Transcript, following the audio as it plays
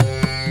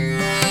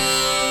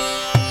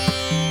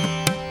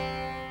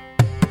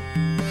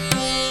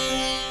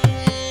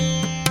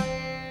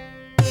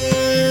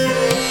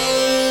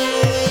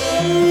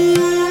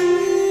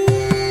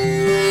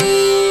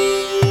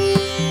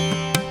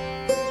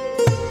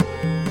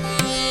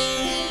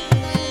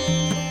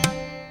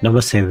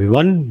Namaste,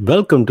 everyone.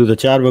 Welcome to the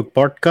Charvak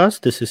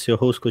podcast. This is your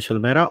host, Kushal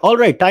Mehra. All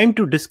right, time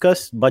to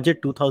discuss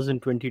budget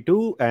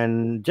 2022.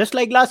 And just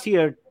like last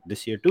year,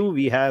 this year too,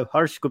 we have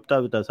Harsh Gupta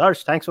with us.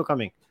 Harsh, thanks for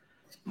coming.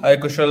 Hi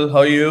Kushal, how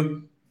are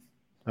you?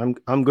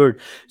 I'm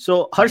good.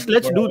 So, Harsh, Thanks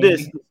let's for do having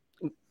this.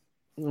 me.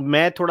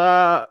 मैं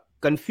थोड़ा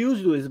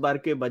confuse हूँ इस बार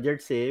के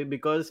budget से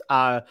because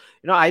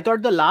I thought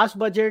the last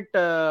budget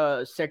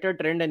set a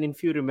trend, and if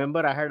you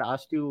remember I had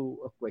asked you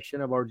a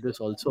question about this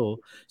also.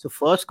 So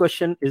first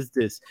question is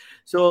this.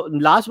 So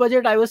last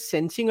budget I was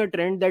sensing a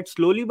trend that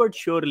slowly but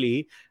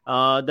surely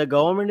the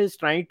government is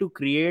trying to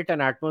create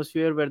an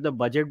atmosphere where the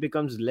budget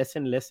becomes less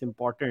and less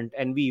important,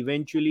 and we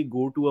eventually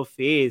go to a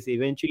phase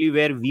eventually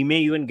where we may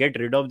even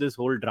get rid of this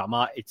whole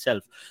drama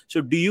itself.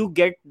 So do you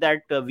get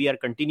that we are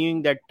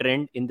continuing that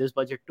trend in this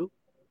budget too?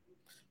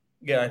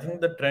 Yeah, I think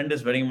the trend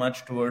is very much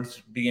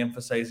towards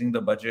de-emphasizing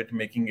the budget,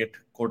 making it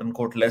quote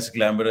unquote less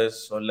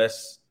glamorous or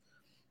less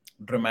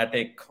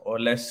dramatic or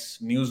less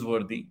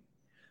newsworthy.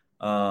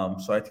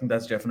 So I think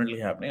that's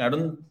definitely happening. I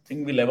don't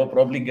think we'll ever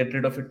probably get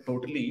rid of it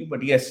totally,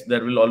 but yes,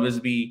 there will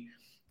always be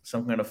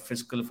some kind of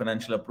fiscal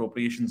financial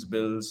appropriations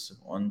bills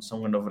on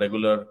some kind of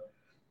regular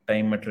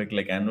time metric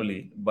like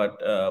annually.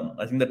 But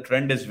I think the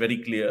trend is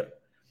very clear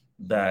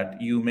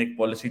that you make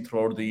policy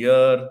throughout the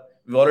year.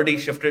 We've already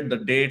shifted the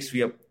dates.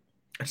 We are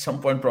at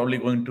some point probably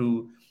going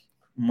to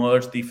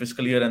merge the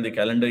fiscal year and the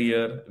calendar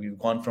year. We've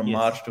gone from Yes.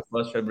 March to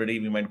 1st February.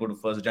 We might go to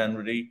 1st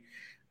January.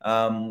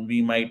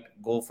 We might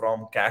go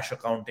from cash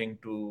accounting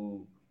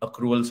to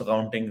accruals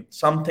accounting.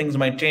 Some things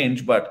might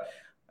change, but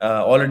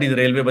already the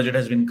railway budget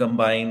has been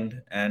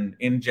combined, and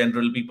in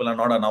general, people are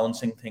not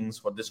announcing things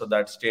for this or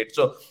that state.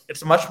 So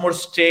it's a much more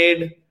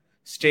staid,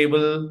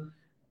 stable,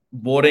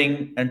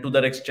 boring, and to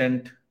that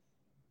extent,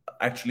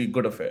 actually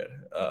good affair.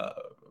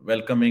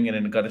 Welcoming and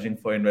encouraging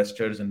for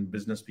investors and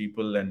business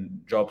people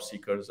and job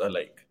seekers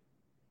alike.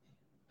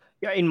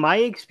 Yeah, in my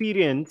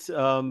experience,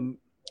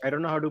 I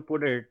don't know how to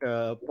put it.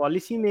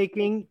 Policy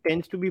making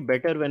tends to be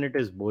better when it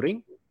is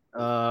boring,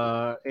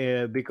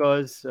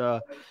 because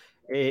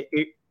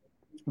it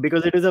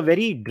because it is a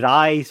very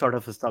dry sort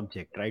of a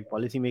subject, right?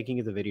 Policy making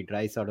is a very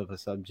dry sort of a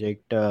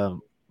subject.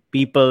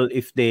 People,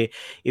 if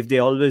they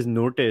always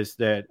notice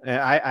that,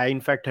 I in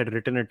fact had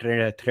written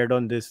a thread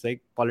on this.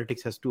 Like,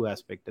 politics has two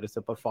aspects. There is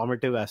the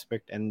performative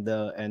aspect and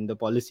the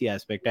policy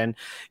aspect. And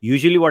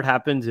usually what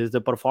happens is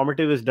the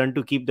performative is done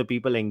to keep the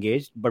people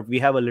engaged, but we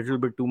have a little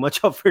bit too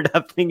much of it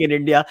happening in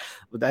India.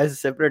 But that's a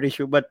separate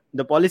issue. But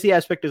the policy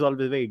aspect is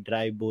always very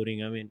dry,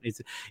 boring. I mean,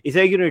 it's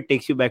like, it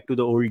takes you back to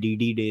the old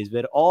DD days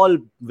where all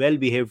well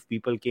behaved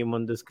people came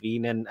on the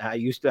screen, and I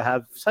used to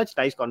have such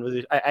nice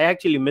conversations. I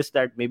actually miss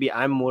that. Maybe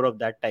I'm more of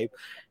that type,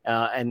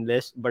 and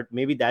less, but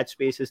maybe that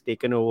space is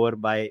taken over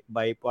by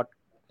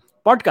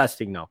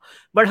podcasting now.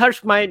 But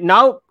Harsh, my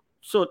now,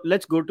 so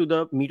let's go to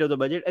the meat of the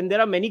budget. And there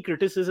are many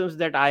criticisms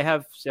that I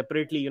have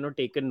separately,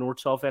 taken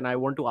notes of, and I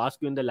want to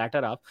ask you in the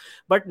latter half.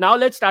 But now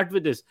let's start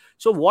with this.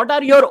 So what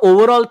are your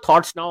overall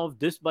thoughts now of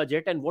this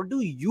budget, and what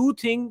do you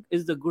think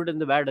is the good and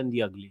the bad and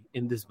the ugly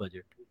in this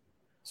budget?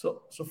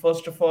 So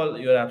first of all,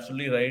 you're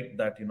absolutely right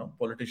that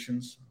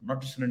politicians,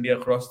 not just in India,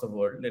 across the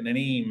world, in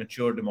any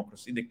mature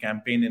democracy, they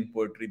campaign in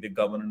poetry, they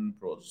govern in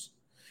prose,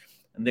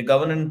 and they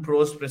govern in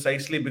prose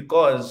precisely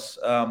because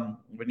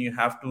when you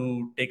have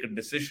to take a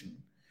decision,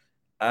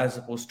 as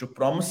opposed to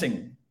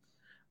promising,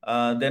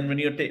 then when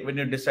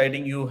you're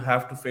deciding, you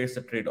have to face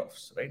the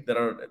trade-offs, right? There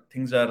are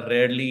things are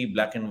rarely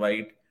black and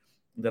white.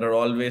 There are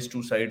always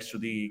two sides to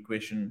the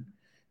equation,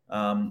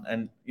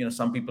 and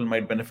some people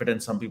might benefit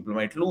and some people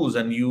might lose,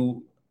 and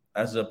you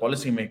as a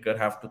policymaker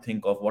have to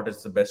think of what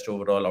is the best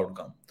overall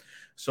outcome.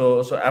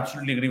 So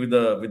absolutely agree with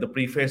the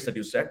preface that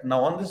you said.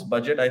 Now on this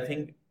budget, I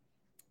think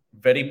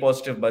very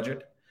positive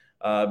budget.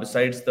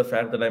 Besides the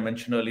fact that I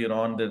mentioned earlier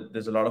on that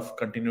there's a lot of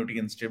continuity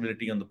and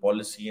stability on the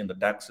policy and the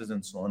taxes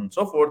and so on and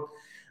so forth,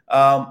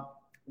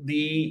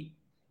 the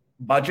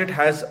budget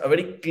has a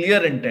very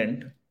clear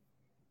intent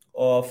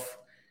of,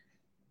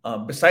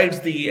 besides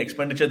the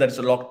expenditure that's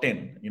locked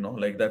in,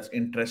 like that's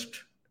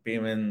interest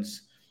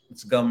payments,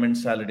 it's government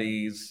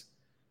salaries,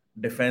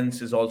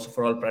 defense is also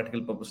for all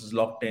practical purposes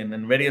locked in,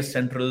 and various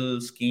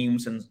central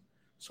schemes and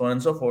so on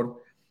and so forth.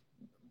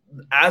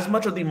 As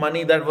much of the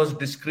money that was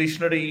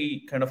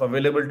discretionary kind of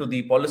available to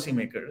the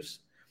policymakers,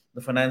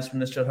 the finance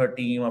minister, her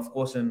team, of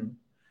course, in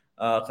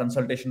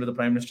consultation with the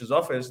prime minister's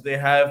office, they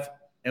have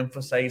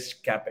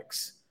emphasized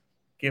capex,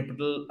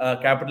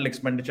 capital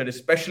expenditure,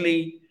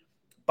 especially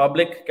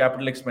public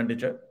capital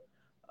expenditure.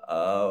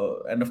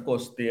 And of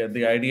course,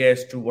 the idea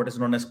is to what is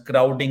known as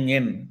crowding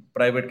in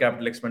private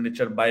capital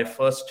expenditure by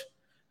first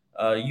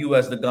you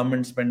as the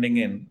government spending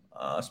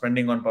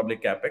on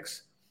public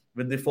capex,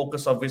 with the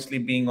focus obviously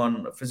being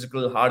on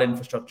physical hard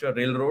infrastructure,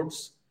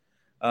 railroads.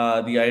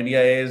 The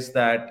idea is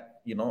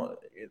that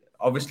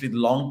obviously the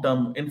long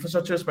term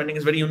infrastructure spending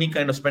is very unique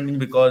kind of spending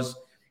because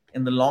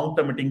in the long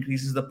term it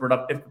increases the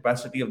productive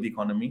capacity of the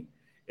economy,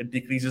 it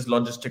decreases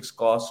logistics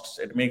costs,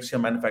 it makes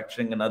your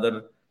manufacturing and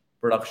other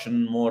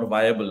production more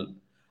viable,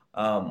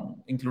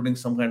 including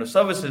some kind of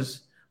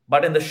services.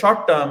 But in the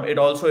short term, it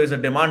also is a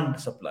demand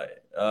supply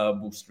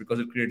boost because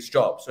it creates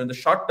jobs. So in the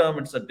short term,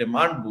 it's a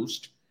demand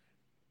boost.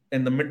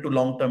 In the mid to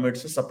long term,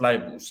 it's a supply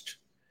boost.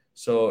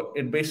 So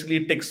it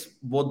basically ticks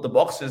both the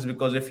boxes,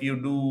 because if you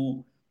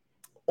do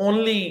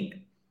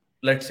only,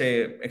 let's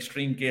say,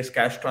 extreme case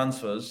cash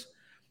transfers,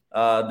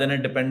 then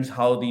it depends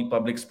how the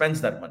public spends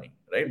that money,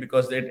 right?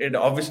 Because it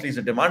obviously is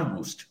a demand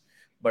boost,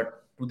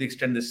 but to the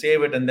extent they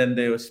save it and then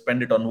they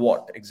spend it on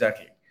what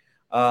exactly.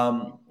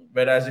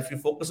 Whereas if you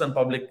focus on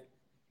public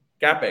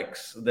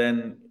capex,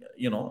 then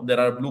there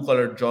are blue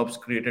collar jobs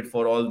created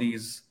for all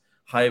these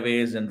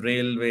highways and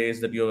railways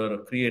that you're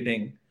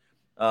creating,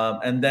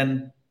 and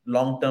then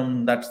long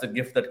term, that's the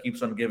gift that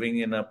keeps on giving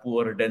in a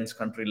poor, dense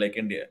country like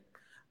India.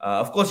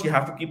 Of course, you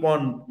have to keep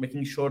on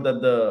making sure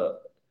that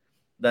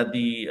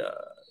the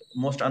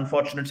most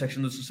unfortunate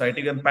sections of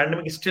society, and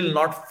pandemic is still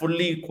not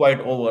fully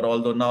quite over,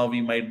 although now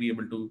we might be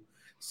able to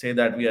say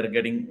that we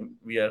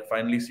are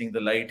finally seeing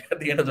the light at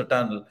the end of the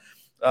tunnel.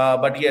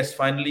 But yes,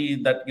 finally,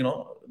 that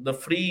the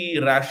free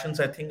rations,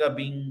 I think, are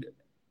being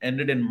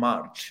ended in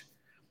March.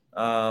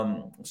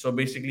 So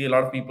basically, a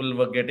lot of people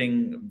were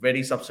getting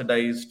very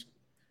subsidized,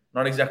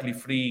 not exactly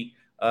free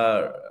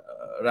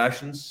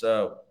rations.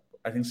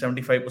 I think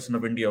 75%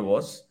 of India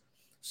was.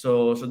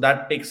 So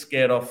that takes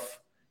care of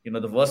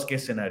the worst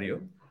case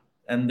scenario,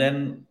 and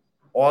then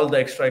all the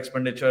extra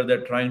expenditure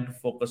they're trying to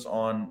focus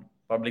on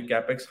public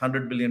capex.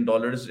 $100 billion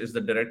is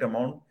the direct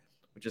amount,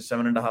 which is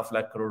 7.5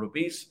 lakh crore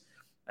rupees.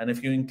 And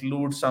if you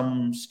include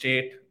some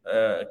state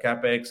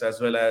capex as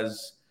well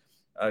as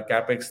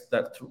capex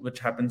which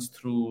happens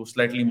through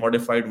slightly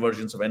modified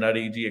versions of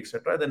NREG,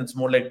 etc., then it's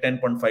more like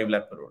 10.5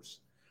 lakh crores,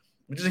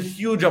 which is a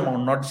huge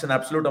amount, not just in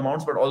absolute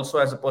amounts, but also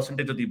as a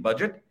percentage of the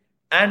budget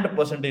and a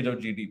percentage of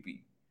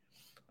GDP.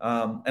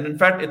 And in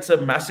fact, it's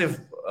a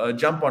massive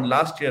jump on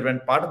last year,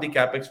 when part of the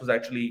capex was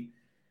actually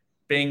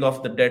paying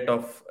off the debt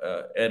of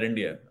Air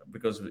India,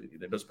 because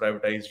it was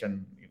privatized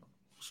and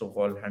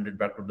so-called handed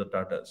back to the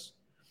Tatas.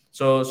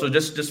 So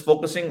just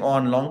focusing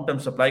on long-term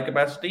supply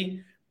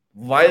capacity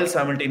while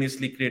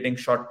simultaneously creating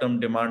short-term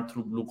demand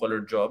through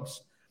blue-collar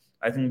jobs,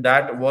 I think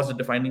that was a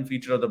defining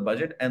feature of the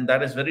budget, and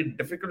that is very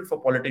difficult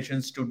for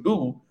politicians to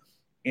do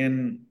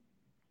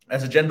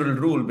as a general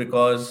rule,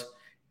 because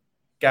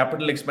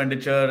capital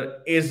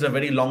expenditure is a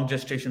very long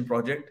gestation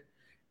project.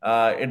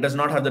 It does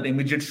not have that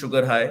immediate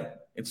sugar high.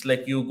 It's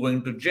like you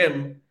going to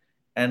gym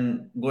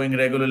and going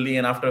regularly,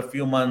 and after a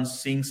few months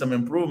seeing some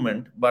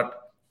improvement.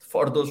 But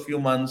for those few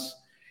months,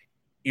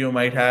 you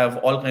might have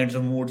all kinds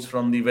of moods,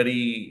 from the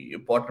very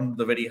bottom to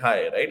the very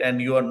high, right?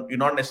 And you're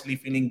not necessarily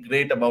feeling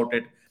great about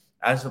it,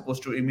 as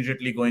opposed to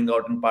immediately going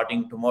out and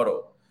partying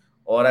tomorrow.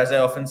 Or as I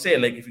often say,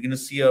 like, if you're going to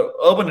see a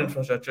urban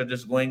infrastructure,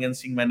 just going and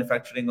seeing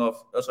manufacturing of,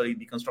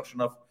 the construction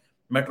of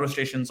metro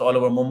stations all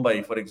over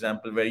Mumbai, for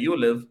example, where you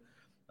live,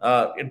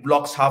 it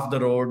blocks half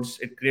the roads.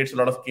 It creates a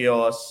lot of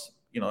chaos.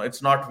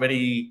 It's not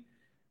very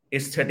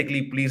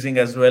aesthetically pleasing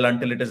as well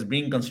until it is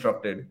being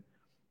constructed.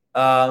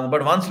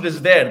 But once it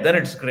is there, then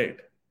it's great.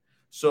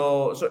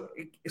 So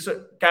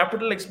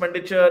capital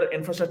expenditure,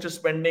 infrastructure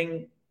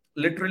spending,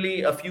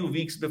 literally a few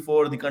weeks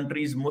before the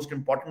country's most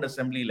important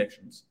assembly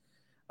elections,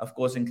 of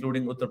course,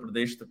 including Uttar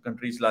Pradesh, the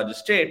country's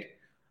largest state,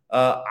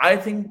 I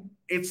think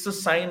it's a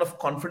sign of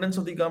confidence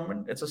of the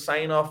government. It's a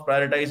sign of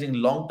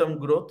prioritizing long-term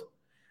growth.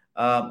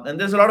 And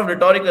there's a lot of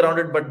rhetoric around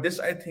it, but this,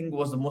 I think,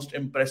 was the most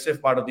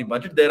impressive part of the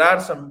budget. There are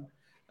some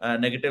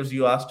negatives.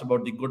 You asked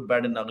about the good,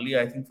 bad, and ugly.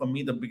 I think for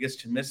me, the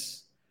biggest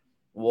miss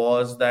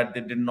was that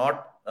they did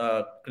not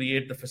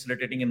create the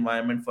facilitating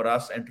environment for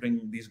us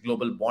entering these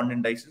global bond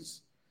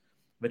indices,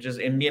 which is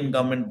Indian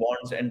government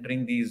bonds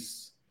entering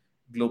these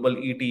global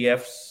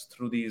ETFs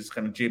through these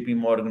kind of JP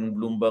Morgan,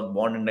 Bloomberg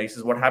bond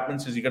indices. What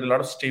happens is you get a lot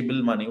of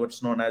stable money,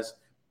 what's known as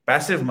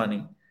passive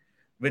money,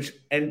 which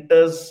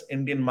enters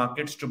Indian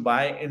markets to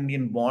buy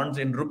Indian bonds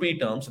in rupee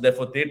terms. So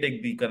therefore, they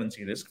take the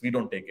currency risk. We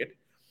don't take it.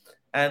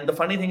 And the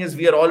funny thing is,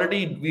 we've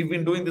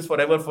been doing this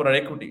forever for our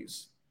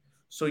equities.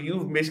 So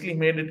you've basically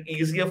made it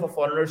easier for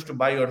foreigners to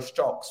buy your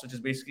stocks, which is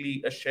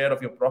basically a share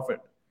of your profit.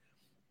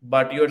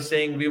 But you're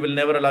saying we will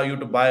never allow you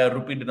to buy a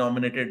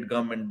rupee-denominated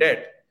government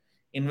debt,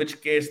 in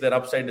which case their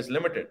upside is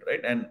limited,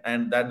 right?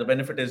 And that the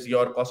benefit is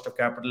your cost of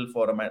capital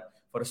for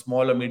a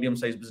small or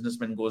medium-sized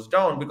businessman goes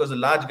down, because the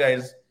large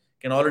guys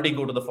can already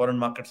go to the foreign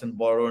markets and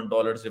borrow in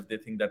dollars if they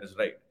think that is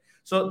right.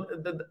 So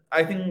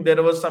I think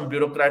there was some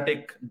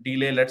bureaucratic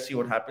delay. Let's see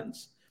what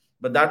happens.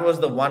 But that was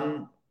the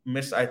one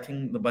miss I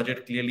think the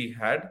budget clearly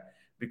had,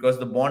 because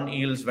the bond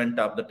yields went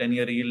up. The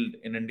 10-year yield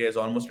in India is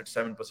almost at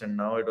 7%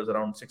 now. It was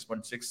around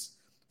 6.6,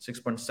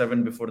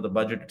 6.7 before the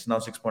budget. It's now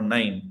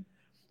 6.9.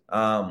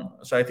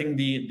 So I think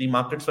the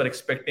markets were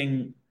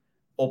expecting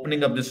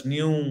opening up this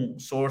new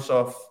source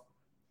of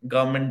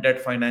government debt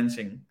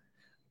financing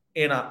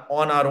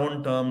on our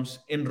own terms,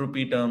 in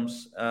rupee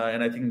terms,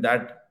 and I think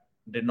that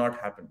did not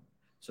happen.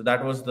 So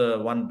that was the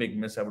one big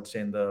miss, I would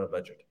say, in the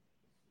budget.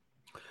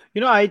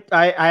 I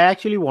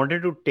actually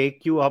wanted to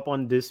take you up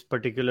on this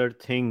particular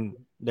thing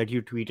that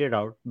you tweeted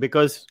out,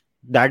 because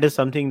that is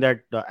something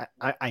that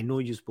I know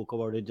you spoke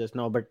about it just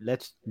now, but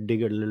let's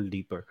dig a little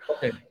deeper.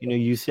 Okay.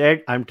 You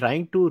said I'm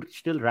trying to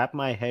still wrap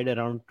my head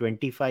around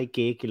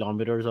 25K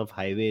kilometers of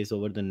highways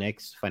over the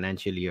next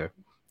financial year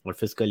or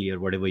fiscal year,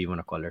 whatever you want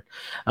to call it.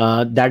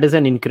 That is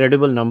an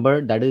incredible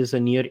number. That is a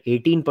near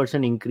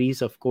 18%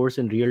 increase, of course,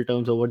 in real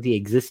terms over the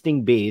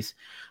existing base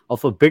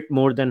of a bit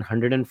more than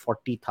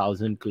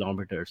 140,000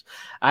 kilometers.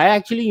 I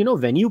actually,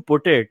 when you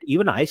put it,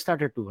 even I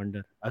started to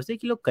wonder. I was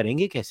like, look,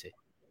 karenge kaise?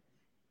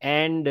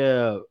 And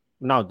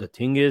now the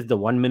thing is, the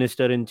one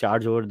minister in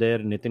charge over there,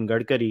 Nitin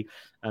Gadkari,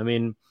 I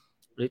mean,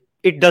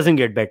 it doesn't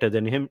get better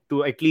than him,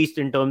 to at least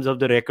in terms of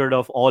the record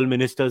of all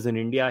ministers in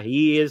India.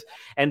 He is,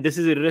 and this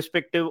is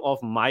irrespective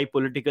of my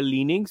political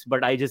leanings,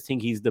 but I just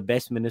think he's the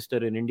best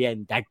minister in India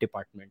in that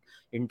department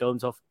in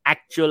terms of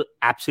actual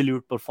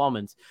absolute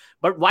performance.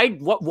 But why?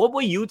 What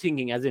were you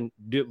thinking? As in,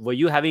 were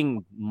you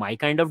having my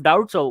kind of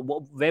doubts, or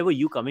where were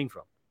you coming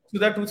from? So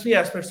there are two, three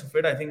aspects of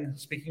it. I think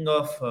speaking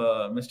of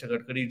Mr.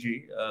 Gadkari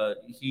ji,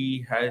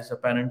 he has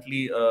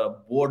apparently a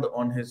board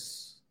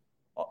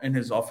in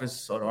his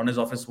office or on his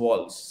office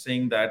walls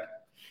saying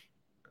that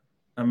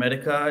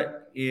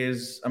America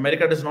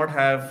does not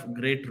have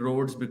great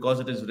roads because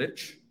it is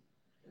rich.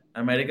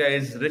 America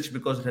is rich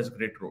because it has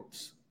great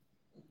roads.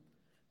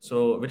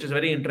 So, which is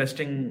very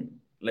interesting,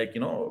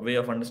 way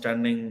of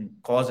understanding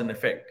cause and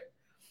effect.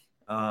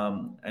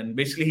 And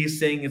basically, he's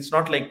saying it's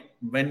not like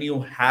when you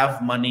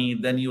have money,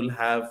 then you'll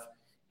have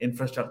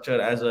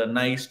infrastructure as a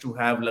nice to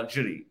have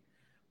luxury.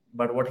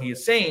 But what he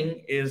is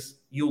saying is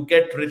you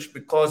get rich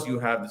because you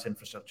have this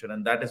infrastructure,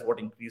 and that is what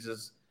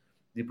increases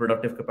the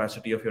productive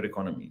capacity of your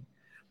economy.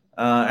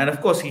 And of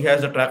course, he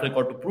has a track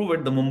record to prove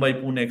it. The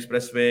Mumbai-Pune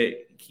Expressway,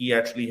 he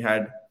actually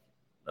had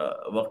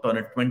worked on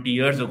it 20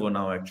 years ago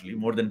now, actually,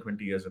 more than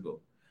 20 years ago.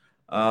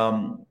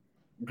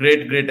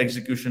 Great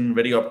execution,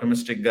 very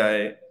optimistic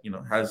guy,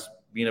 has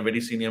been a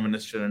very senior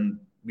minister and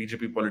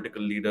BJP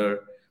political leader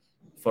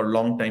for a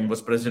long time,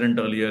 was president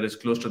earlier, is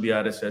close to the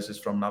RSS, is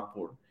from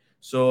Nagpur.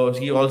 So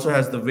he also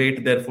has the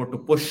weight, therefore, to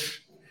push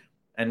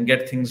and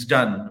get things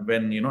done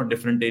when,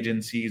 different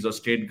agencies or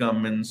state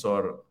governments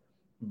or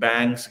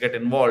banks get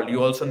involved.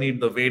 You also need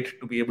the weight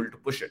to be able to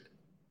push it,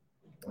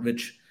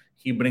 which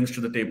he brings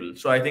to the table.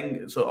 So I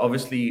think,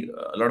 obviously,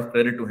 a lot of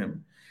credit to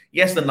him.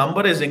 Yes, the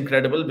number is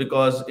incredible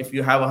because if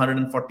you have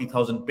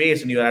 140,000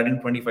 pace and you're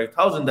adding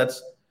 25,000,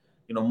 that's,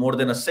 more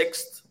than a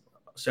sixth,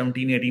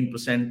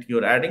 17-18%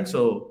 you're adding.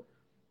 So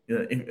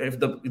if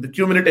the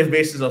cumulative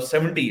basis of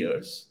 70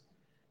 years,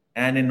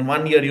 and in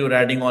 1 year you're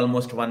adding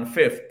almost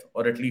 1/5,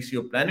 or at least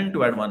you're planning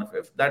to add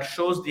 1/5, that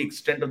shows the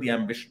extent of the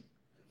ambition.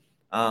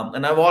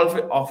 And I've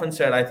often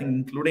said, I think,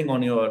 including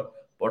on your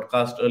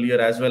podcast earlier,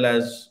 as well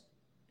as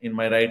in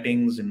my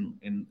writings,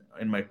 in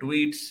my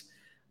tweets,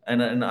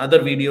 and in other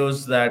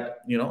videos, that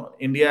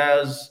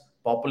India's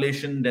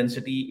population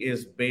density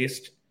is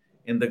based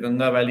in the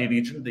Ganga Valley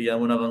region, the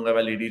Yamuna Ganga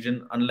Valley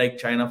region, unlike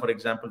China, for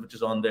example, which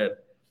is on their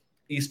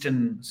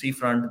eastern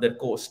seafront, their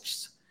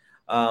coasts,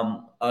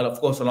 of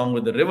course, along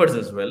with the rivers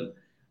as well.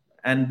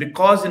 And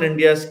because in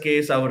India's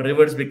case, our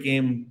rivers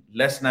became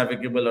less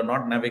navigable or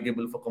not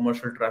navigable for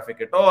commercial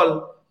traffic at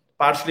all,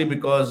 partially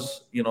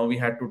because, we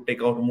had to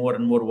take out more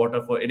and more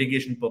water for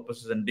irrigation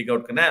purposes and dig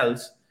out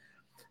canals.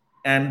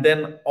 And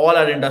then all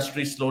our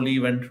industries slowly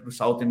went to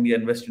South India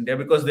and West India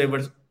because they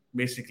were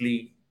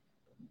basically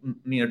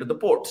near to the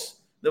ports.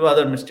 There were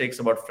other mistakes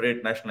about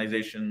freight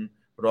nationalization,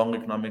 wrong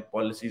economic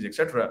policies,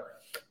 etc.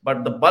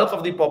 But the bulk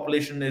of the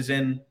population is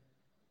in,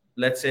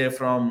 let's say,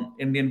 from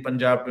Indian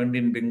Punjab to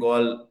Indian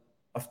Bengal,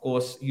 of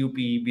course, UP,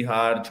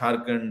 Bihar,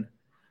 Jharkhand,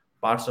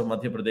 parts of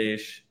Madhya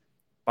Pradesh,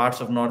 parts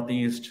of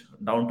Northeast,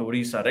 down to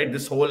Orissa, right?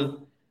 This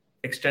whole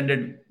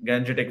extended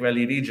Gangetic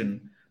Valley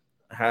region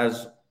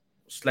has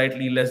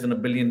slightly less than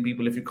 1 billion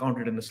people, if you count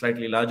it in a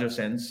slightly larger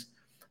sense,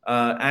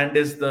 and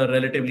is the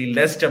relatively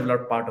less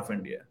developed part of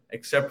India,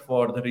 except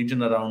for the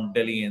region around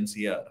Delhi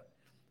NCR,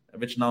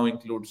 which now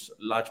includes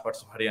large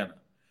parts of Haryana.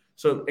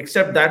 So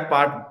except that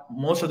part,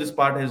 most of this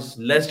part is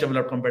less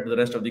developed compared to the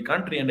rest of the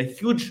country. And a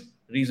huge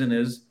reason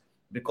is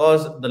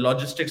because the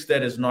logistics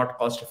there is not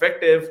cost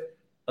effective.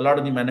 A lot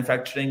of the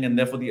manufacturing and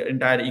therefore the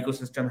entire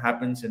ecosystem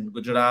happens in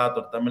Gujarat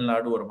or Tamil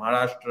Nadu or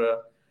Maharashtra,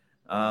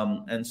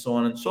 and so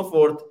on and so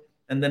forth.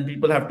 And then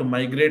people have to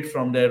migrate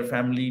from their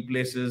family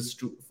places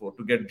to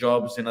get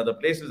jobs in other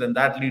places. And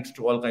that leads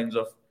to all kinds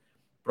of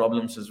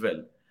problems as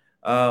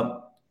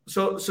well.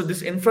 So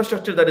this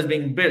infrastructure that is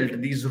being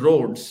built, these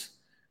roads,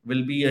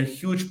 will be a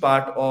huge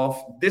part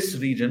of this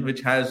region,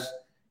 which has,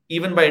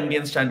 even by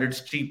Indian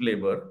standards, cheap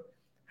labor,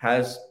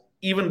 has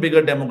even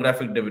bigger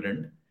demographic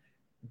dividend.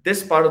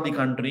 This part of the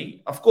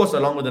country, of course,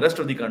 along with the rest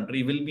of the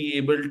country, will be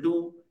able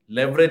to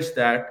leverage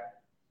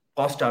that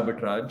cost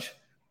arbitrage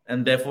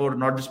and therefore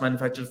not just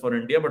manufacture for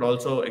India, but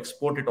also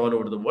export it all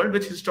over the world,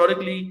 which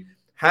historically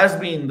has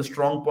been the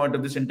strong point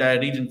of this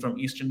entire region, from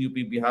eastern UP,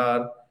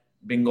 Bihar,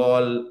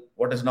 Bengal,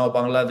 what is now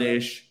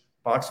Bangladesh,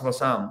 parts of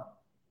Assam.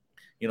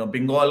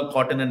 Bengal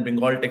cotton and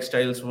Bengal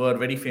textiles were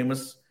very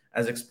famous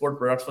as export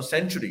products for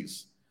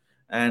centuries.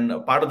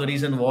 And part of the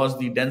reason was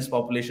the dense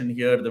population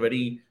here, the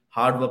very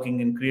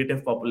hardworking and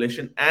creative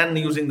population, and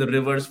using the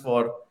rivers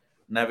for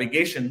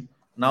navigation.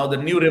 Now the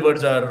new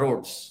rivers are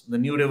roads, the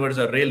new rivers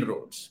are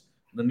railroads,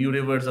 the new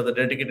rivers are the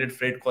dedicated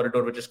freight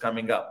corridor which is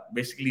coming up,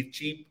 basically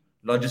cheap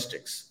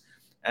logistics.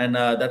 And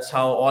that's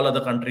how all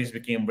other countries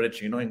became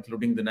rich,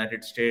 including the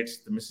United States.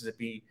 The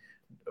Mississippi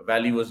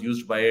Valley was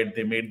used by it.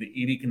 They made the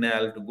Erie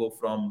Canal to go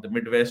from the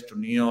Midwest to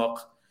New York.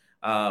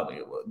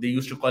 They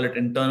used to call it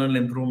internal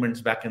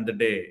improvements back in the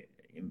day,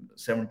 in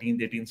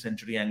 17th, 18th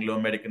century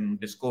Anglo-American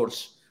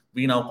discourse.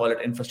 We now call it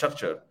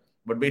infrastructure.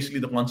 But basically,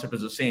 the concept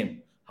is the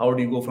same. How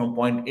do you go from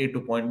point A to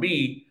point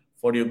B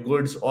for your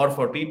goods or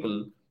for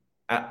people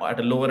at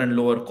a lower and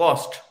lower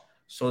cost,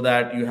 so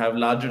that you have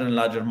larger and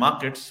larger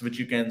markets which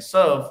you can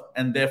serve,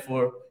 and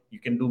therefore you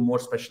can do more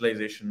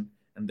specialization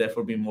and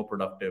therefore be more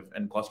productive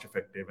and cost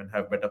effective and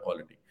have better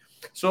quality.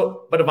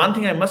 So, but one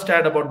thing I must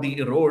add about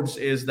the roads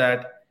is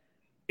that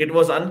it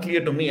was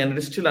unclear to me, and it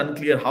is still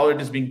unclear how it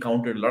is being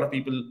counted. A lot of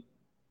people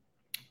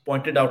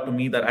pointed out to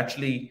me that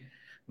actually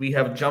we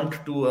have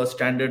jumped to a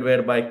standard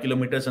whereby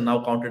kilometers are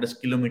now counted as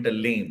kilometer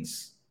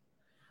lanes.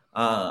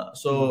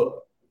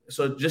 So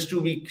just to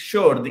be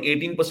sure, the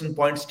 18%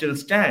 point still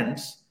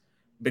stands,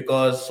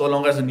 because so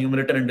long as the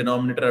numerator and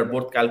denominator are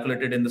both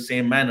calculated in the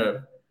same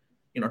manner,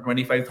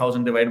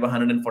 25,000 divided by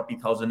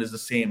 140,000 is the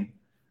same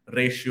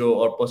ratio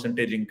or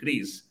percentage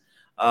increase.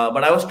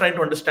 But I was trying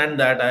to understand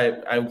that.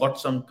 I got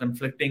some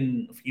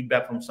conflicting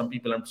feedback from some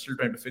people. I'm still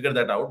trying to figure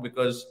that out,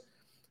 because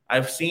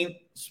I've seen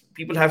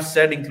people have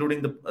said,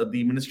 including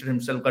the minister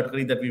himself,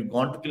 Gadkari, that we've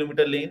gone to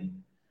kilometer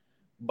lane.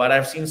 But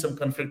I've seen some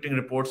conflicting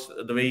reports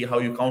the way how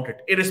you count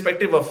it.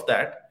 Irrespective of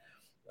that,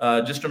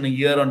 just on a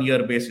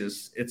year-on-year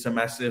basis, it's a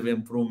massive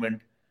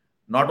improvement,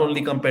 not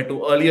only compared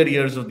to earlier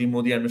years of the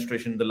Modi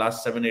administration, the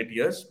last 7-8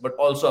 years, but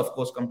also, of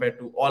course, compared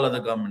to all other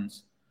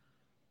governments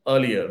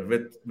earlier,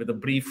 with a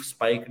brief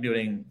spike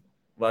during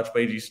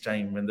Vajpayeeji's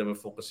time when they were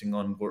focusing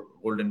on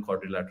golden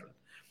quadrilateral.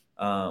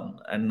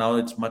 And now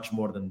it's much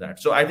more than that.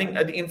 So I think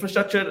the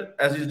infrastructure,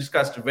 as you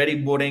discussed, very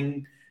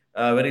boring,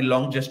 very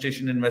long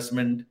gestation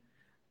investment.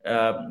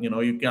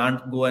 You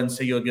can't go and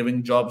say you're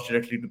giving jobs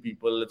directly to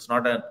people. It's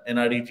not an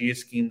NREGA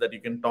scheme that you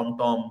can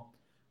tom-tom.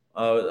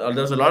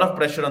 There's a lot of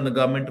pressure on the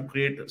government to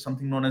create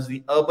something known as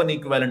the urban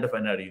equivalent of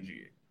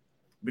NREGA,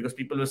 because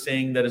people were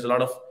saying there is a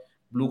lot of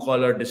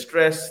blue-collar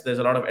distress, there's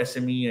a lot of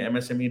SME,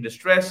 MSME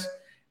distress,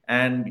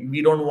 and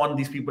we don't want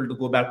these people to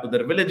go back to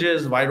their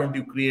villages. Why don't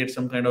you create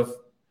some kind of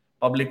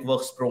public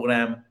works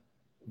program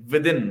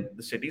within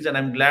the cities? And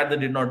I'm glad they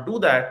did not do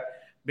that,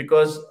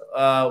 because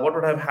what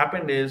would have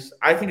happened is,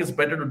 I think it's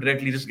better to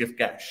directly just give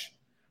cash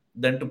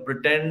than to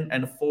pretend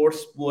and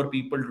force poor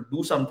people to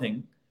do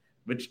something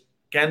which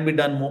can be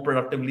done more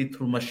productively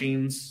through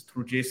machines,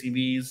 through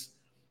JCBs,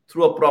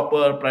 through a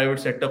proper private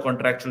sector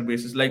contractual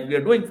basis, like we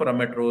are doing for our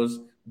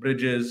metros,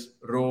 bridges,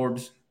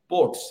 roads,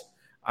 ports.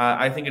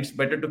 I think it's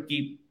better to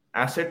keep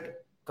asset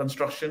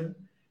construction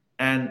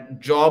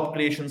and job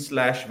creation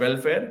 /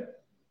 welfare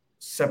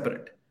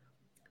separate.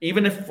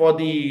 Even if for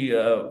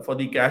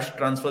the cash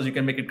transfers, you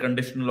can make it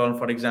conditional on,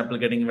 for example,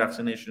 getting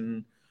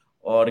vaccination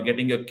or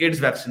getting your kids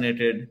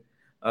vaccinated,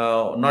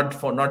 not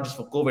just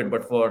for COVID,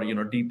 but for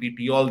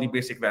DPT, all the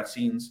basic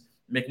vaccines,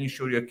 making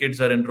sure your kids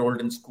are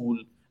enrolled in school.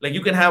 Like,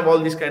 you can have all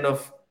these kind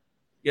of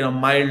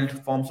mild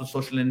forms of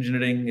social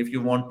engineering if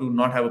you want to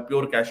not have a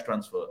pure cash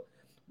transfer.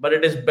 But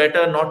it is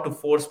better not to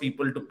force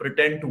people to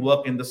pretend to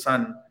work in the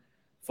sun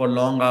for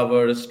long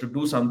hours to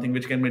do something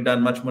which can be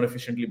done much more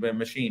efficiently by a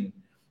machine.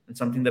 And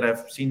something that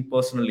I've seen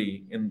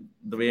personally in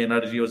the way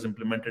NRG was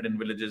implemented in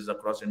villages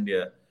across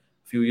India a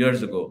few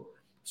years ago.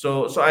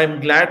 So I'm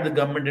glad the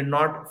government did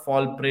not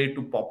fall prey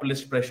to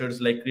populist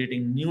pressures like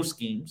creating new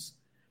schemes.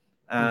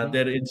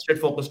 They're instead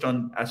focused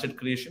on asset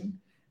creation,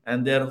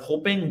 and they're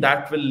hoping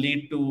that will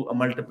lead to a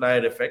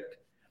multiplier effect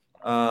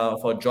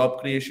for job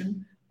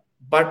creation.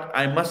 But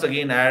I must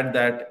again add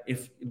that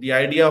if the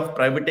idea of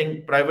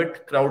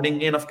private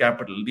crowding in of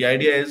capital, the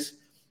idea is,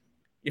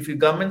 if your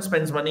government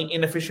spends money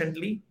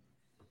inefficiently,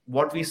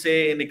 what we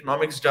say in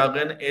economics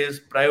jargon is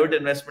private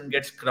investment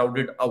gets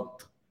crowded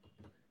out.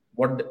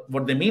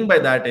 What they mean by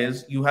that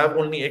is, you have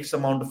only X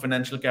amount of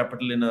financial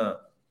capital in a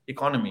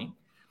economy,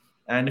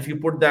 and if you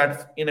put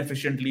that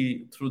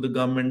inefficiently through the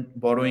government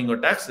borrowing or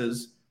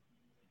taxes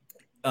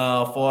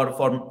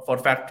for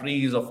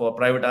factories or for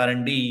private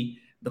R&D,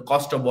 the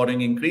cost of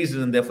borrowing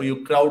increases, and therefore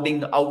you're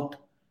crowding out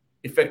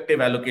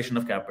effective allocation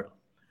of capital.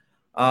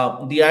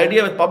 The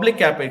idea with public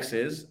capex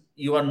is,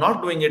 you are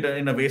not doing it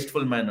in a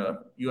wasteful manner.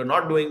 You are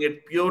not doing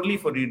it purely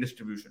for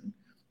redistribution.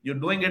 You're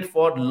doing it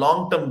for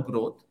long-term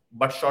growth,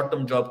 but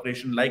short-term job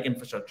creation like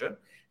infrastructure.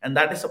 And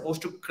that is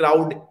supposed to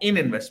crowd in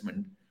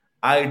investment.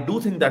 I do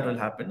think that will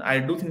happen. I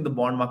do think the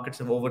bond markets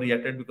have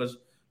overreacted, because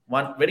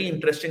one very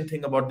interesting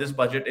thing about this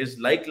budget is,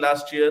 like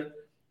last year,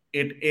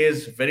 it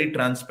is very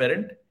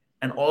transparent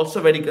and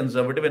also very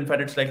conservative. In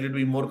fact, it's likely to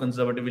be more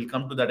conservative. We'll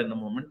come to that in a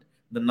moment.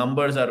 The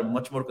numbers are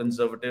much more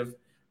conservative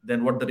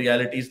than what the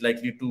reality is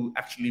likely to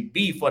actually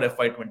be for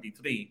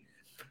FY23.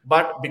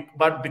 But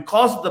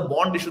because the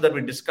bond issue that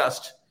we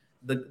discussed,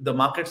 the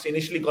markets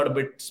initially got a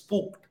bit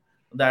spooked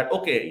that,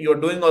 okay, you're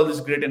doing all this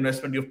great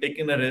investment, you've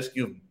taken a risk,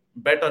 you've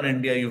bet on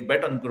India, you've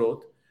bet on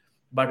growth,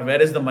 but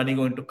where is the money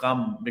going to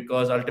come?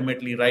 Because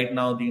ultimately, right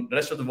now, the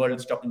rest of the world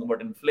is talking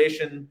about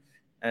inflation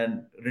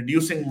and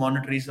reducing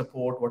monetary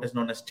support, what is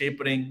known as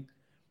tapering.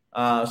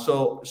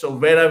 So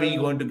where are we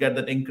going to get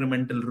that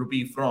incremental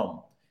rupee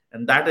from?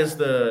 And that is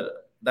the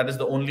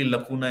only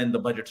lacuna in the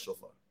budget so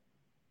far.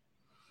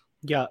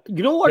 Yeah,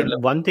 you know what?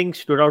 One thing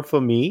stood out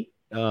for me.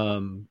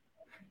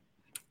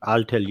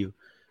 I'll tell you.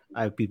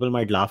 People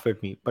might laugh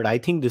at me, but I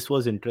think this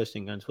was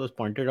interesting, and this was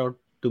pointed out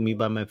to me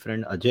by my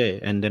friend Ajay.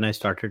 And then I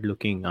started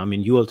looking. I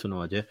mean, you also know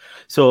Ajay.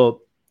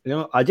 So,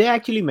 Ajay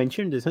actually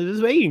mentioned this, and this is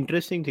a very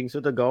interesting thing.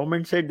 So the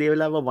government said they will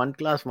have a one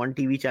class, one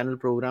TV channel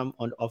program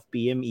of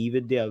PM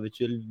eVidya, which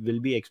will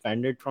be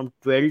expanded from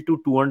 12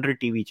 to 200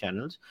 TV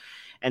channels.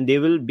 And they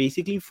will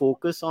basically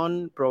focus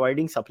on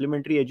providing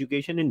supplementary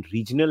education in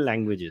regional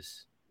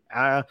languages.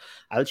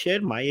 I'll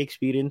share my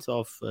experience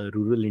of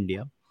rural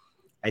India.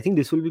 I think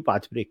this will be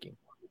path breaking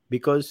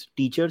because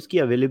teachers की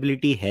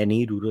availability है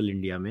नहीं rural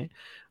India में.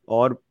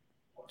 Or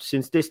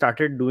since they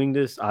started doing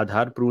this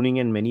Aadhaar pruning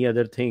and many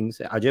other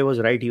things, Ajay was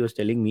right. He was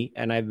telling me,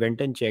 and I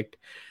went and checked.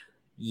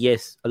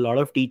 Yes, a lot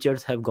of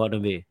teachers have gone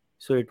away.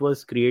 So it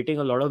was creating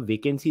a lot of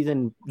vacancies,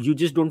 and you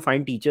just don't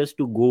find teachers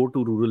to go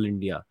to rural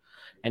India.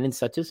 And in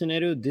such a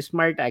scenario, this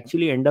might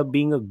actually end up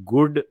being a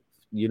good,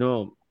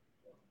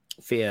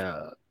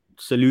 fair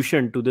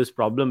solution to this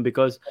problem,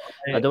 because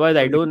otherwise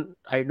I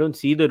don't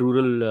see the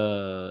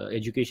rural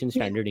education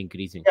standard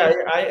increasing. Yeah,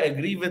 I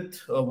agree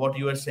with what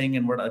you are saying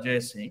and what Ajay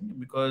is saying,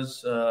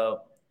 because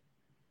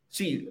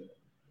see,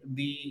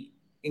 the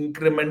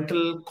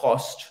incremental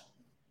cost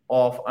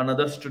of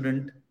another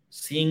student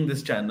seeing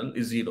this channel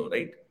is zero,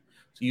 right?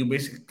 So you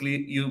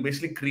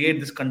basically create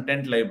this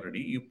content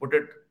library, you put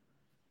it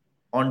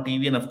on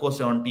TV, and of course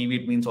on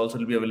TV it means also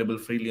it'll be available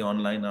freely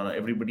online.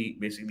 Everybody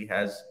basically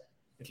has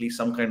at least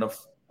some kind of,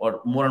 or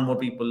more and more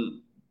people,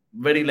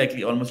 very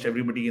likely almost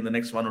everybody in the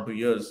next 1 or 2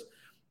 years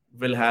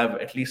will have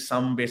at least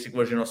some basic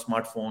version of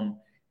smartphone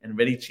and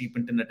very cheap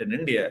internet in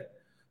India.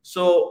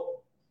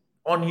 So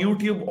on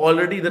YouTube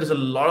already there is a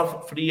lot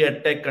of free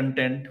edtech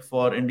content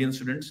for Indian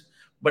students,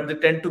 but they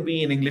tend to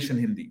be in English and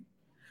Hindi.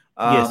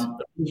 Yes.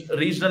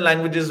 Regional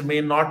languages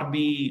may not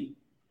be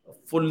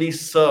fully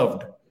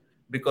served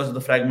because of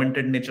the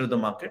fragmented nature of the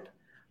market,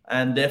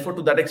 and therefore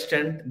to that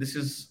extent this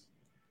is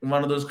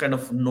one of those kind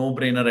of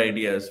no-brainer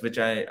ideas, which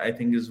I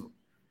think is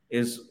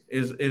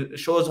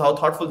shows how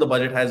thoughtful the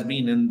budget has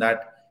been in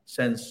that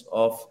sense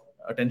of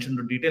attention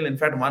to detail. In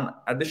fact, one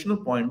additional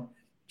point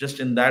just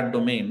in that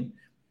domain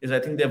is I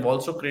think they've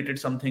also created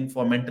something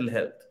for mental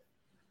health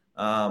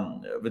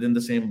within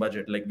the same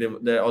budget. Like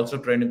they're also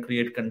trying to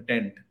create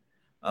content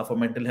for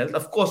mental health.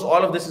 Of course,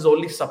 all of this is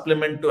only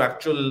supplement to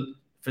actual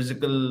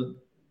physical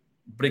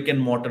brick and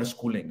mortar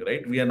schooling,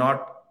 right?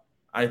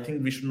 I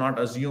think we should not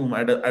assume,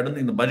 I don't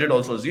think the budget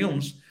also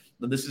assumes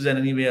that this is in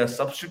any way a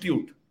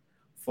substitute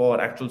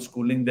for actual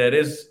schooling. There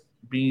is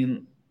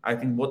been, I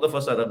think both of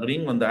us are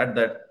agreeing on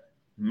that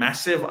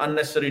massive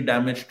unnecessary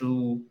damage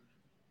to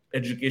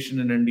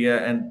education in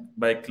India, and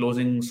by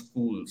closing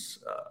schools.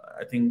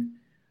 I think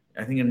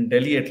in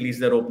Delhi at least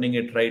they're opening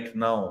it right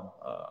now,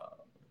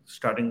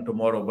 starting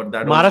tomorrow. But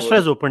that Maharashtra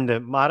has opened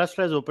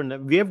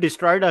them. We have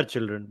destroyed our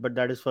children, but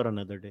that is for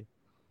another day.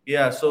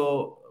 Yeah,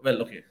 so,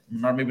 well, okay,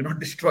 maybe not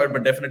destroyed,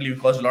 but definitely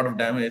caused a lot of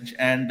damage.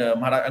 And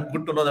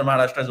good to know that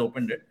Maharashtra has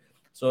opened it.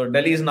 So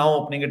Delhi is now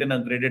opening it in a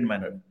graded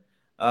manner.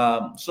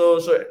 So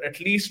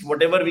at least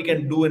whatever we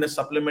can do in a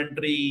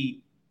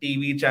supplementary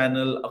TV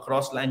channel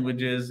across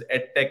languages,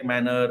 edtech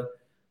manner,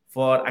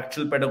 for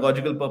actual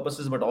pedagogical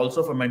purposes, but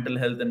also for mental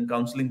health and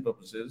counseling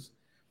purposes.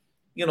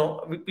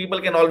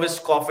 People can always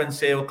scoff and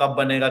say, "Oh, kab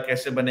banega,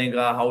 kaise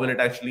banega? How will it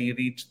actually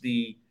reach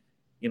the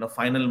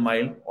final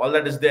mile?" All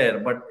that is there,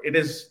 but it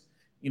is,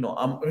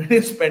 it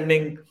is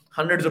spending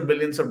hundreds of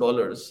billions of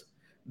dollars.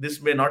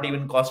 This may not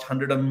even cost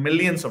hundreds of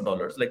millions of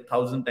dollars, like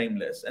 1,000 times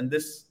less. And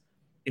this,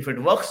 if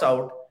it works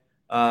out,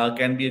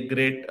 can be a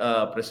great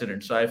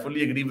precedent. So I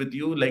fully agree with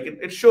you. Like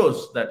it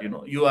shows that,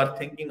 you are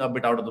thinking a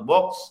bit out of the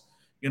box.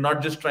 You're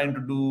not just trying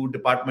to do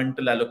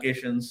departmental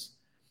allocations.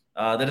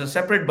 There is a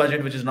separate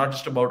budget, which is not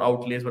just about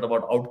outlays, but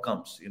about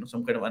outcomes,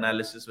 some kind of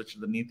analysis, which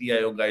the Niti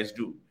Aayog guys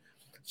do.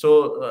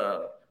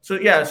 So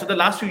the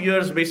last few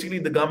years, basically,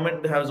 the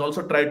government has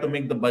also tried to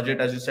make the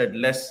budget, as you said,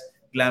 less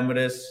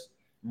glamorous,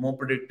 more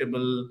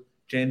predictable,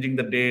 changing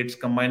the dates,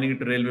 combining it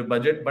to railway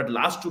budget. But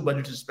last two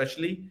budgets,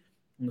 especially,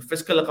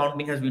 fiscal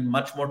accounting has been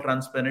much more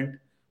transparent.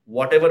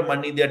 Whatever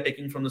money they are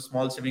taking from the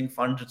small saving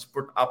funds, it's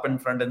put up in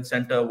front and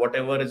center.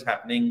 Whatever is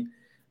happening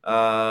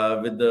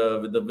with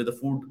the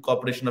Food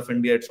Corporation of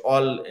India, it's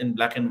all in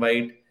black and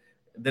white.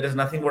 There is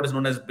nothing what is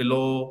known as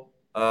below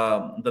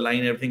the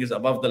line. Everything is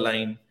above the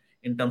line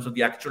in terms of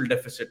the actual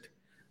deficit.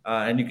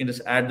 And you can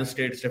just add the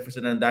state's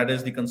deficit, and that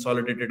is the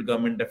consolidated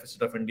government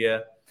deficit of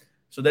India.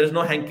 So there is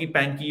no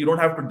hanky-panky. You don't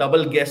have to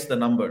double guess the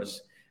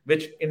numbers,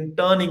 which in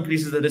turn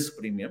increases the risk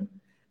premium.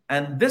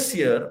 And this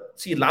year,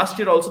 see, last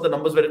year also the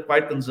numbers were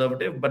quite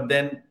conservative, but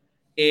then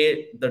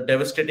the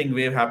devastating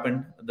wave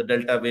happened, the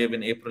Delta wave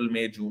in April,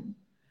 May, June,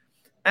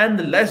 and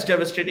the less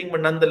devastating,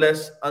 but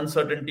nonetheless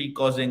uncertainty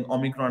causing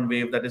Omicron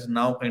wave that is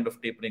now kind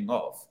of tapering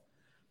off.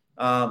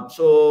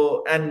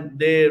 And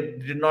they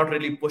did not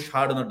really push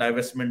hard on the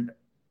divestment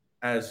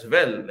as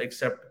well,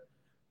 except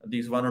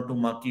these one or two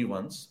marquee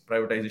ones,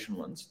 privatization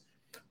ones.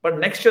 But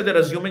next year, they're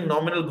assuming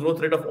nominal growth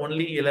rate of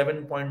only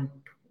 11.12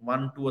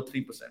 or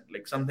 3%,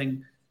 like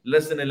something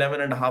less than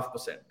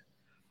 11.5%.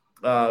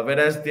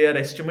 Whereas they are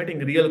estimating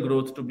real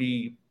growth to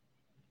be,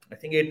 I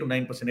think, 8 to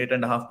 9%,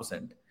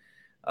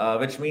 8.5%,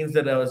 which means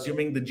that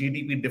assuming the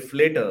GDP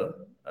deflator,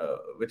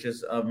 which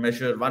is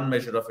one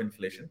measure of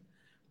inflation,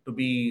 to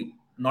be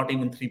not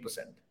even 3%.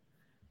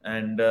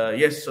 And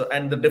yes,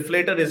 and the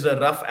deflator is a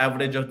rough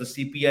average of the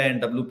CPI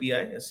and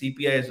WPI.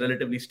 CPI is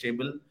relatively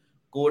stable.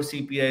 Core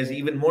CPI is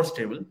even more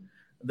stable.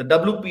 The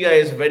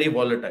WPI is very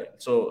volatile.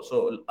 So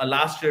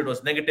last year it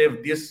was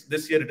negative.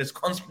 This year it has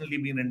constantly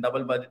been in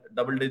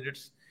double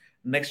digits.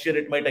 Next year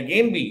it might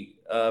again be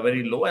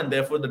very low, and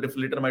therefore the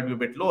deflator might be a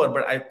bit lower.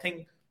 But I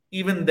think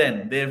even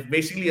then they've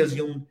basically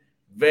assumed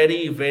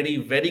very, very,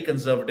 very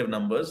conservative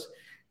numbers.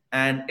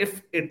 And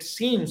if it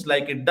seems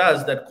like it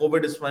does that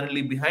COVID is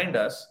finally behind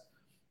us,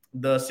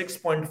 the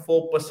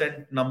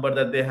 6.4% number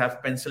that they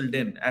have penciled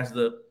in as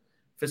the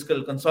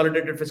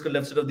consolidated fiscal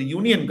deficit of the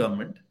union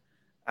government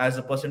as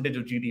a percentage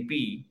of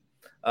GDP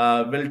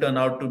will turn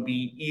out to will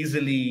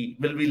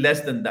be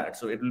less than that.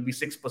 So it will be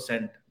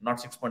 6%, not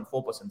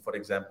 6.4%, for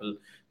example.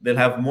 They'll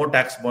have more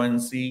tax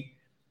buoyancy,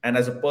 and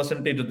as a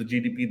percentage of the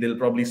GDP, they'll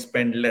probably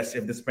spend less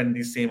if they spend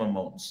these same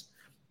amounts.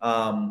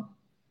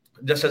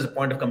 Just as a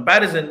point of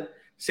comparison,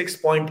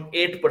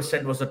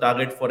 6.8% was the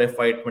target for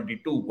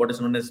FY22, what is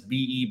known as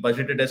BE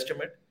budgeted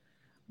estimate.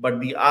 But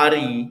the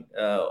RE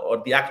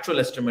or the actual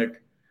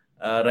estimate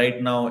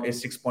right now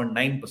is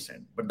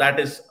 6.9%. But that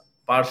is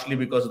partially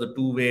because of the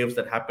two waves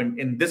that happened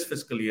in this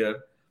fiscal year,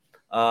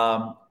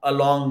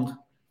 along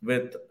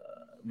with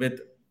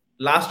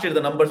last year, the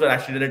numbers were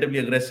actually relatively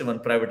aggressive on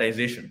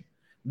privatization.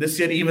 This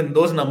year, even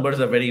those numbers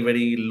are very,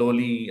 very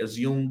lowly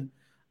assumed.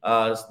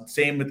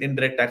 Same with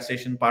indirect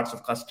taxation, parts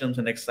of customs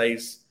and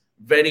excise.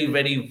 Very,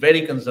 very,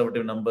 very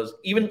conservative numbers,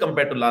 even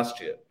compared to last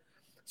year.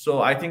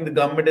 So I think the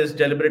government is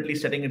deliberately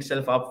setting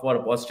itself up for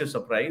a positive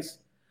surprise,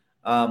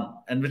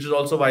 and which is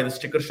also why the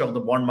sticker shock, the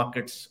bond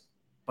markets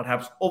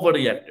perhaps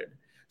overreacted.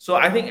 So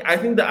I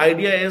think the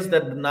idea is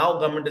that now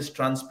government is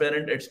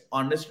transparent, it's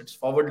honest, it's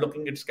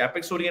forward-looking, it's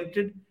capex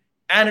oriented,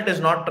 and it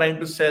is not trying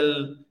to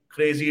sell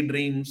crazy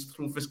dreams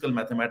through fiscal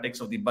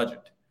mathematics of the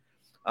budget.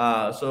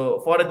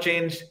 So for a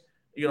change,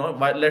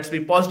 let's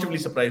be positively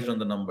surprised on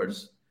the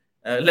numbers.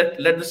 Let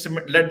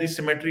the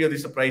symmetry of the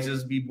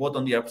surprises be both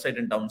on the upside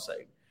and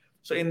downside.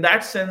 So in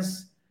that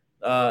sense,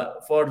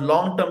 for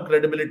long-term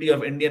credibility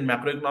of Indian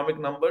macroeconomic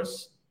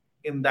numbers,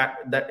 in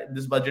that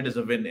this budget is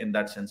a win in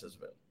that sense as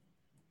well.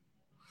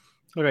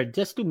 All right,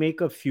 just to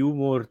make a few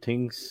more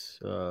things,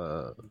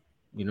 whatever.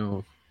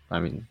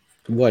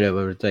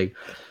 It's like,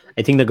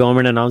 I think the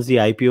government announced the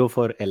IPO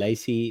for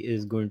LIC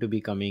is going to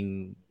be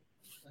coming.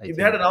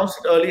 They had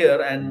announced it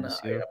earlier, and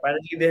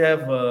apparently they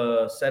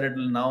have said it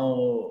will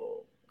now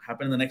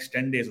happen in the next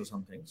 10 days or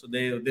something. So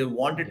they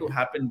want it to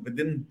happen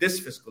within this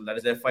fiscal, that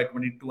is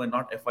FY22 and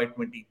not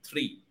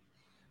FY23.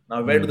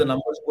 Now, where do the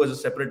numbers go is a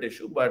separate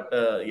issue, but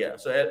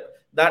so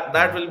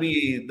that will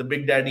be the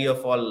big daddy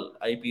of all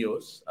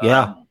IPOs.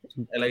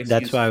 LICs,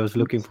 that's why I was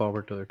looking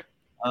forward to it.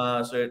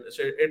 So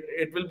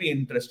it will be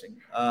interesting.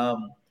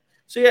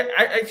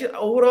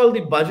 Overall,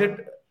 the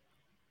budget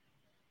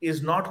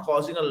is not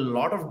causing a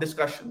lot of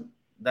discussion.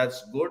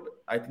 That's good.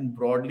 I think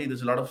broadly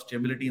there's a lot of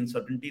stability and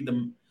certainty.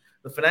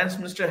 The finance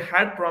minister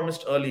had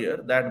promised earlier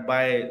that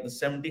by the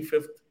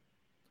 75th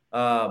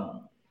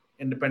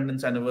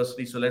independence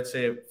anniversary, so let's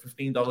say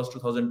 15th August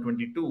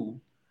 2022,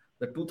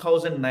 the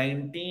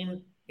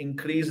 2019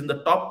 increase in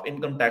the top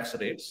income tax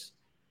rates,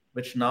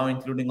 which now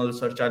including all the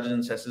surcharges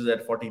and cesses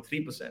at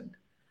 43%,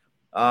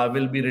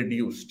 will be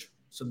reduced.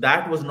 So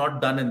that was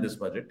not done in this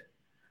budget.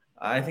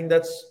 I think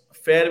that's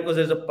fair because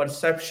there's a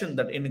perception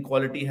that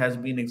inequality has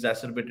been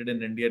exacerbated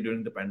in India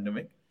during the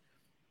pandemic.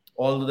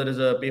 Although there is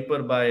a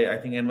paper by, I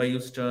think,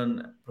 NYU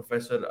Stern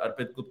Professor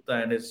Arpit Gupta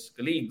and his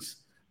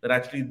colleagues that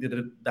actually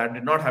that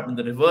did not happen.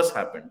 The reverse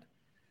happened.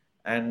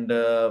 And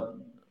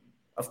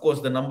of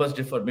course, the numbers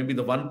differ. Maybe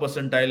the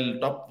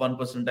top 1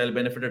 percentile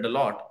benefited a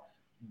lot,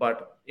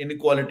 but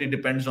inequality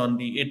depends on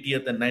the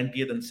 80th and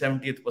 90th and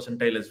 70th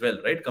percentile as well,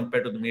 right,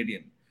 compared to the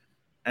median.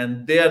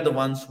 And they are the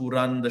ones who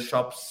run the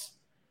shops,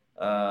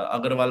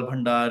 Agarwal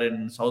Bhandar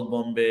in South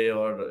Bombay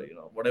or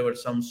whatever,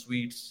 some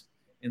sweets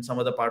in some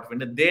other part of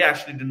India. They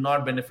actually did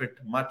not benefit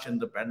much in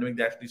the pandemic.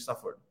 They actually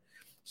suffered.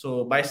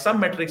 So by some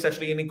metrics,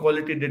 actually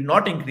inequality did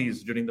not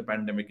increase during the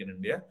pandemic in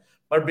India.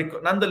 But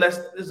nonetheless,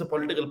 this is a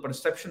political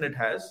perception it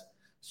has.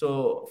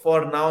 So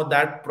for now,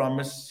 that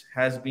promise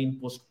has been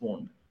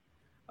postponed.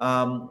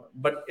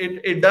 But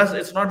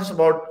it's not just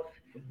about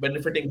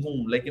benefiting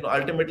whom.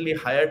 Ultimately,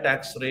 higher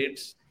tax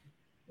rates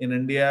in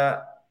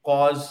India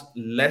cause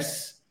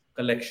less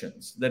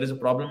collections. There is a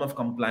problem of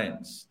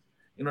compliance.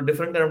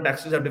 Different kind of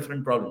taxes have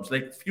different problems.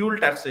 Like fuel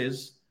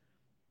taxes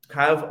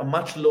have a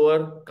much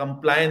lower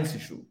compliance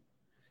issue,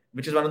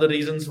 which is one of the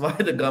reasons why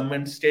the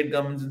government, state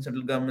governments and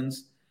central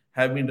governments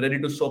have been ready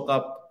to soak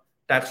up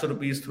tax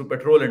rupees through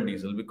petrol and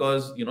diesel.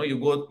 Because you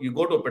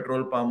go to a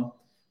petrol pump,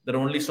 there are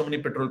only so many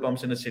petrol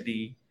pumps in a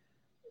city.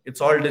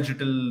 It's all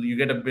digital. You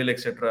get a bill,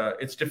 etc.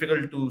 It's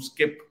difficult to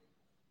skip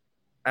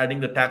adding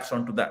the tax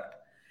onto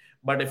that.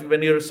 But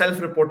when you're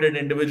self-reported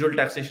individual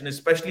taxation,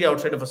 especially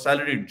outside of a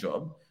salaried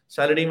job,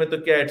 salary mein to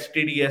kya, it's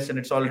TDS and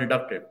it's all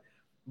deducted.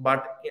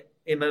 But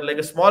like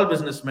a small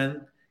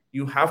businessman,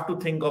 you have to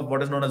think of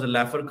what is known as a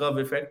Laffer curve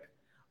effect.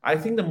 I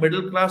think the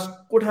middle class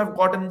could have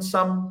gotten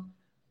some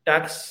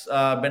tax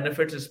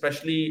benefits,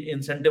 especially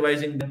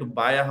incentivizing them to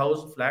buy a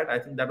house flat. I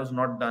think that was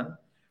not done.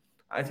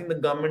 I think the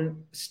government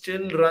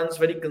still runs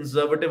very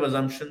conservative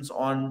assumptions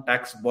on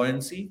tax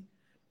buoyancy.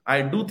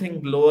 I do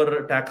think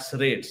lower tax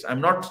rates. I'm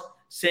not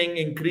saying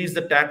increase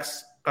the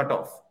tax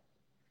cutoff.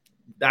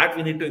 That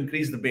we need to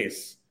increase the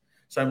base.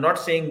 So I'm not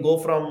saying go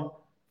from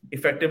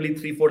effectively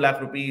 3-4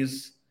 lakh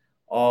rupees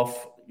of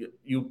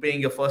you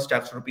paying your first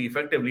tax rupee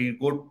effectively,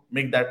 go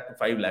make that to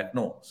 5 lakh.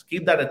 No,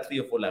 keep that at 3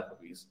 or 4 lakh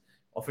rupees.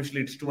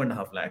 Officially, it's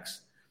 2.5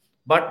 lakhs.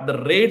 But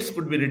the rates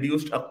could be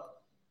reduced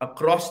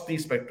across the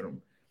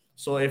spectrum.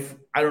 So if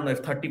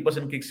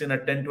 30% kicks in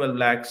at 10-12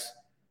 lakhs,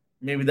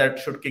 maybe that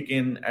should kick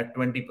in at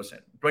 20%,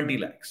 20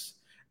 lakhs.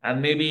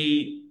 And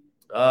maybe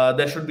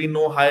there should be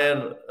no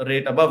higher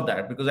rate above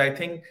that, because I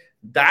think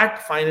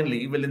that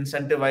finally will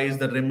incentivize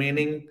the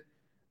remaining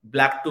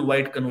black to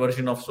white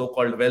conversion of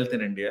so-called wealth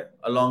in India,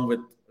 along with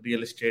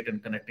real estate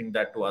and connecting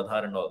that to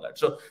Aadhaar and all that.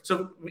 So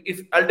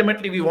if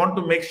ultimately we want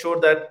to make sure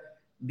that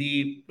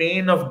the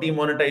pain of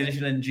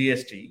demonetization and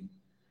GST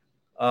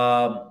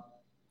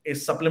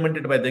is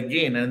supplemented by the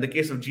gain, and in the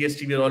case of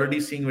GST, we are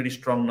already seeing very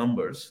strong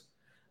numbers,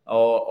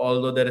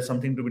 although there is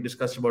something to be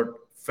discussed about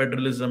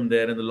federalism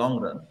there in the long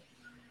run.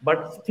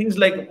 But things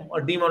like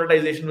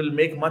demonetization will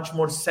make much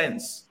more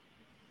sense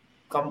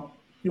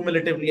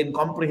cumulatively and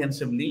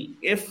comprehensively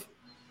if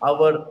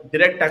our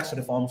direct tax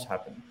reforms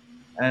happen.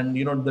 And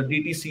the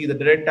DTC, the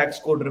direct tax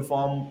code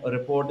reform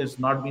report, is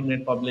not being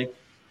made public.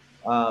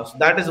 So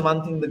that is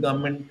one thing the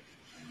government.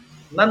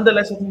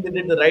 Nonetheless, I think they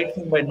did the right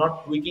thing by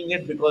not tweaking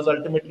it, because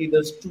ultimately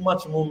there's too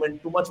much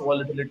movement, too much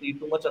volatility,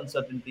 too much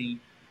uncertainty,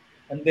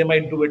 and they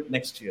might do it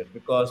next year,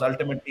 because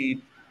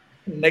ultimately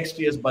next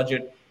year's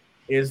budget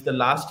is the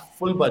last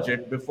full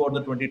budget before the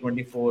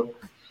 2024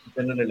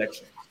 general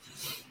elections.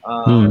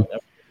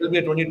 It will be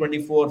a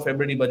 2024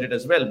 February budget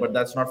as well, but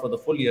that's not for the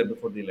full year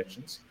before the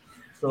elections.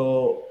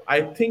 So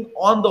I think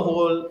on the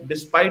whole,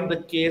 despite the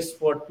case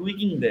for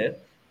tweaking there,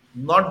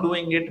 not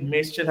doing it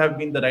may still have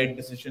been the right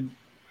decision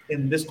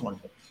in this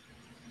context.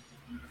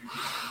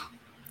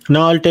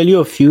 Now I'll tell you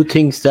a few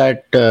things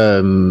that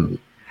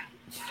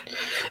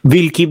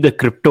we'll keep the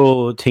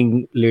crypto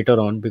thing later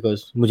on,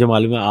 because मुझे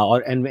मालूम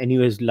है, and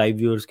anyways live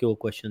viewers के वो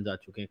questions आ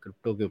चुके हैं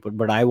crypto के ऊपर,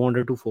 but I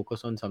wanted to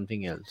focus on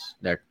something else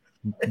that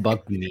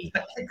bugged me.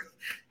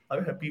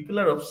 People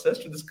are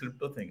obsessed with this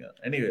crypto thing.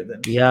 Anyway,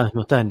 then. Yeah,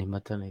 पता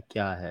नहीं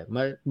क्या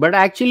है. But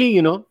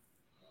actually,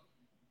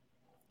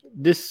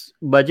 this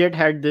budget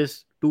had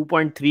this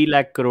 2.3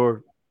 lakh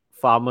crore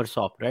farmer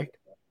SOP, right?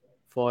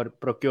 For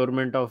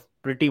procurement of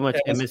pretty much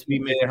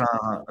MSP.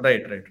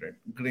 Right.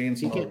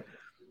 Grains.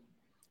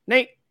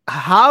 Now,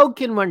 how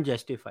can one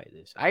justify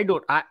this?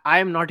 I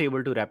am not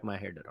able to wrap my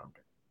head around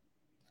it.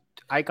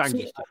 I can't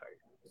justify it.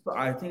 So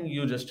I think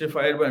you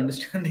justify it by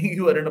understanding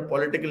you are in a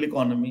political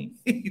economy.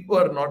 You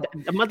are not.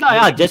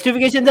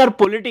 Justifications are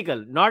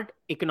political, not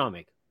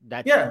economic.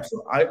 That's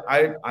So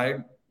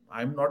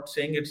I'm not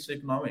saying it's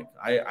economic.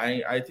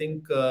 I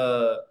think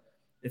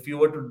if you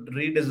were to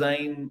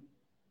redesign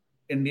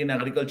Indian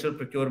agricultural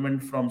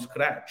procurement from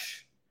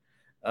scratch,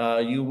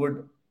 you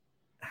would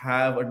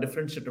have a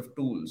different set of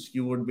tools.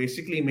 You would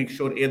basically make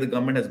sure the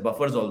government has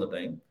buffers all the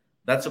time.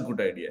 That's a good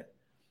idea.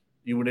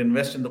 You would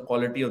invest in the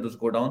quality of those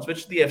godowns,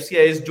 which the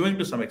FCI is doing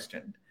to some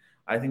extent.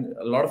 I think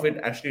a lot of it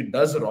actually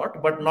does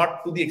rot, but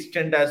not to the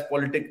extent as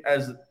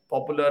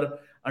popular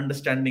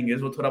understanding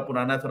is. वो थोड़ा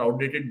पुराना, थोड़ा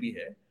outdated भी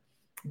है.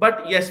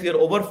 But yes, we are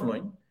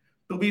overflowing.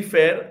 To be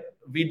fair,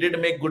 we did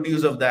make good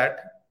use of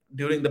that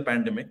during the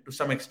pandemic to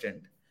some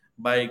extent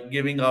by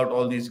giving out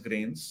all these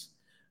grains.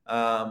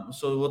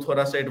 So वो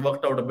थोड़ा सा it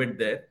worked out a bit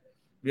there.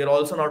 We are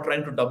also now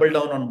trying to double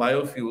down on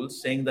biofuels,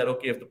 saying that,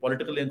 okay, if the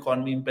political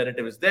economy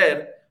imperative is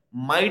there,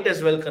 might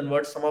as well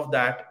convert some of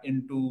that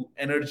into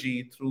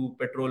energy through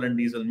petrol and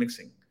diesel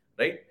mixing,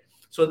 right?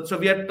 So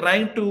we are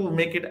trying to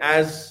make it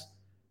as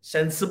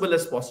sensible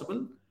as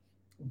possible.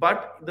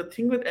 But the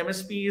thing with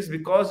MSP is,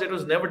 because it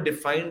was never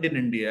defined in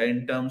India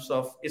in terms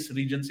of is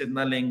region se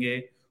itna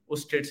lenge,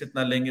 us state se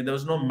itna lenge, there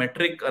was no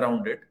metric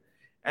around it.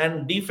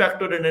 And de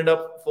facto it ended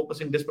up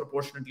focusing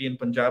disproportionately in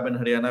Punjab and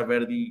Haryana,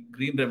 where the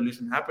Green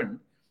Revolution happened.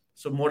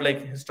 So more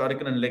like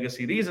historical and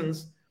legacy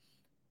reasons.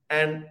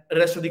 And the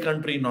rest of the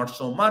country, not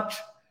so much.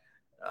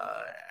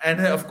 And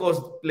of course,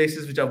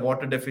 places which are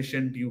water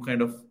deficient, you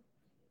kind of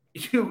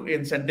you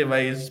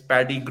incentivize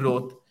paddy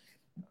growth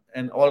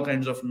and all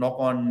kinds of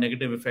knock-on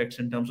negative effects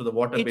in terms of the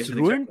water It's basin,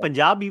 ruined etc.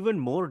 Punjab even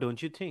more,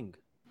 don't you think?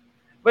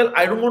 Well,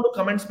 I don't want to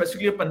comment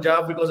specifically on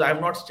Punjab because I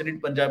have not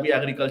studied Punjabi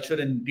agriculture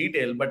in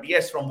detail. But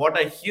yes, from what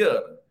I hear,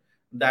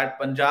 that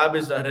Punjab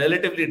is a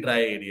relatively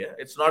dry area.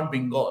 It's not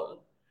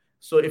Bengal.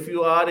 So if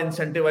you are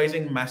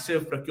incentivizing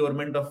massive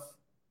procurement of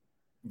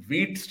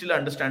wheat, still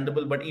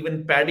understandable, but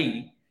even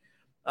paddy,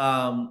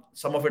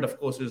 some of it, of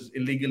course, is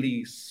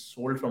illegally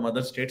sold from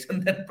other states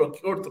and then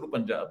procured through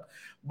Punjab.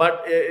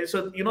 But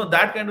so,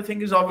 that kind of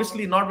thing is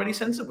obviously not very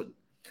sensible.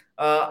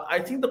 I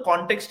think the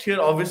context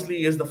here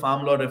obviously is the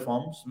farm law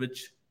reforms,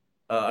 which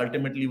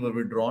ultimately were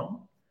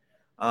withdrawn.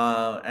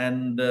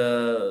 And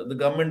the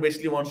government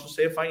basically wants to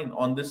say, fine,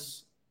 on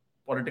this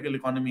political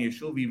economy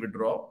issue, we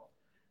withdraw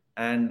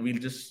and we'll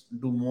just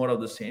do more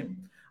of the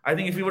same. I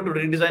think if we were to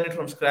redesign it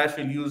from scratch,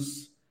 we'll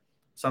use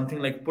something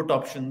like put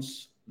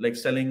options, like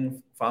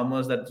selling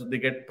farmers that they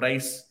get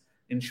price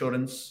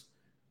insurance.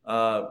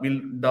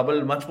 We'll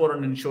double much more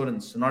on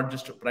insurance, not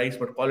just price,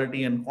 but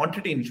quality and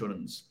quantity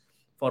insurance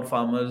for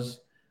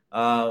farmers.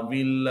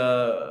 We'll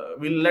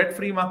let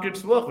free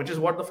markets work, which is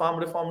what the farm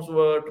reforms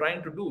were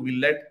trying to do. We'll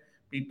let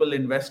people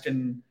invest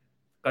in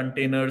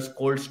containers,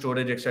 cold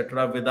storage,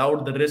 etc.,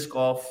 without the risk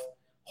of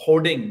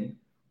hoarding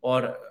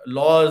or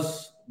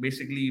laws,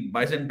 basically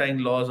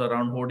Byzantine laws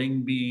around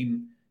hoarding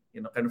being,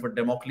 kind of a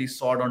Damocles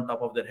sword on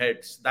top of their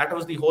heads. That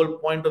was the whole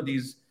point of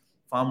these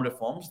farm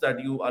reforms,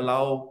 that you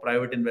allow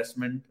private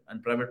investment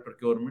and private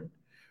procurement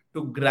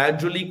to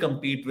gradually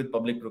compete with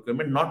public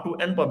procurement, not to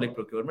end public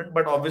procurement,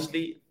 but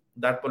obviously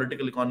that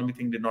political economy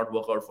thing did not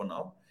work out for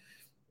now.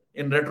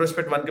 In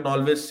retrospect, one can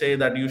always say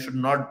that you should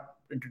not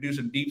introduce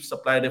a deep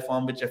supply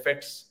reform which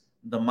affects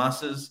the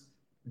masses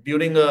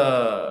during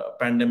a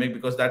pandemic,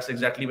 because that's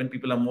exactly when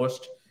people are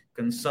most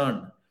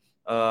concerned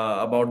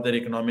about their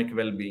economic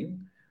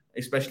well-being,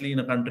 especially in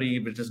a country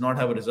which does not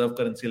have a reserve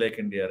currency like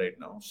India right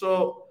now.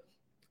 So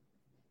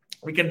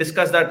we can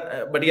discuss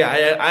that. But yeah,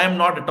 I am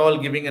not at all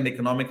giving an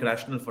economic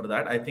rationale for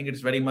that. I think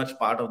it's very much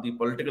part of the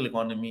political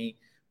economy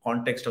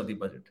context of the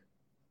budget.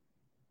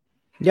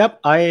 Yep,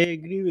 I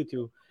agree with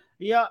you.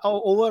 Yeah,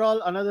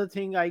 overall, another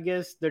thing, I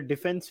guess the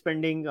defense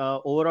spending,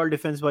 overall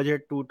defense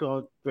budget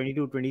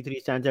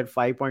 22-23 stands at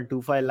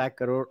 5.25 lakh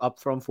crore, up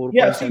from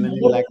Yeah, see, 4.79 more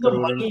than lakh the crore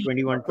in money,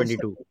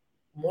 21-22.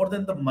 more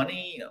than the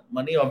money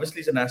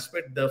obviously is an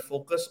aspect. The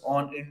focus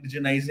on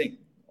indigenizing,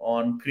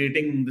 on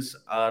creating this,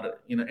 our,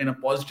 in a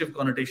positive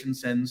connotation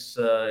sense,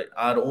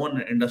 our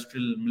own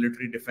industrial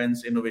military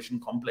defense innovation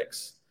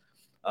complex,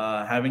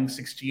 having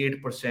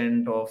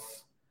 68% of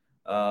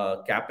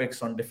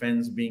capex on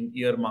defense being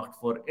earmarked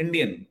for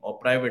Indian or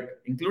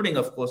private, including,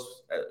 of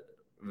course,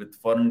 with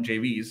foreign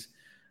JVs.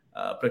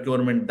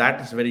 Procurement,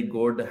 that is very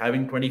good.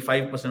 Having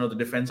 25% of the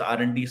defense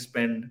R&D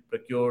spend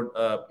procured,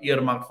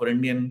 earmarked for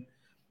Indian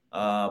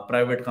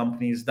private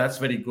companies, that's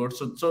very good.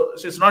 So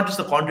it's not just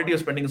the quantity of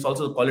spending, it's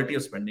also the quality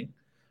of spending.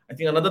 I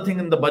think another thing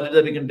in the budget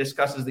that we can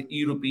discuss is the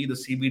e-rupee, the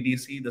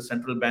CBDC, the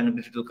central bank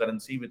digital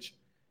currency, which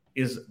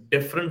is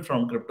different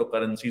from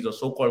cryptocurrencies or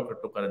so-called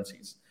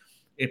cryptocurrencies.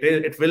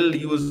 It will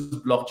use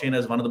blockchain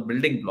as one of the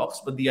building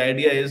blocks, but the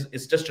idea is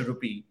it's just a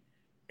rupee,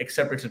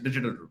 except it's a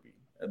digital rupee.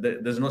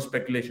 There's no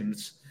speculation.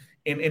 It's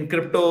in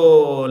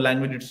crypto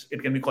language,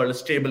 it can be called a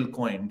stable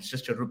coin. It's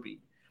just a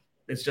rupee.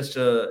 It's just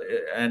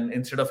and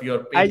instead of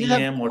your I just have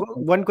Paytm or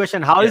one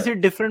question. How yeah, is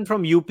it different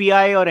from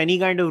UPI or any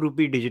kind of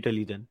rupee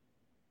digitally then?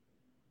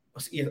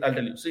 yes, I'll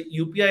tell you. So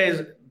UPI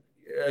is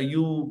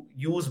you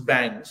use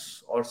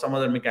banks or some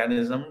other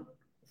mechanism.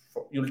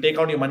 You'll take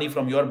out your money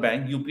from your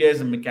bank. UPI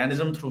is a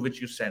mechanism through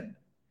which you send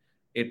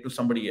it to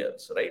somebody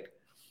else, right?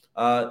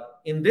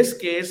 In this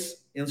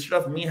case,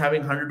 instead of me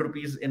having 100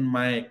 rupees in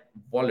my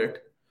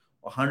wallet,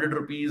 or 100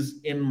 rupees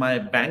in my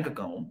bank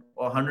account,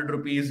 or 100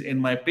 rupees in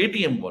my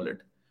Paytm wallet,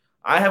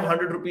 I have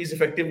 100 rupees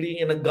effectively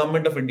in a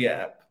Government of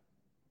India app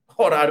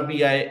or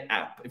RBI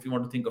app, if you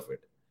want to think of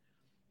it.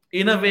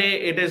 In a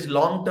way, it is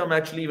long term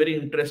actually very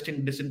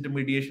interesting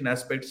disintermediation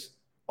aspects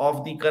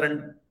of the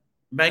current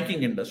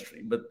banking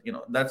industry, but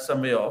that's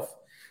some way off.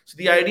 So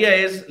the idea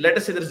is, let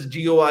us say there's a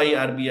GOI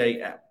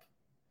RBI app,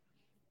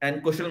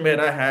 and Kushal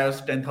Mehra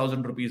has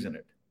 10,000 rupees in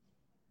it.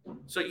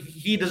 So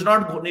he does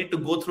not need to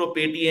go through a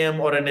Paytm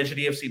or an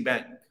HDFC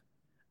bank.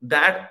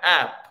 That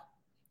app,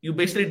 you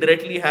basically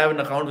directly have an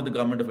account with the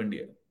Government of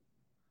India.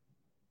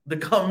 The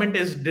government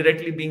is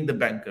directly being the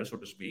banker, so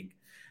to speak,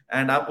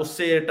 and आप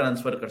उससे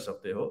transfer कर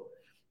सकते हो.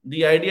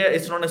 The idea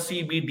is not a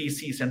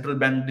CBDC, central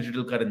bank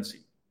digital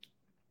currency.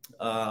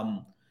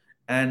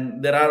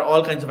 And there are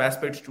all kinds of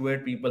aspects to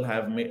it. People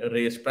have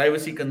raised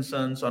privacy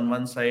concerns on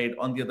one side.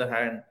 On the other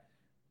hand,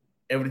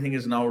 everything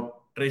is now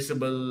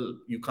traceable.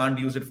 You can't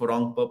use it for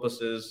wrong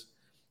purposes.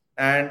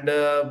 And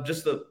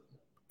just the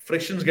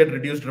frictions get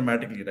reduced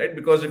dramatically, right?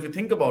 Because if you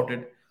think about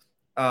it,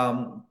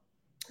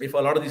 if a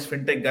lot of these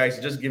fintech guys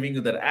are just giving you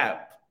their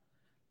app,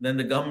 then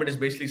the government is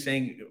basically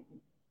saying,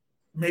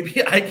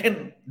 maybe I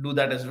can do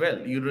that as well.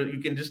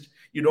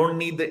 You don't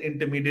need the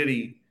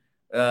intermediary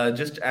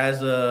just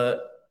as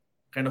a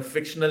kind of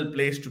fictional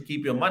place to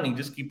keep your money.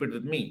 Just keep it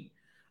with me.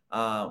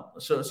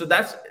 So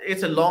that's,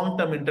 it's a long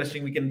term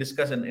interesting. We can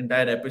discuss an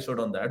entire episode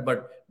on that.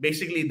 But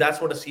basically,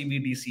 that's what a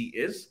CBDC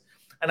is.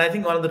 And I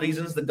think one of the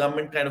reasons the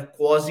government kind of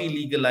quasi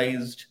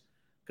legalized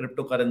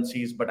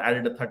cryptocurrencies but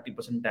added a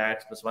 30%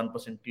 tax plus 1%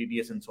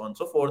 TDS and so on and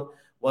so forth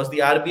was the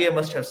RBI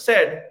must have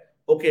said,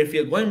 okay, if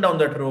you're going down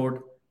that road,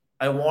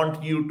 I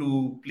want you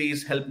to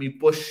please help me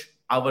push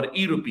our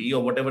e-rupee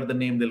or whatever the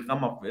name they'll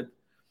come up with.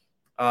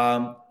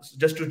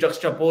 Just to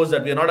juxtapose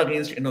that we are not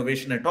against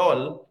innovation at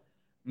all.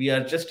 We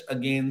are just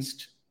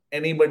against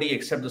anybody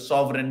except the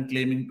sovereign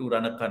claiming to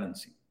run a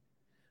currency.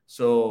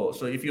 So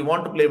if you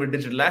want to play with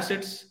digital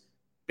assets,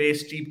 pay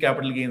steep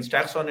capital gains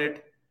tax on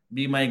it,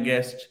 be my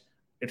guest.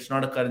 It's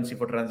not a currency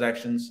for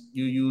transactions.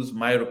 You use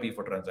my rupee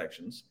for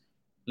transactions.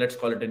 Let's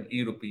call it an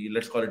e-rupee.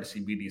 Let's call it a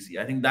CBDC.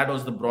 I think that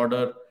was the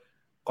broader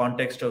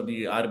context of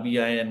the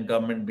RBI and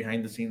government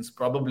behind the scenes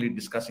probably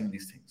discussing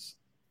these things.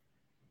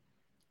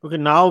 Okay,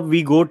 now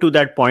we go to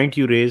that point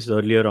you raised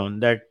earlier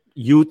on, that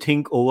you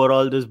think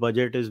overall this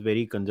budget is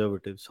very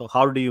conservative. So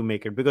how do you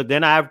make it? Because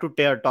then I have to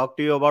talk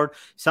to you about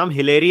some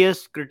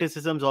hilarious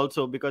criticisms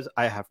also, because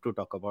I have to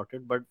talk about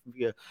it. But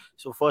yeah,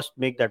 so first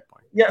make that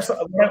point. Yeah,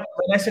 so when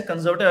I say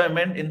conservative, I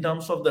meant in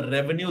terms of the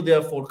revenue they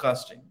are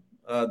forecasting,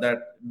 that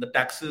the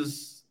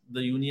taxes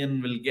the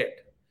union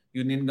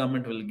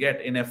government will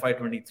get in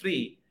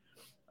FY23,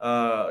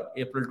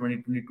 April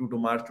 2022 to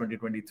March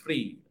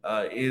 2023,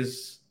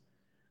 is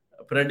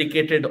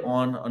predicated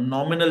on a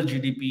nominal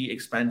GDP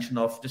expansion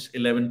of just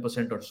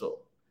 11% or so,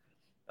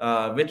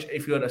 which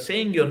if you're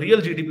saying your real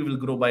GDP will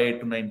grow by 8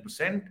 to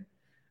 9%,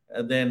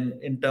 then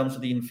in terms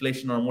of the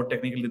inflation, or more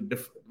technically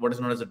what is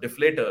known as a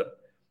deflator,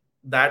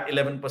 that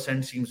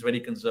 11% seems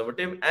very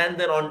conservative. And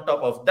then on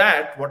top of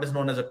that, what is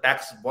known as a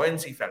tax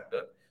buoyancy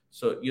factor.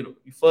 So you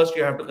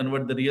have to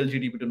convert the real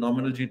GDP to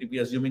nominal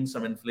GDP, assuming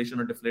some inflation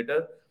or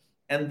deflator.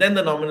 And then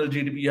the nominal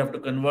GDP, you have to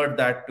convert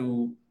that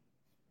to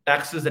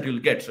taxes that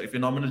you'll get. So if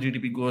your nominal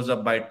GDP goes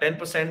up by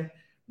 10%,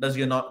 does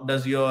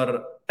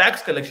your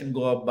tax collection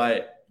go up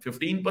by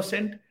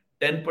 15%,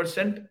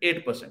 10%,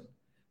 8%?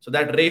 So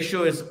that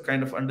ratio is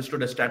kind of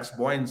understood as tax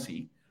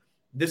buoyancy.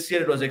 This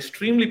year it was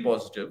extremely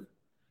positive.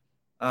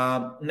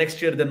 Next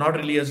year they're not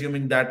really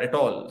assuming that at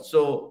all.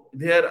 So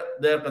they're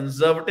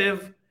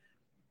conservative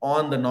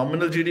on the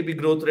nominal GDP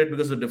growth rate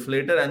because of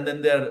deflator, and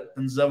then they're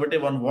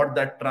conservative on what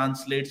that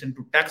translates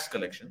into tax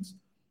collections.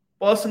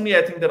 Personally,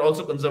 I think they're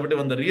also conservative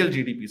on the real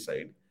GDP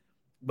side,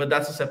 but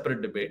that's a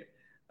separate debate.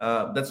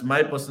 That's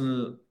my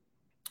personal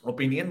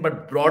opinion.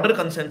 But broader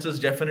consensus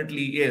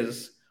definitely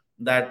is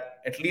that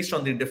at least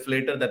on the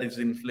deflator, that is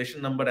the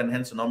inflation number and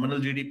hence nominal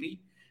GDP,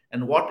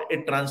 and what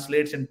it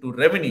translates into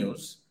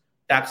revenues,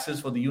 taxes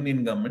for the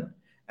union government,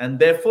 and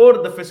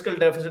therefore the fiscal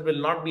deficit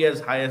will not be as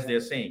high as they're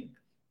saying.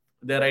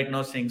 They're right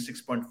now saying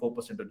 6.4%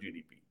 of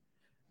GDP.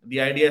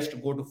 The idea is to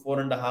go to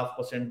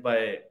 4.5%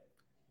 by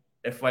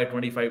FY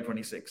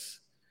 25-26.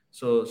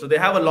 So they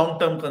have a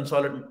long-term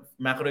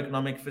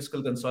macroeconomic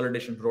fiscal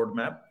consolidation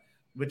roadmap,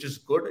 which is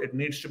good. It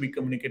needs to be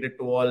communicated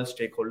to all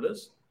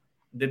stakeholders.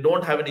 They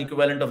don't have an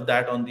equivalent of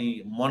that on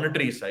the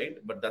monetary side,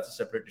 but that's a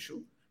separate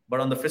issue. But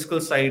on the fiscal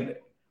side,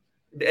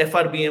 the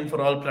FRBM,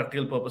 for all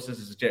practical purposes,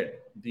 is dead.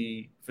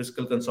 The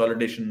fiscal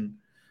consolidation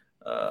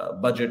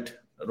budget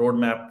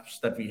roadmaps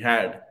that we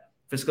had,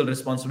 Fiscal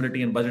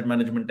Responsibility and Budget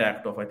Management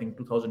Act of, I think,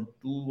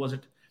 2002, was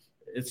it?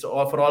 It's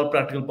all, for all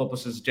practical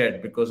purposes,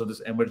 dead because of this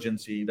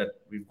emergency that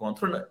we've gone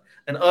through.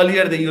 And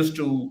earlier they used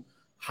to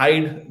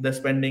hide the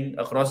spending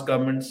across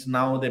governments.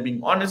 Now they're being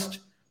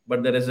honest,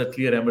 but there is a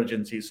clear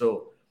emergency.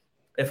 So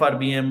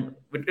FRBM,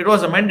 it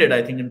was amended,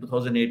 I think, in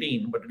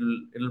 2018, but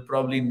it'll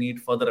probably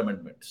need further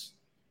amendments.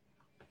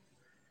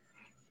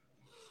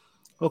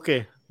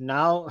 Okay,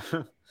 now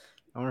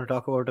I want to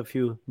talk about a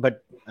few,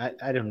 but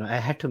I don't know. I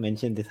had to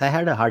mention this. I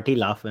had a hearty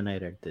laugh when I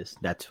read this.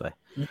 That's why.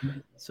 Mm-hmm.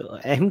 So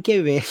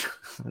MK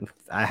Venu,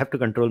 I have to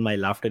control my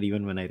laughter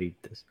even when I read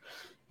this.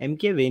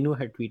 MK Venu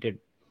had tweeted,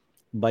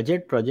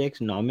 budget projects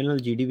nominal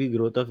GDP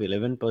growth of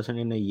 11%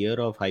 in a year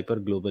of hyper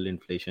global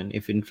inflation.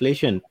 If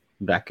inflation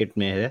bracket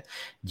mein hai,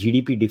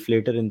 GDP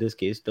deflator in this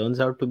case turns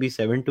out to be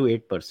 7 to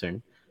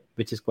 8%,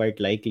 which is quite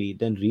likely,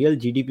 then real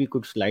GDP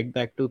could slide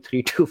back to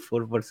 3 to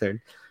 4%.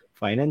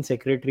 Finance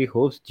Secretary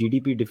hopes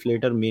GDP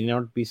deflator may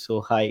not be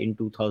so high in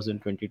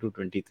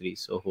 2022-23.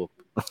 So hope.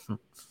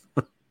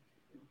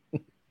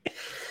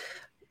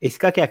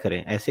 इसका क्या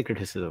करें ऐसे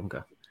criticism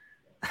का?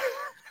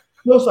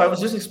 No, so I was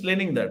just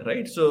explaining that,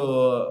 right?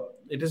 So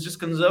it is just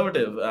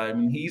conservative. I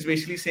mean, he's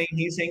basically saying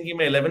कि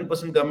मैं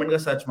 11% government का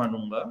सच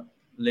मानूंगा,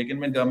 लेकिन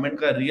मैं government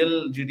का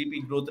real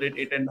GDP growth rate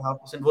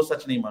 8.5% वो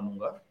सच नहीं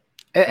मानूंगा.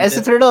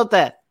 ऐसे थोड़ा होता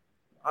है.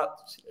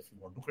 If you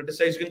want to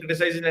criticize, you can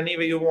criticize in any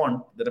way you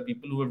want. There are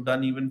people who have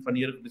done even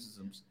funnier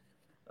criticisms.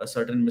 A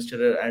certain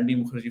Mr. Andy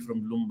Mukherjee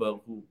from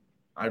Bloomberg, who,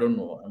 I don't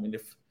know. I mean,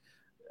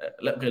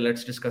 okay,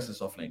 let's discuss this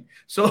offline.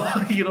 So,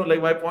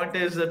 like my point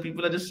is that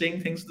people are just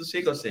saying things for the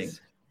sake of saying.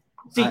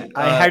 See,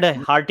 I had a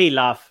hearty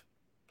laugh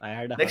I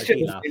had a Next year,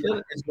 hearty laugh.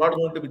 deflator is not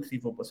going to be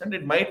 3-4%.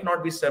 It might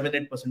not be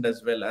 7-8%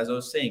 as well. As I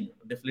was saying,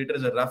 deflator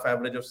is a rough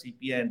average of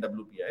CPI and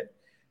WPI.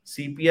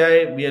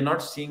 CPI, we are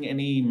not seeing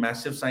any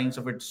massive signs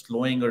of it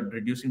slowing or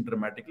reducing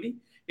dramatically.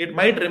 It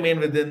might remain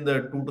within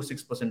the 2 to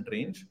 6%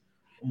 range,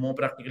 more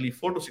practically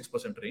 4 to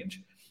 6%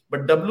 range.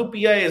 But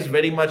WPI is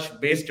very much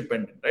base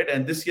dependent, right?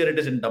 And this year it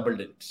is in double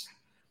digits.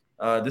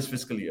 This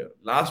fiscal year,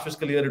 last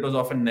fiscal year it was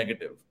often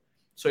negative.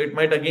 So it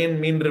might again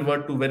mean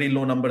revert to very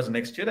low numbers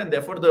next year, and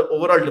therefore the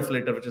overall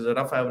deflator, which is a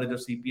rough average of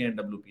CPI and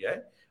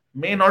WPI,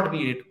 may not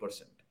be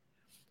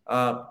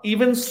 8%.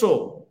 Even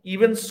so,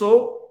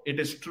 it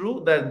is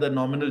true that the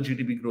nominal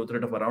GDP growth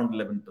rate of around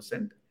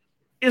 11%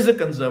 is a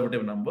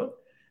conservative number.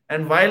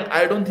 And while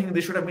I don't think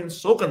they should have been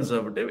so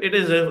conservative, it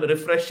is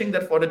refreshing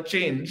that for a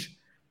change,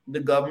 the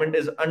government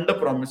is under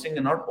promising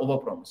and not over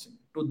promising.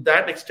 To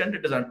that extent,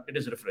 it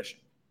is refreshing.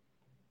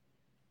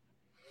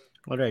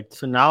 All right.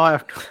 So now I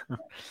have to, I'm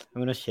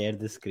going to share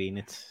this screen.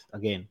 It's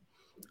again,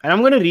 and I'm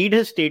going to read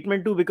his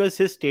statement too, because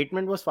his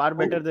statement was far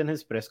better than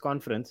his press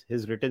conference,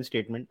 his written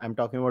statement. I'm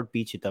talking about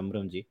P.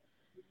 Chidambaram ji.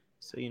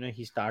 So,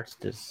 he starts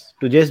this.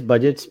 Today's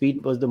budget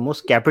speech was the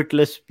most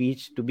capitalist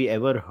speech to be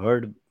ever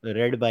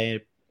read by a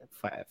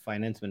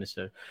finance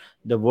minister.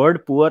 The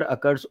word poor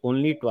occurs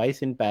only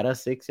twice in para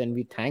 6, and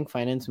we thank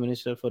finance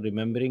minister for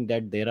remembering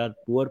that there are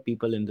poor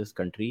people in this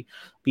country.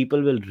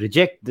 People will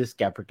reject this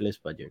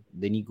capitalist budget.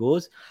 Then he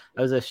goes,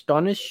 I was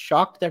astonished,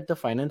 shocked that the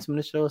finance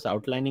minister was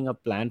outlining a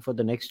plan for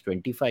the next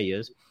 25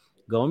 years.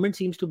 Government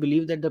seems to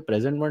believe that the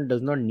present one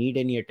does not need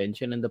any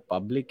attention, and the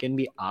public can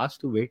be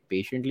asked to wait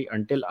patiently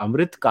until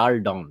Amrit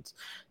Kal dawns.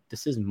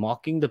 This is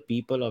mocking the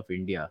people of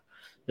India.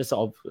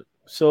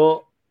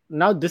 So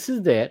now this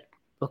is there.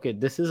 Okay,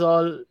 this is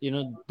all,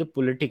 the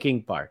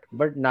politicking part.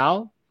 But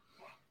now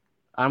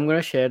I'm going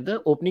to share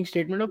the opening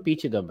statement of P.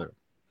 Chidambaram.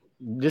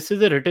 This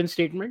is a written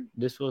statement.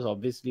 This was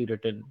obviously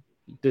written,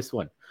 this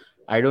one.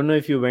 I don't know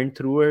if you went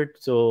through it.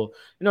 So,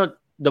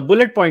 the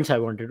bullet points I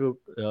wanted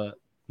to,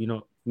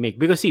 make.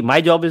 Because, see, my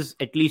job is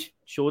at least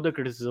show the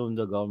criticism of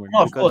the government.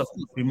 No, of course,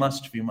 we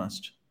must.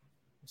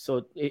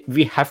 So,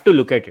 we have to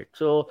look at it.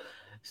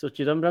 So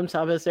Chidambaram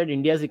Sahib has said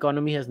India's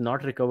economy has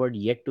not recovered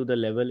yet to the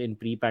level in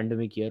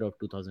pre-pandemic year of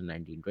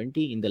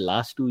 2019-20. In the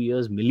last 2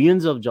 years,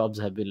 millions of jobs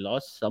have been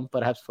lost, some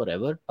perhaps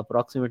forever.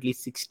 Approximately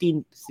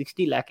 60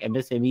 lakh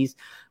MSMEs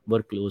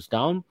were closed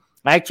down.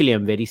 Actually,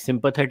 I'm very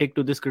sympathetic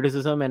to this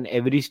criticism, and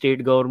every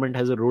state government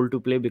has a role to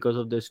play because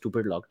of the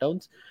stupid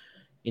lockdowns.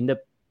 In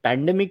the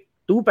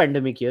two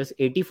pandemic years,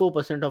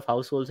 84% of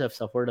households have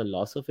suffered a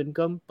loss of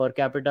income. Per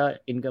capita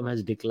income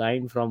has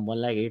declined from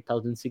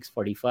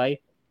 1,08,645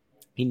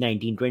 in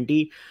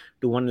 1920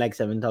 to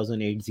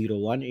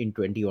 1,07,801 in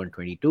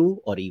 21-22,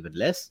 or even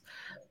less.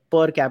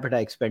 Per capita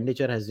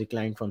expenditure has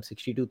declined from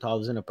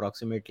 62,000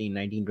 approximately in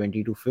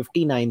 1920 to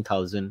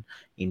 59,000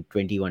 in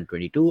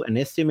 21-22. An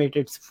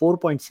estimated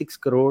 4.6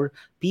 crore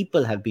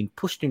people have been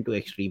pushed into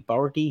extreme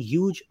poverty.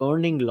 Huge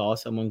earning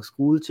loss among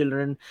school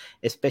children,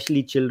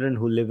 especially children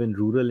who live in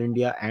rural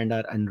India and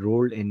are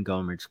enrolled in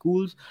government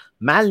schools.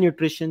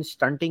 Malnutrition,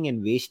 stunting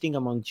and wasting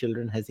among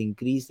children has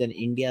increased, and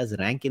India's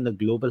rank in the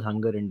Global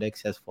Hunger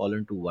Index has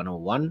fallen to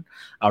 101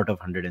 out of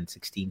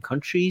 116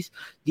 countries.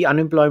 The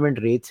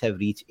unemployment rates have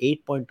reached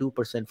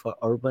 8.2% for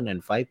urban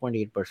and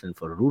 5.8%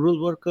 for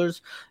rural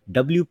workers.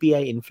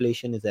 WPI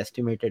inflation is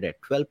estimated at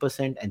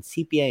 12% and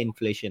CPI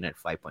inflation at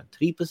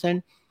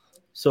 5.3%.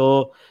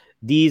 So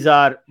these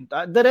are,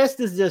 the rest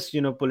is just,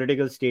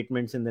 political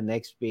statements in the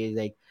next page,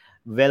 like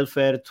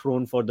welfare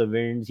thrown for the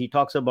winds. He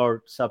talks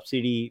about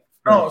subsidy.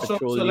 So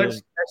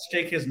let's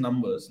take his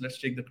numbers. Let's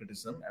take the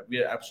criticism.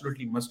 We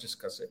absolutely must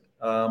discuss it.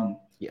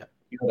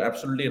 You're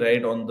absolutely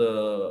right on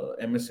the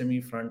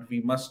MSME front. We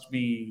must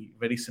be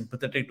very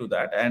sympathetic to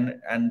that,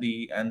 and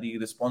the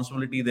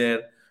responsibility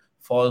there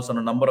falls on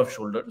a number of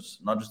shoulders,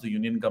 not just the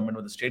union government,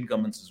 but the state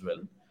governments as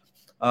well.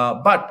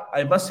 But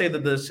I must say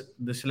that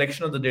the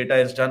selection of the data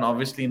is done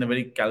obviously in a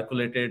very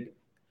calculated,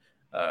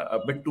 a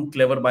bit too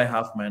clever by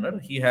half manner.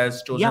 He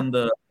has chosen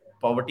the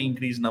poverty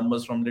increase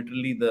numbers from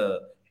literally the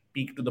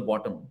peak to the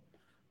bottom.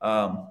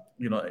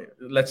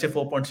 Let's say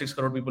 4.6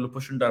 crore people who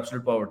pushed into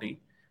absolute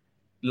poverty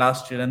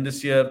last year, and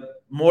this year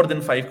more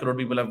than 5 crore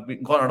people have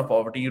gone out of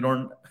poverty. You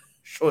don't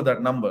show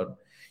that number.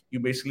 You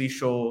basically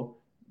show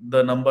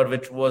the number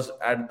which was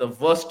at the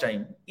worst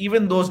time.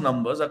 Even those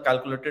numbers are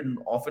calculated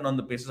often on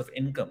the basis of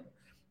income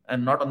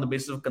and not on the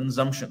basis of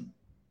consumption.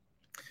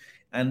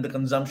 And the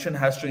consumption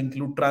has to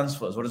include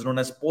transfers, what is known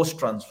as post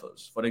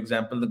transfers. For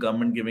example, the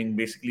government giving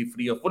basically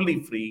free or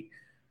fully free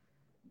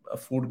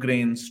food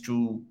grains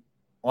to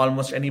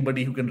almost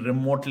anybody who can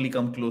remotely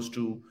come close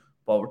to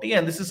poverty.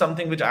 And this is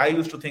something which I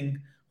used to think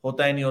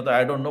hota hai nahi hota,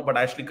 I don't know, but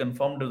I actually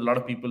confirmed with a lot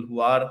of people who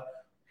are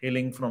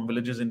hailing from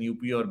villages in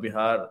UP or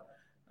Bihar,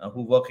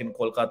 who work in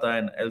Kolkata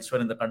and elsewhere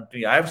in the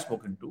country I have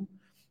spoken to.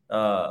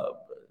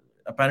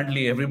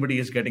 Apparently everybody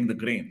is getting the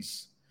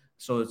grains.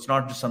 So it's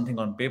not just something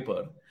on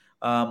paper.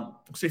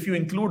 So if you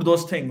include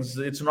those things,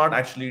 it's not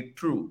actually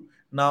true.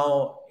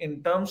 Now,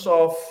 in terms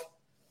of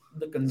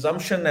the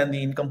consumption and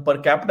the income per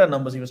capita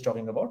numbers he was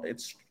talking about,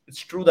 it's It's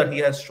true that he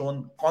has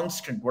shown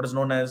constant, what is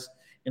known as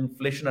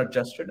inflation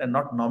adjusted and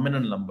not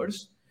nominal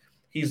numbers.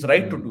 He's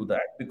right to do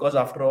that because,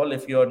 after all,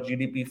 if your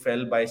GDP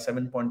fell by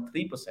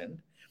 7.3%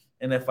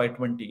 in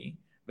FY20,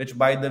 which,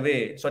 by the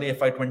way, sorry,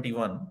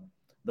 FY21,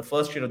 the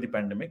first year of the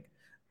pandemic,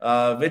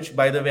 which,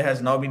 by the way,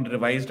 has now been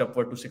revised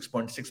upward to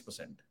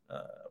 6.6%.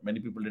 Many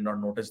people did not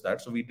notice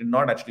that. So we did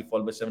not actually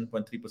fall by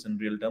 7.3% in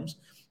real terms,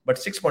 but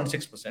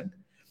 6.6%.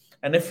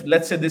 And if,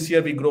 let's say, this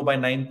year we grow by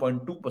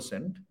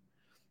 9.2%,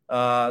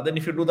 then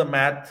if you do the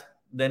math,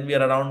 then we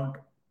are around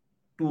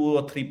 2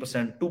 or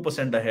 3%,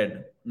 2%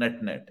 ahead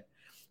net.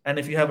 And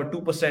if you have a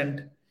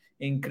 2%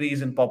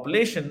 increase in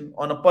population,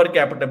 on a per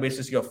capita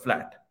basis, you're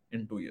flat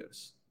in 2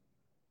 years,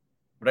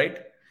 right?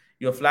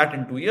 You're flat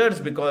in 2 years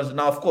because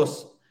now, of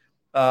course,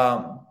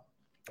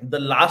 the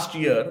last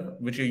year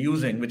which you're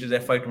using, which is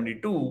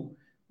FY22,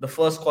 the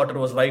first quarter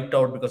was wiped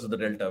out because of the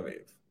Delta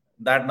wave.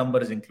 That number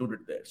is included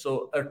there.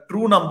 So a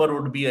true number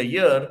would be a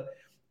year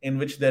in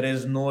which there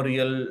is no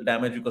real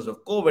damage because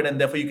of COVID, and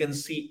therefore you can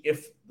see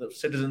if the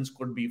citizens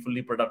could be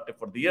fully productive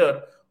for the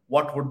year,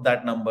 what would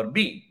that number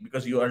be?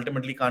 Because you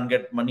ultimately can't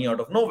get money out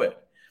of nowhere.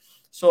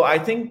 So I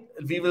think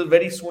we will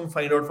very soon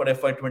find out for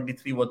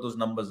FY23 what those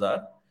numbers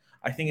are.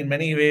 I think in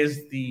many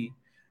ways the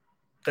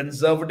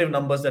conservative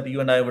numbers that you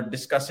and I were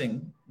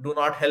discussing do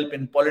not help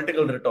in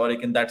political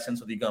rhetoric in that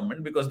sense of the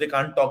government because they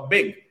can't talk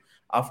big.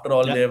 After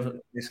all, they've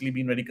basically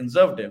been very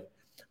conservative.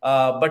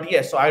 But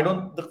yes,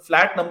 so the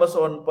flat numbers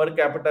on per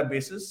capita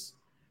basis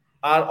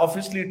are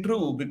obviously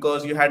true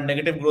because you had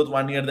negative growth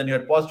 1 year, then you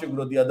had positive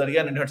growth the other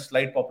year, and you had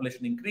slight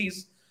population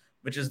increase,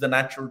 which is the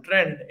natural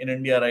trend in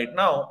India right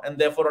now. And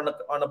therefore,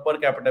 on a per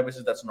capita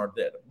basis, that's not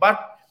there.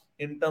 But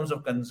in terms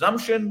of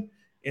consumption,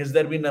 is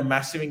there been a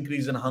massive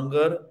increase in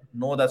hunger?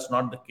 No, that's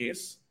not the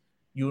case.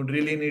 You would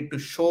really need to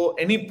show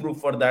any proof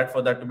for that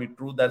to be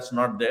true. That's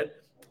not there.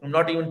 I'm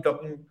not even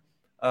talking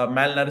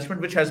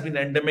malnourishment, which has been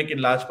endemic in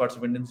large parts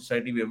of Indian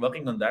society. We are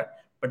working on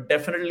that. But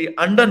definitely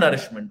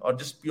undernourishment or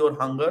just pure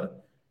hunger,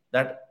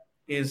 that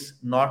is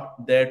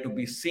not there to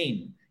be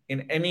seen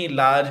in any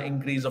large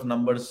increase of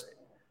numbers,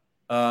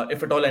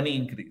 if at all any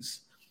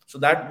increase. So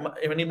that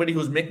if anybody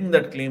who's making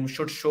that claim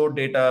should show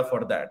data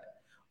for that,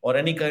 or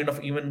any kind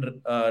of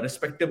even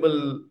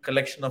respectable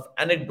collection of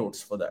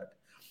anecdotes for that.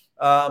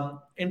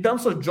 In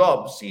terms of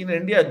jobs, see, in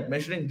India,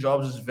 measuring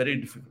jobs is very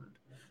difficult.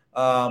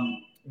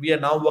 We are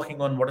now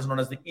working on what is known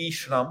as the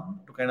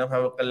e-Shram to kind of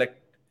have a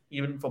collect,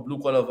 even for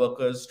blue-collar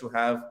workers, to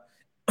have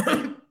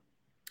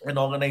an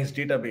organized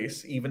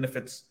database, even if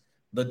it's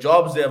the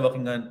jobs they are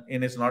working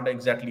in is not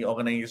exactly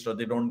organized or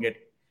they don't get,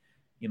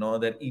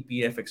 their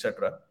EPF,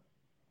 etc.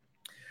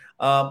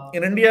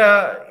 In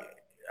India,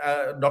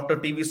 Dr.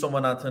 T.V.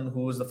 Somanathan,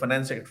 who is the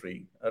finance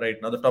secretary right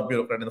now, the top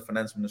bureaucrat in the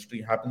finance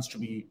ministry, happens to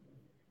be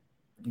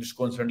just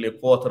coincidentally a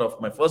co-author of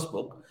my first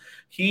book.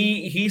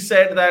 He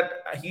said that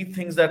he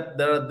thinks that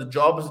the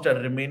jobs which are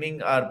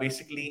remaining are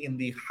basically in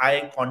the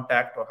high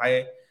contact or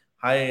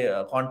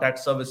high contact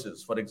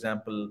services, for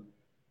example,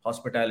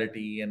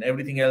 hospitality and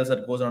everything else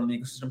that goes on in the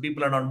ecosystem.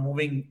 People are not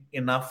moving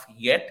enough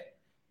yet.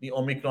 The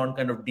Omicron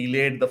kind of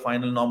delayed the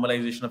final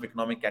normalization of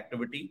economic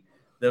activity.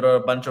 There are a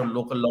bunch of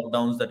local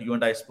lockdowns that you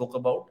and I spoke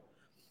about.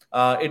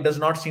 It does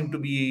not seem to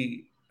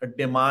be a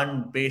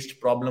demand-based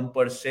problem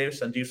per se.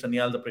 Sanjeev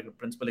Sanyal, the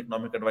principal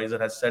economic advisor,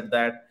 has said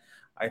that.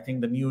 I think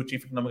the new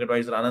chief economic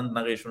advisor, Anand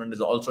Nageshwaran, has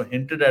also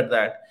hinted at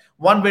that.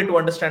 One way to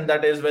understand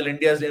that is, well,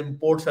 India's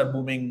imports are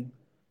booming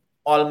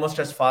almost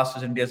as fast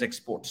as India's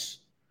exports,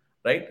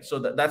 right? So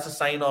that's a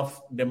sign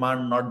of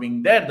demand not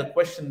being there. The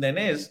question then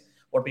is,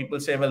 what people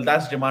say, well,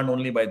 that's demand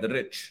only by the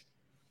rich.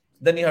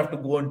 Then you have to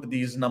go into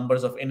these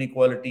numbers of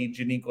inequality,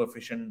 Gini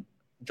coefficient,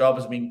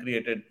 jobs being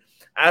created.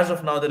 As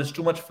of now, there is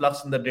too much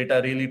flux in the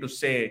data really to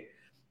say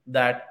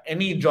that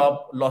any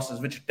job losses,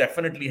 which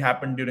definitely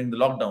happened during the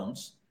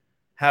lockdowns,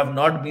 have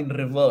not been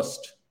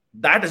reversed.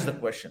 That is the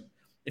question.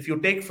 If you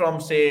take from,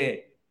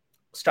 say,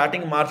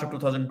 starting March of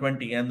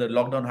 2020, and the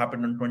lockdown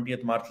happened on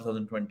 20th March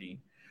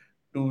 2020,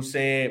 to,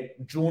 say,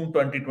 June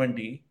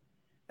 2020,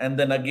 and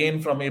then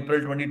again from April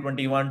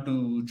 2021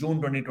 to June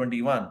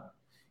 2021,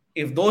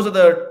 if those are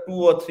the 2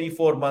 or 3,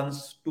 4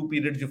 months, 2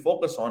 periods you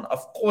focus on,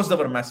 of course there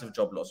were massive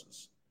job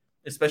losses,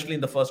 especially in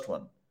the first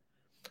one.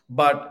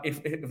 But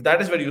if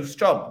that is where you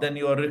stop, then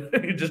you're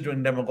just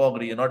doing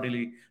demagoguery. You're not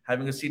really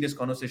having a serious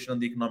conversation on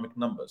the economic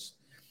numbers.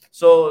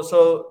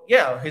 So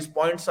yeah, his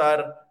points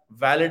are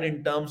valid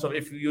in terms of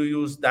if you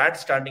use that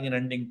starting and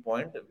ending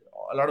point.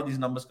 A lot of these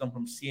numbers come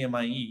from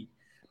CMIE,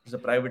 which is a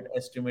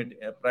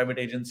private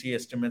agency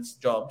estimates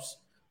jobs,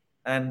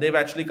 and they've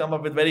actually come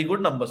up with very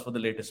good numbers for the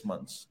latest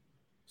months.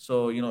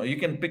 So you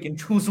can pick and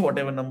choose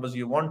whatever numbers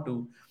you want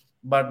to.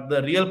 But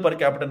the real per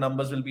capita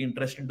numbers will be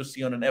interesting to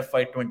see on an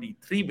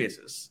FY23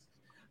 basis.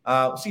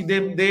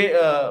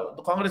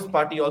 The Congress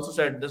party also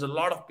said there's a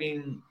lot of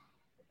pain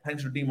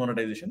thanks to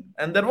demonetization.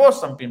 And there was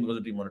some pain because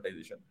of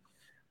demonetization.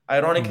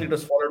 Ironically, it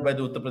was followed by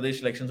the Uttar Pradesh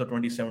elections of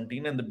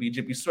 2017 and the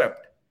BJP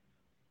swept.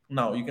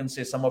 Now, you can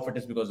say some of it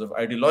is because of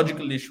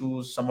ideological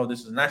issues. Some of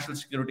this is national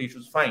security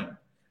issues. Fine.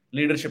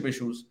 Leadership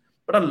issues.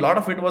 but a lot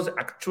of it was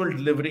actual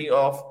delivery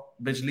of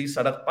Bijli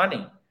Sadak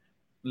Pani,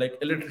 like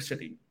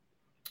electricity,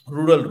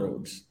 rural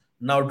roads,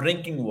 now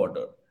drinking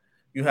water.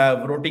 You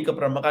have Roti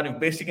Kapra Makan, you have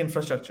basic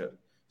infrastructure.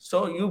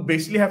 So you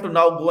basically have to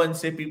now go and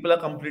say people are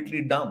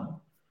completely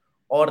dumb,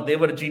 or they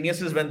were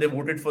geniuses when they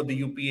voted for the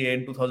UPA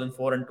in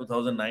 2004 and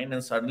 2009,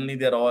 and suddenly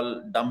they're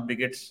all dumb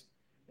bigots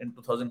in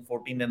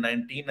 2014 and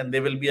 19, and they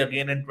will be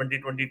again in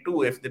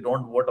 2022 if they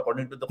don't vote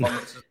according to the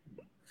Congress system.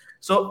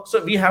 So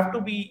we have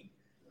to be.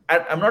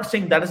 I'm not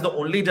saying that is the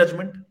only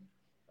judgment.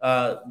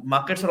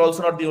 Markets are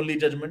also not the only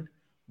judgment,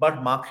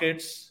 but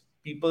markets,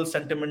 people's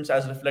sentiments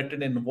as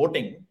reflected in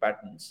voting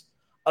patterns,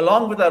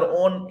 along with our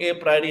own a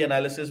priori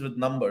analysis with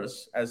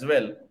numbers as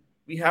well,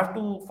 we have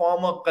to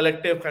form a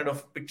collective kind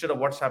of picture of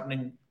what's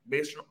happening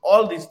based on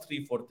all these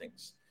three, four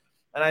things.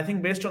 And I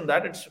think based on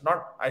that,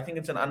 I think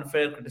it's an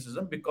unfair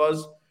criticism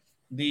because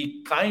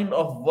the kind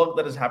of work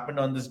that has happened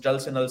on this Jal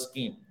Sinal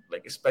scheme,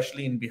 like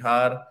especially in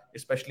Bihar,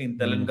 especially in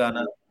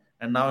Telangana,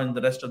 and now in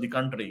the rest of the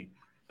country,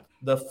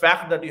 the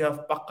fact that you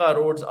have Pakka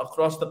roads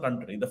across the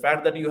country, the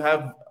fact that you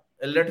have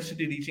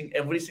electricity reaching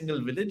every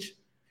single village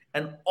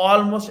and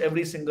almost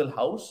every single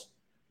house,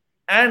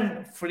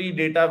 and free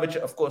data, which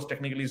of course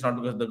technically is not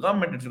because of the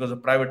government, it's because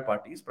of private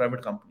parties,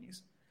 private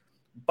companies.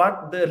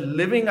 But the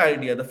living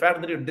idea, the fact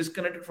that you're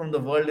disconnected from the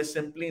world is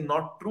simply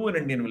not true in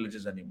Indian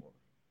villages anymore.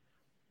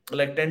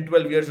 Like 10,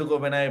 12 years ago,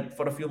 when I,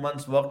 for a few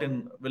months, worked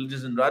in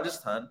villages in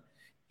Rajasthan,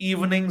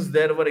 evenings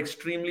there were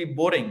extremely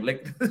boring.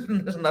 Like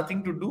there's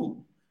nothing to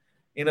do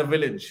in a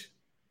village,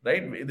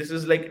 right? This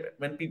is like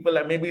when people,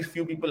 maybe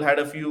few people had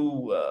a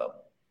few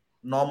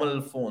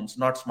normal phones,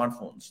 not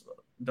smartphones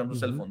in terms of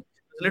cell phones.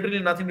 There's literally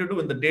nothing to do.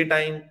 In the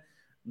daytime,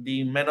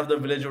 the men of the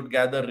village would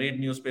gather, read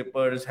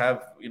newspapers,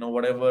 have,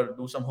 whatever,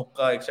 do some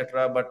hookah,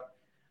 etc. But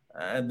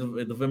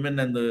the women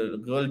and the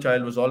girl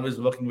child was always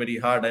working very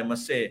hard, I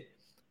must say.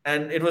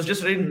 And it was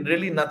just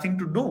really nothing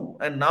to do.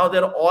 And now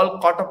they're all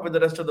caught up with the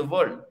rest of the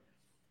world.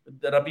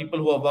 There are people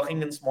who are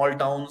working in small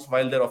towns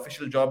while their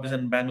official job is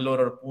in Bangalore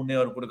or Pune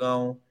or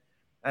Gurgaon.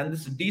 And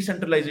this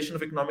decentralization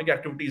of economic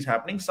activity is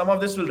happening. Some of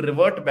this will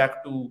revert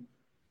back to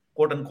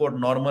quote unquote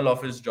normal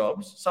office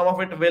jobs. Some of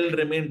it will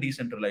remain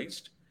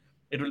decentralized.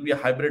 It will be a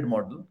hybrid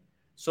model.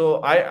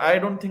 So I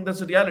don't think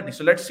that's a reality.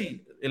 So let's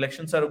see.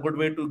 Elections are a good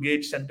way to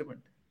gauge sentiment.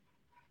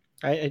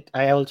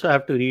 I also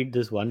have to read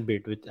this one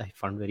bit, which I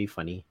found very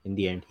funny in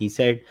the end. He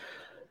said,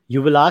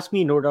 "You will ask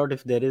me, no doubt,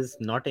 if there is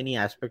not any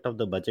aspect of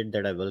the budget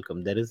that I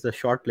welcome. There is a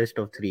short list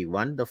of three.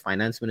 One, the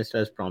finance minister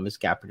has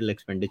promised capital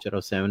expenditure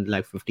of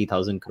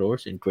 7,50,000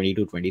 crores in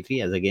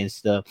 22-23 as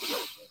against the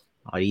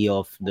RE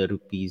of the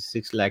rupees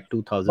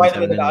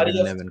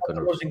 6,02,711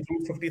 crores.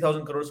 Include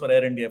 50,000 crores for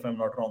Air India, if I'm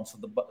not wrong. So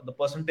the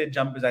percentage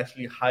jump is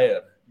actually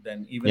higher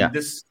than even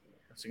this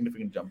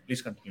significant jump.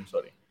 Please continue.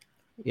 Sorry.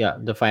 Yeah,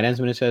 the finance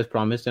minister has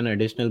promised an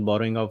additional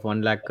borrowing of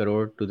 1 lakh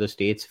crore to the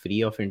states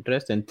free of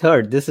interest. And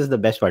third, this is the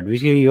best part,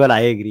 which you and I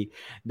agree.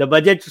 The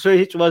budget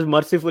switch was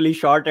mercifully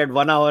short at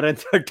 1 hour and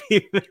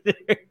 30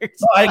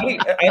 minutes. No, I agree.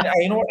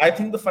 And I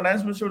think the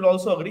finance minister will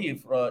also agree.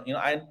 If,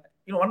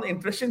 one of the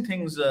interesting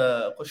things,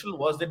 Kushal,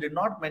 was they did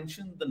not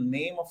mention the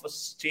name of a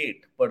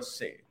state per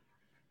se.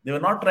 They were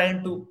not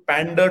trying to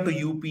pander to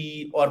UP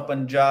or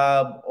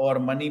Punjab or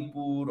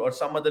Manipur or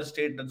some other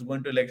state that's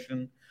going to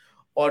election,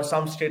 or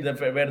some state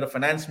where the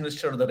finance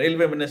minister or the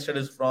railway minister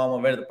is from, or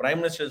where the prime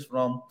minister is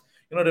from.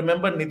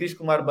 Remember Nitish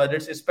Kumar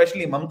budgets,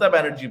 especially Mamata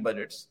Banerjee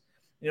budgets.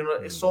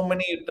 So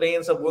many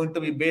trains are going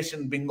to be based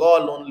in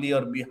Bengal only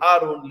or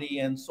Bihar only,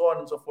 and so on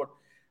and so forth.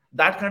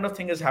 That kind of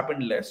thing has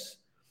happened less.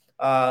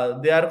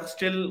 They are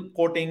still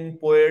quoting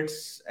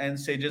poets and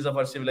sages of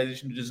our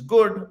civilization, which is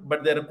good,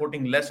 but they are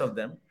quoting less of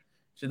them.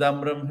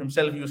 Chidambaram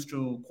himself used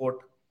to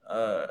quote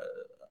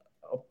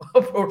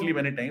appropriately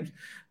many times.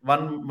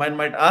 One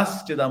might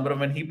ask Chidambaram,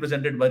 when he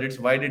presented budgets,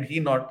 why did he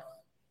not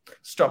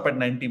stop at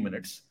 90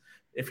 minutes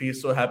if he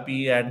is so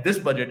happy at this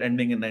budget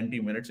ending in 90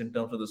 minutes in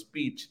terms of the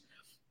speech?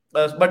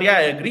 But yeah,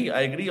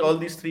 I agree all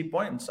these 3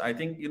 points. I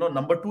think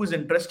number 2 is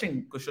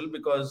interesting, Kushal,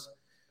 because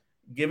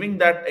giving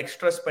that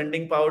extra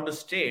spending power to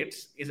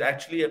states is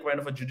actually a kind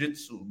of a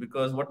jujitsu,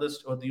 because what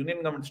the union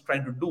government is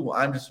trying to do,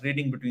 I'm just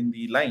reading between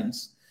the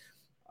lines.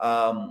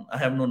 I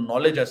have no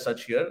knowledge as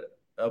such here.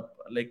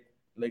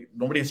 Like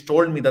nobody has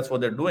told me that's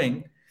what they're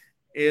doing,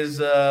 is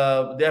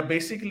they're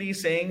basically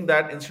saying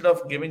that instead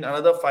of giving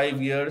another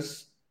 5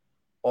 years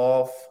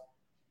of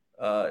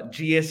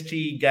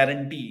GST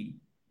guarantee,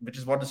 which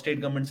is what the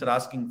state governments are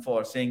asking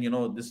for, saying,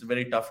 this is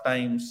very tough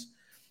times.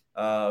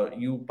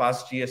 You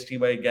pass GST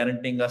by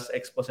guaranteeing us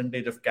X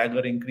percentage of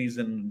CAGR increase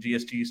in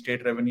GST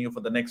state revenue for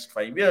the next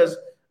 5 years.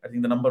 I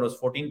think the number was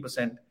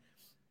 14%.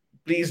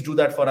 Please do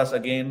that for us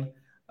again,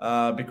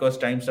 because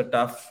times are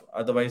tough.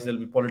 Otherwise, there'll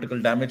be political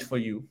damage for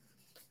you.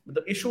 But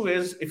the issue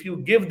is, if you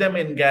give them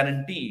in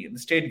guarantee, the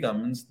state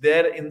governments,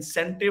 their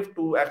incentive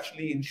to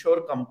actually ensure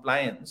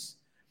compliance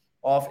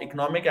of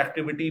economic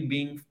activity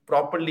being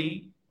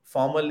properly,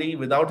 formally,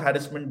 without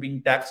harassment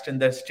being taxed in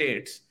their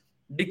states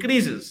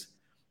decreases.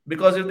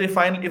 Because if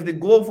they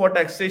go for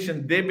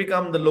taxation, they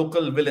become the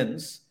local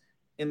villains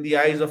in the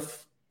eyes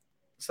of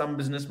some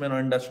businessmen or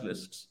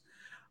industrialists.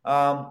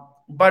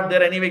 But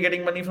they're anyway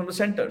getting money from the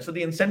center. So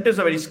the incentives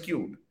are very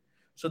skewed.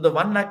 So the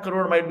 1 lakh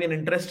crore might be an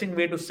interesting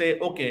way to say,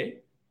 okay,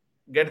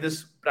 get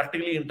this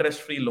practically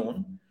interest-free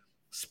loan,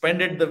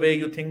 spend it the way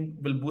you think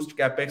will boost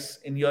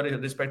capex in your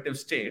respective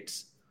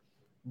states.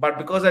 But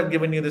because I've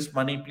given you this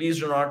money, please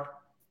do not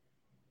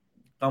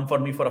come for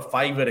me for a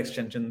 5-year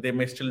extension. They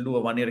may still do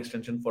a 1-year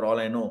extension for all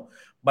I know.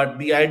 But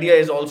the idea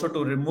is also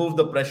to remove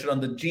the pressure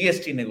on the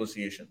GST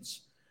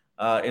negotiations,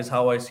 is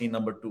how I see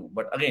number 2.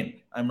 But again,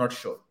 I'm not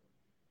sure.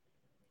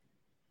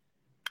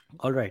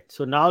 All right.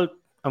 So now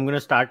I'm going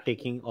to start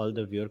taking all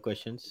the viewer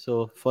questions.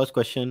 So first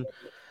question,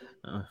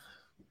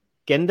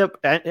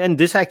 and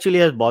this actually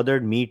has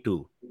bothered me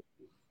too.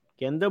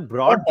 Can the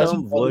broad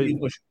term world...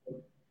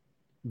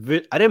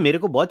 अरे मेरे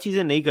को बहुत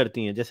चीजें नहीं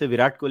करती हैं, जैसे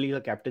विराट कोहली का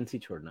कैप्टनसी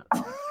छोड़ना.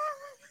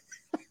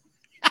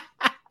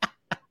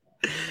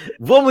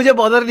 वो मुझे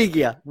बॉदर नहीं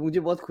किया, मुझे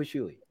बहुत खुशी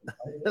हुई.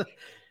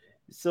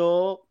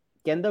 So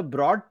can the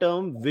broad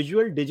term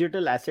visual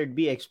digital asset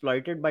be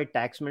exploited by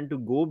taxmen to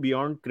go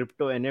beyond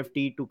crypto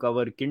NFT to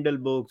cover Kindle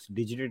books,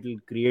 digital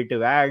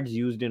creative ads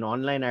used in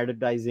online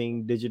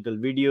advertising, digital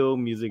video,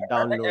 music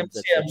downloads?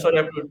 I'm sorry,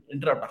 I have to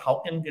interrupt.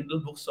 How can Kindle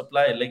books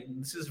apply? Like,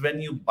 this is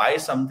when you buy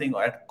something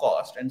at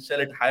cost and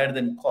sell it higher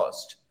than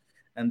cost.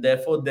 And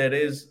therefore, there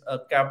is a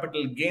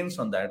capital gains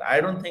on that.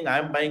 I don't think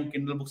I'm buying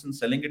Kindle books and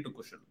selling it to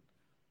Kushal.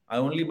 I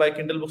only buy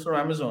Kindle books from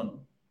Amazon.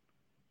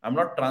 I'm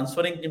not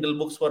transferring Kindle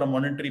books for a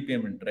monetary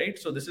payment, right?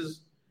 So this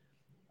is,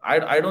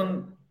 I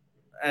don't,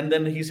 and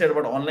then he said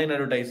about online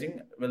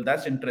advertising. Well,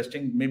 that's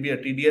interesting. Maybe a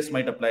TDS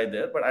might apply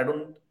there, but I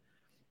don't,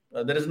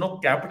 there is no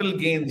capital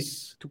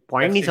gains. तो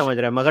point नहीं समझ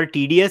रहा है, मगर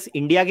TDS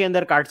India के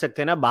अंदर काट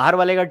सकते हैं ना, बाहर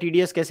वाले का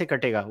TDS कैसे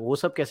कटेगा, वो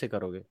सब कैसे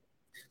करोगे?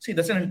 See,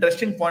 that's an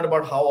interesting point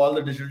about how all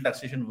the digital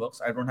taxation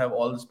works. I don't have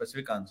all the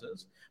specific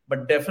answers,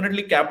 but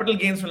definitely capital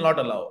gains will not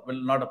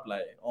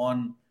apply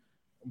on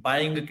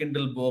buying a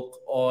Kindle book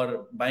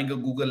or buying a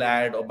Google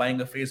ad or buying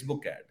a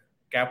Facebook ad.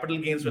 Capital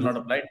gains will not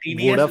apply.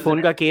 TDS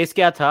Vodafone का case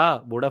क्या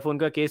था? Vodafone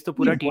का case तो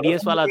पूरा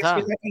TDS वाला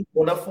था.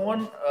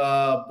 Vodafone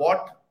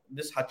bought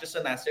this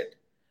Hutchison asset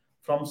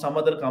from some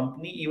other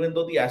company, even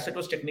though the asset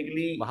was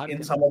technically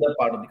in some other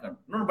part of the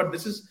country. No,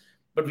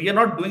 but we are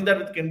not doing that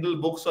with Kindle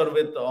books or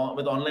with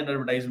online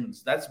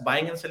advertisements. That's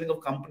buying and selling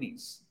of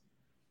companies,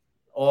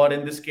 or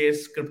in this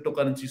case,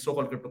 cryptocurrencies,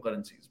 so-called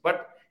cryptocurrencies.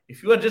 But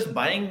if you are just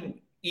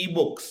buying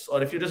ebooks,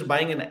 or if you're just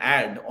buying an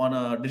ad on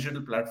a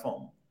digital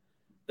platform,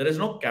 there is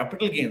no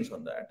capital gains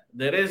on that.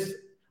 There is,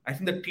 I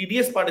think the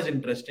TDS part is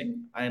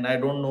interesting, and I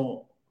don't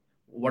know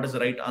what is the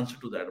right answer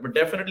to that, but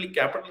definitely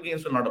capital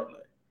gains will not apply.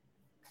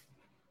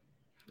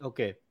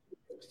 Okay.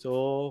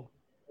 So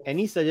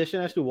any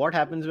suggestion as to what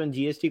happens when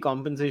GST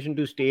compensation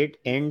to state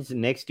ends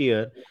next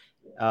year?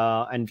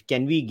 And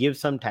can we give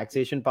some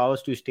taxation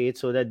powers to states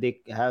so that they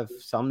have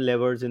some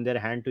levers in their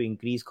hand to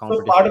increase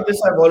competition? So part of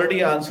this I've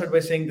already answered by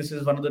saying this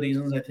is one of the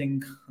reasons I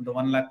think the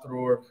 1 lakh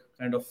crore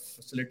kind of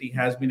facility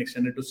has been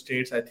extended to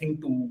states, I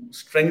think, to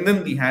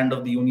strengthen the hand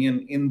of the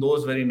union in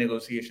those very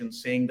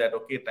negotiations, saying that,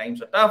 okay,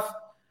 times are tough,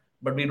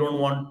 but we don't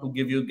want to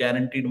give you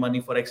guaranteed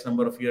money for X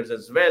number of years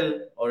as well,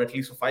 or at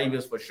least for 5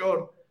 years for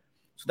sure.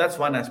 So that's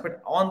one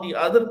aspect. On the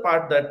other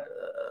part that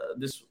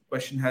this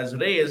question has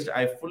raised,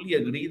 I fully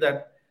agree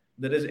that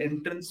there is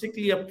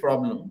intrinsically a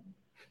problem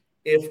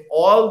if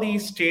all the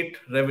state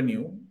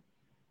revenue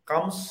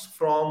comes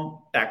from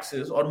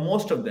taxes, or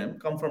most of them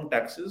come from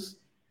taxes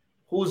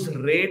whose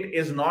rate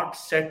is not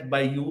set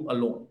by you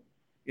alone.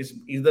 It's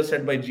either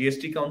set by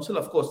GST Council.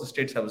 Of course, the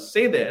states have a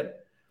say there.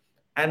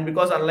 And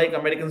because unlike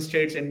American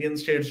states, Indian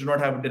states do not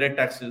have direct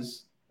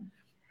taxes.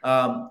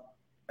 And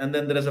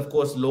then there is, of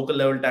course, local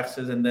level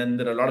taxes. And then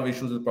there are a lot of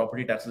issues with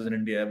property taxes in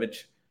India,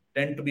 which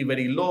tend to be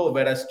very low,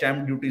 whereas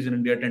stamp duties in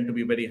India tend to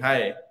be very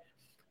high.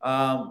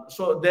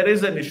 So there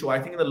is an issue. I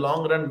think in the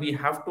long run, we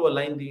have to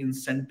align the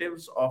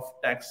incentives of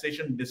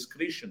taxation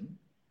discretion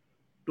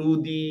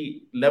to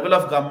the level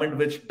of government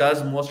which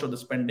does most of the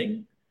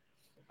spending,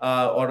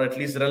 or at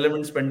least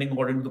relevant spending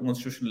according to the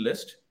constitutional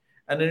list.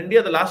 And in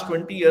India, the last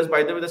 20 years,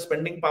 by the way, the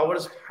spending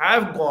powers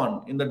have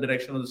gone in the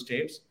direction of the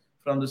states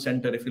from the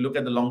center, if you look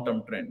at the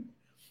long-term trend.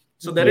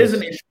 So there is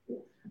an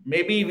issue.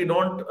 Maybe we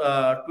don't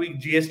tweak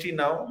GST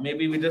now.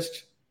 Maybe we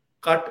just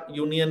cut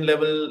union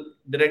level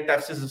direct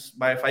taxes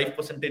by 5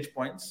 percentage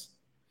points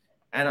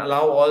and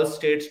allow all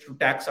states to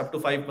tax up to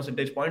 5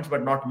 percentage points,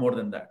 but not more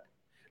than that.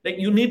 Like,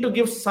 you need to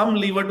give some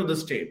lever to the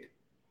state,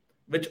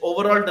 which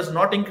overall does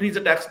not increase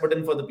the tax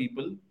burden for the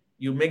people.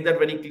 You make that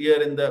very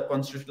clear in the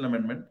constitutional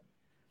amendment.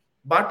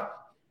 But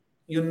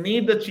you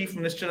need the chief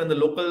minister and the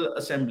local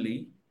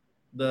assembly,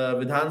 the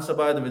Vidhan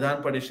Sabha, the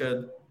Vidhan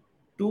Parishad,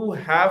 to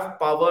have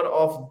power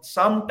of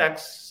some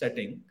tax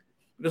setting.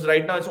 Because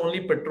right now it's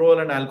only petrol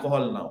and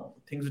alcohol now,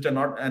 things which are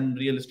not, and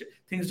real estate,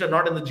 things which are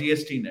not in the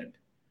GST net.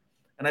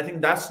 And I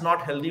think that's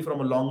not healthy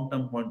from a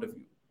long-term point of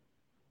view.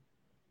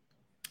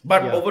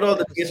 But overall,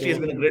 the GST has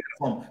been a great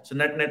reform. So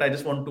net, I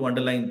just want to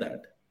underline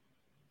that.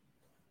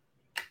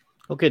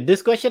 Okay,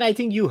 this question I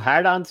think you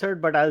had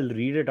answered, but I'll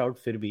read it out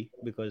Firbi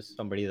because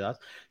somebody's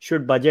asked.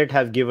 Should budget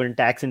have given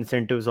tax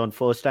incentives on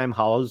first-time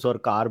house or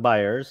car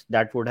buyers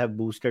that would have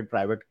boosted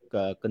private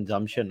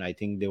consumption? I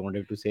think they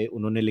wanted to say.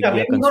 उन्होंने लिख Yeah,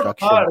 दिया maybe not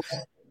construction.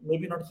 cars,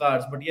 maybe not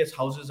cars, but yes,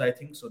 houses. I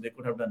think so. They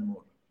could have done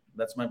more.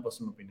 That's my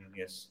personal opinion.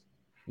 Yes.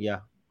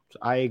 Yeah, so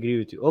I agree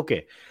with you.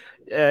 Okay,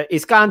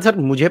 इसका answer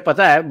मुझे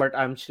पता है, but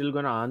I'm still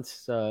gonna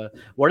answer.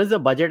 What is the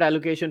budget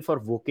allocation for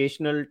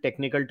vocational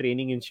technical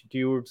training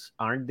institutes?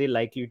 Aren't they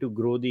likely to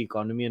grow the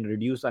economy and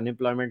reduce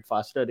unemployment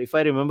faster? If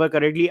I remember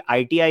correctly,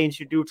 ITI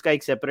institutes का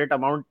एक separate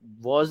amount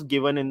was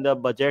given in the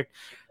budget,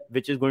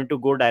 which is going to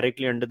go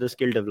directly under the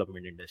skill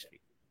development industry.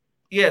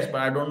 Yes,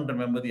 but I don't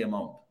remember the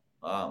amount.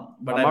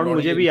 But I Amount broadly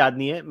मुझे भी याद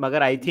नहीं है,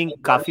 मगर I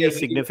think काफी agree.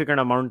 significant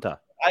amount था.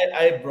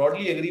 I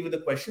broadly agree with the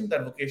question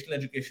that vocational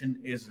education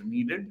is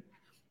needed.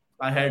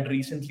 I had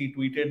recently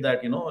tweeted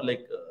that,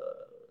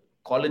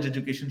 college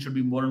education should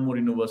be more and more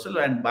universal.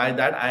 And by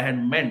that, I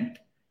had meant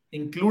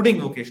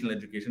including vocational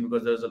education,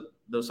 because there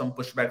was some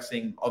pushback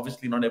saying,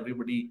 obviously, not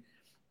everybody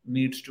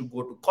needs to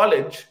go to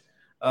college,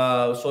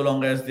 so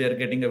long as they're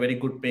getting a very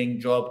good paying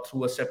job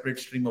through a separate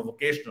stream of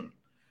vocational.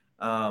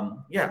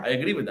 Yeah, I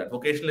agree with that.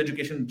 Vocational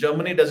education,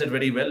 Germany does it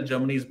very well.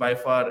 Germany is by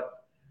far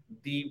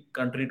the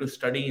country to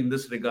study in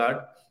this regard.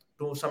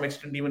 To some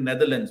extent, even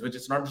Netherlands, which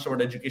is not just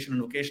about education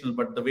and vocational,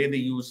 but the way they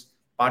use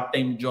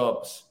part-time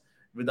jobs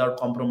without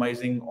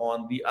compromising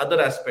on the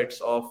other aspects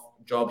of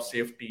job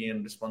safety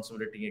and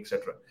responsibility,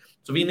 etc.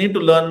 So we need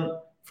to learn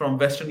from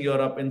Western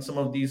Europe in some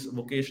of these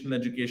vocational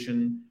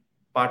education,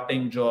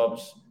 part-time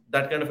jobs,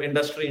 that kind of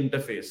industry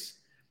interface.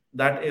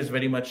 That is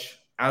very much,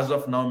 as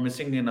of now,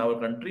 missing in our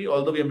country,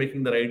 although we are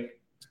making the right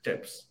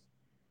steps.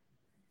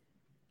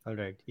 All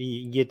right.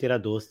 ये तेरा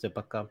दोस्त है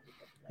पक्का.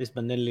 इस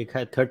बंदे ने लिखा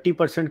है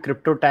 30%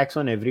 crypto tax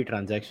on every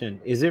transaction.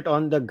 Is it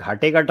on the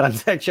घाटे का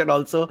transaction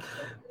also?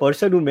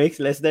 Person who makes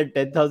less than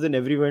 10,000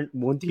 every month,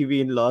 won't he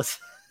be in loss?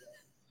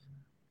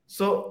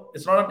 So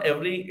it's not on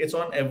every, it's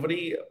on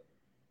every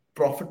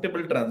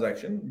profitable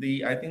transaction.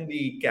 I think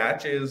the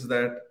catch is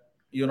that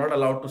you're not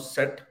allowed to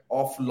set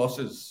off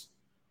losses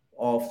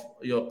of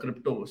your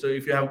crypto. So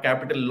if you have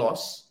capital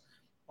loss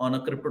on a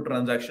crypto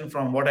transaction,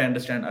 from what I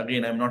understand,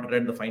 again, I've not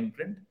read the fine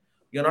print,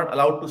 you're not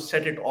allowed to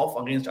set it off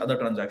against other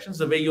transactions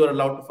the way you are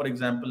allowed to, for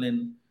example,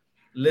 in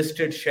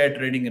listed share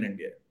trading in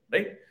India,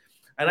 right?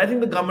 And I think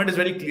the government is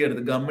very clear.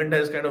 The government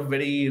has kind of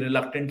very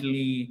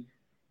reluctantly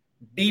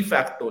de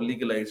facto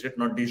legalized it,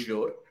 not de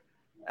jure.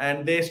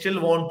 And they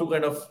still want to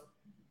kind of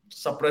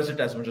suppress it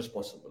as much as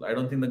possible. I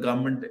don't think the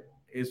government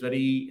is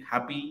very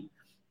happy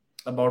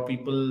about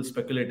people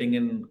speculating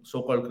in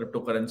so-called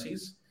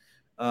cryptocurrencies.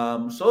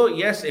 So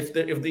yes, if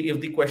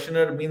the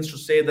questioner means to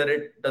say that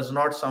it does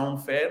not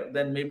sound fair,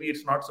 then maybe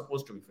it's not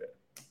supposed to be fair.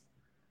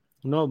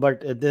 No,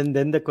 but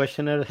then the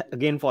questioner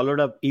again followed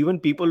up. Even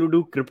people who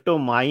do crypto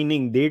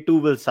mining, they too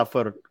will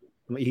suffer.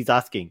 He's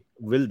asking,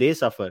 will they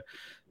suffer?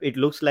 It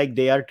looks like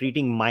they are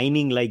treating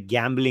mining like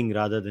gambling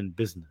rather than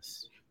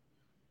business.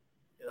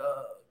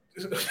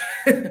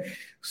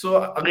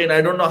 So again, I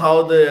don't know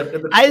how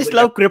I just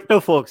love crypto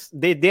folks.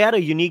 They are a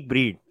unique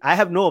breed. I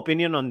have no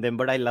opinion on them,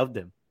 but I love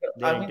them.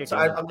 I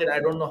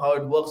don't know how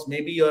it works.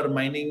 Maybe your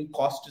mining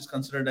cost is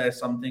considered as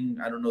something,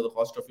 I don't know, the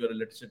cost of your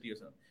electricity or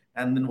something.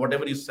 And then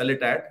whatever you sell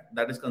it at,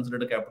 that is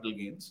considered a capital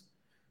gains.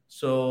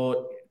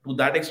 So to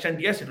that extent,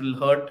 yes, it will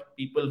hurt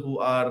people who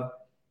are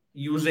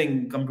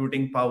using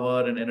computing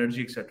power and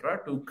energy,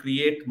 etc., to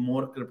create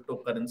more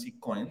cryptocurrency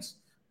coins,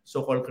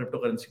 so-called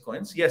cryptocurrency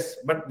coins. Yes,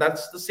 but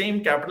that's the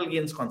same capital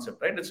gains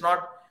concept, right?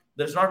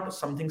 There's not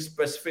something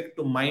specific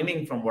to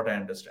mining from what I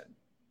understand.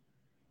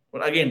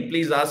 But again,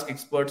 please ask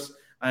experts.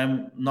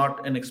 I'm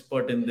not an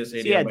expert in this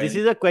area. Yeah, this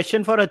is a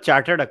question for a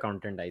chartered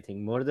accountant, I think.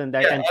 More than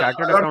that, and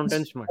chartered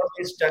accountants.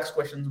 These tax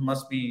questions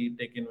must be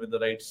taken with the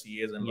right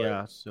CAs and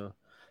lawyers. Yeah,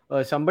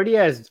 so somebody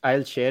has,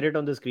 I'll share it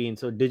on the screen.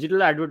 So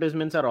digital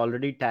advertisements are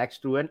already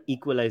taxed through an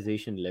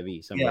equalization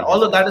levy. Yeah,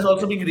 although that is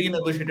also being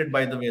renegotiated,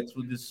 by the way,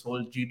 through this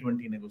whole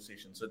G20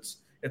 negotiation. So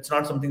it's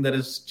not something that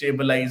is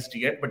stabilized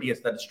yet, but yes,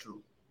 that is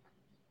true.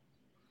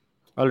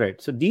 All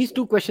right. So these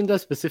two questions are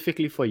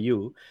specifically for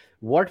you.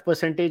 What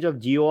percentage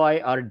of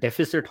GOI are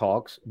deficit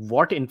hawks?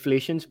 What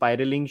inflation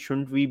spiraling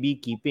shouldn't we be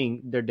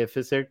keeping the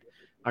deficit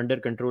under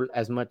control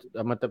as much?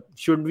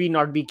 Should we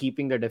not be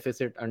keeping the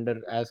deficit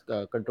under as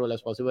control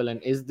as possible?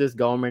 And is this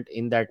government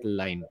in that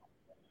line?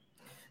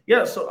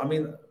 Yeah. So, I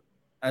mean,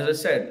 as I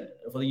said,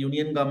 for the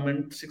union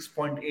government,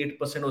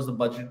 6.8% was the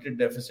budgeted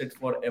deficit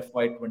for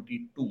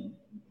FY22,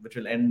 which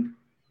will end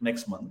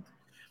next month.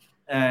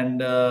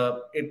 And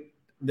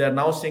they are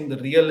now saying the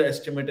real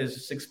estimate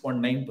is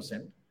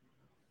 6.9%,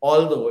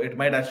 although it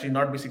might actually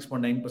not be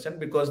 6.9%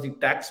 because the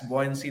tax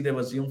buoyancy they've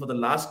assumed for the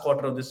last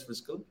quarter of this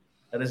fiscal,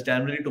 that is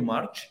January to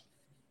March,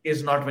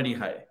 is not very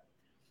high.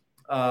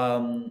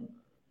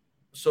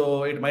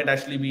 So it might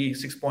actually be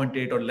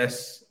 6.8 or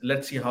less.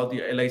 Let's see how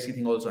the LIC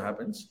thing also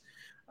happens.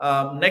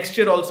 Next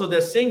year also,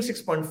 they're saying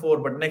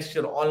 6.4, but next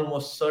year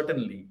almost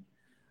certainly,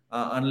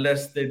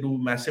 unless they do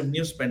massive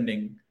new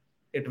spending,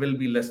 it will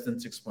be less than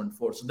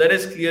 6.4. So there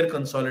is clear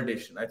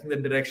consolidation. I think the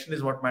direction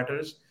is what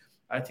matters.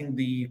 I think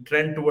the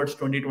trend towards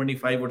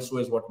 2025 or so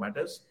is what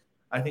matters.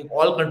 I think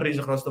all countries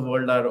across the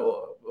world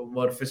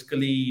were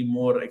fiscally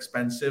more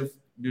expensive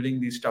during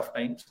these tough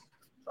times.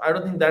 I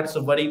don't think that's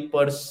a worry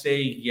per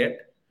se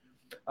yet.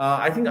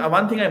 I think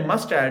one thing I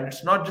must add,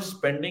 it's not just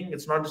spending,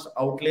 it's not just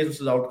outlays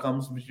versus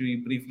outcomes, which we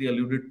briefly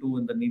alluded to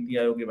in the Niti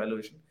Aayog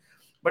evaluation.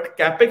 But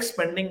capex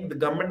spending, the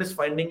government is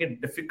finding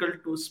it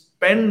difficult to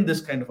spend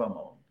this kind of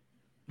amount,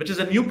 which is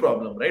a new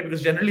problem, right?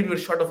 Because generally we were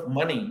short of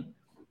money,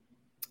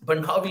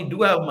 but now we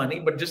do have money,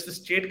 but just the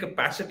state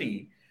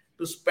capacity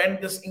to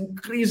spend this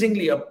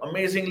increasingly,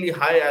 amazingly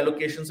high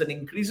allocations and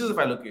increases of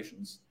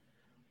allocations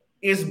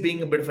is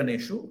being a bit of an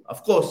issue.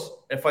 Of course,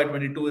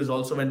 FY22 is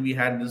also when we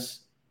had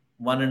this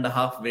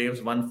 1.5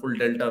 waves, one full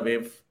Delta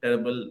wave,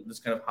 terrible, this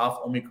kind of half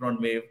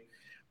Omicron wave,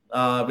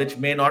 which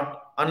may not,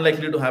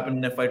 unlikely to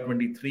happen in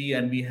FY23,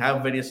 and we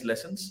have various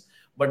lessons.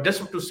 But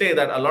just to say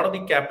that a lot of the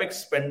capex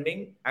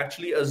spending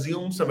actually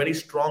assumes a very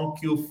strong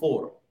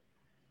Q4,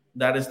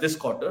 that is this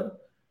quarter,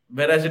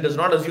 whereas it does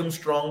not assume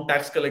strong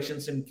tax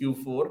collections in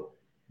Q4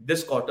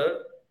 this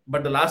quarter,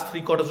 but the last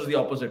 3 quarters was the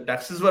opposite.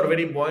 Taxes were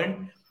very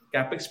buoyant,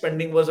 capex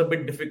spending was a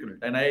bit difficult,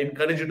 and I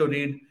encourage you to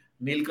read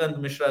Neelkant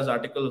Mishra's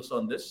articles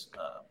on this.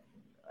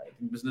 I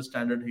think Business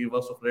Standard, he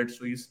works for Credit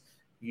Suisse,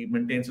 he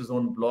maintains his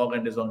own blog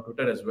and is on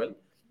Twitter as well,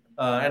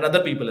 and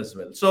other people as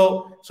well.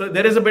 So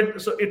there is a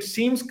bit, so it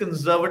seems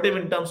conservative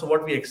in terms of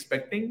what we're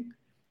expecting,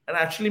 and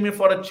actually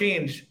for a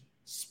change,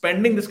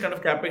 spending this kind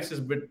of capex is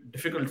a bit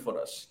difficult for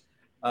us.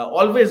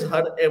 Always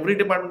every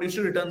department used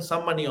to return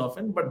some money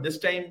often, but this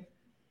time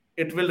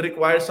it will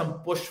require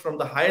some push from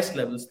the highest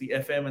levels, the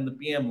FM and the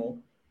PMO,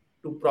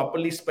 to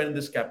properly spend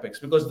this capex,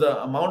 because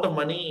the amount of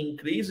money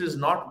increase is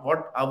not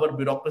what our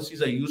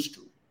bureaucracies are used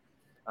to.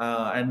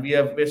 And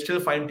we're still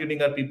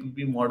fine-tuning our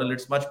PPP model.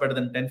 It's much better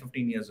than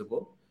 10-15 years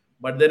ago.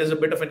 But there is a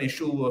bit of an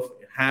issue of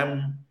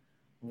HAM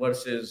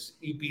versus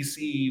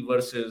EPC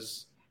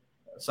versus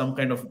some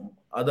kind of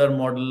other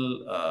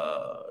model,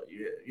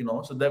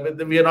 so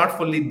that we are not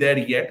fully there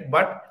yet.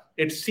 But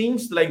it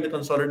seems like the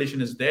consolidation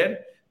is there.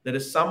 There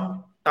is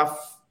some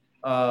tough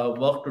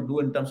work to do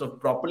in terms of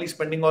properly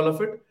spending all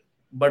of it,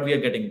 but we are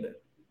getting there.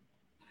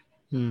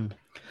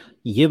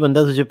 ये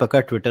बंदा तुझे पक्का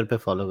Twitter पे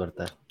follow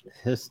करता है.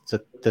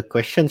 The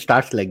question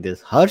starts like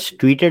this. Harsh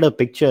tweeted a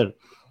picture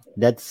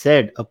that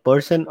said a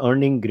person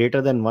earning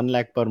greater than 1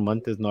 lakh per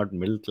month is not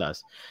middle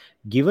class.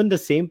 Given the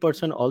same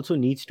person also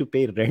needs to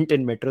pay rent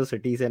in metro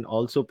cities and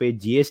also pay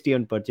GST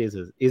on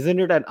purchases, isn't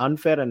it an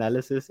unfair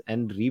analysis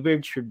and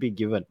rebate should be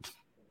given?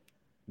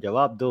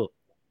 Jawab do.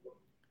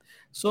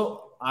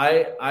 So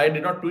I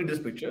did not tweet this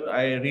picture.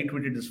 I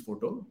retweeted this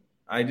photo.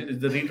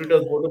 The retweet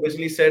of the photo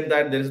basically said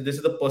that this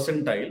is the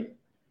percentile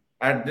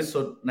at this,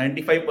 so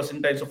 95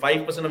 percentile. So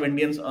 5% of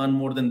Indians earn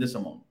more than this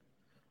amount,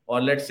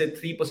 or let's say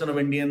 3% of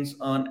Indians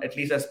earn, at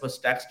least as per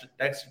tax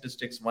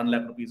statistics, 1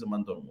 lakh rupees a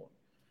month or more.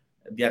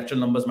 The actual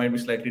numbers might be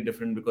slightly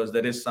different because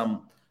there is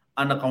some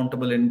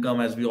unaccountable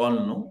income, as we all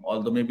know,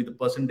 although maybe the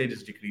percentage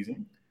is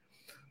decreasing.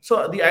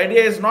 So the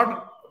idea is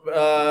not,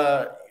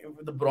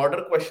 the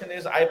broader question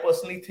is, I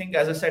personally think,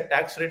 as I said,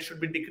 tax rate should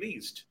be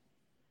decreased.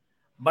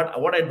 But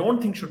what I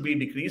don't think should be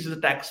decreased is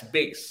the tax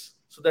base.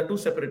 So there are two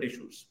separate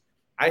issues.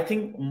 I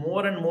think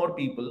more and more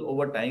people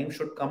over time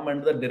should come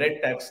under the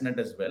direct tax net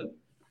as well,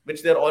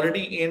 which they're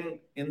already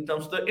in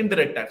terms of the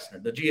indirect tax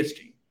net, the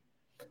GST.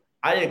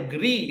 I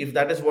agree, if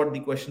that is what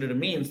the questioner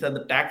means, that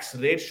the tax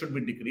rate should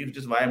be decreased, which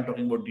is why I'm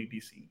talking about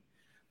DTC.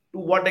 To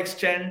what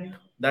extent,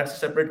 that's a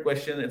separate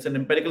question. It's an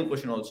empirical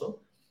question also.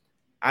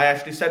 I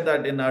actually said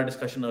that in our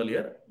discussion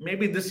earlier.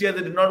 Maybe this year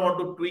they did not want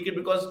to tweak it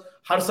because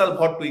har saal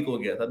bahut tweak ho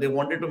gaya tha. They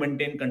wanted to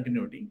maintain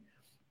continuity.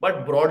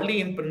 But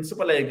broadly, in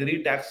principle, I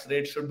agree tax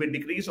rates should be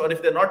decreased, or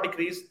if they're not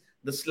decreased,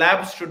 the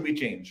slabs should be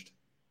changed.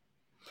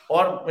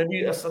 Or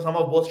maybe some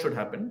of both should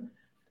happen.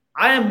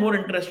 I am more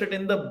interested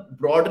in the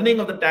broadening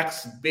of the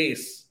tax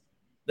base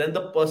than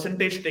the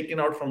percentage taken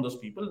out from those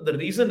people. The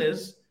reason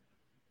is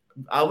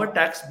our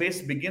tax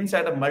base begins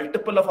at a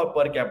multiple of our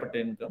per capita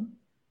income.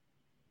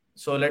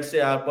 So let's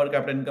say our per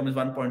capita income is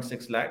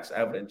 1.6 lakhs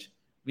average.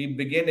 We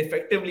begin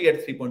effectively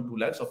at 3.2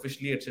 lakhs.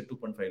 Officially, it's at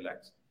 2.5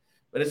 lakhs.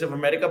 Whereas if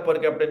America per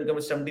capita income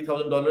is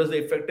 $70,000, they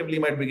effectively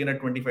might begin at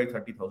 $25,000,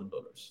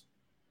 $30,000.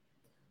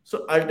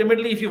 So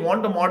ultimately, if you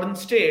want a modern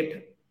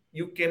state,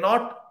 you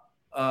cannot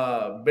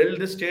build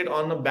this state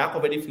on the back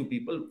of very few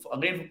people.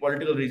 Again, for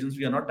political reasons,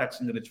 we are not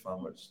taxing the rich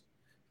farmers.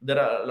 There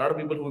are a lot of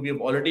people who we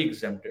have already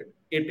exempted.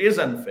 It is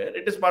unfair.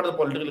 It is part of the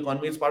political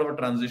economy. It's part of a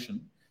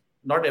transition.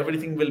 Not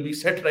everything will be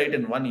set right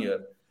in 1 year.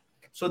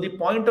 So the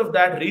point of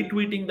that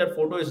retweeting that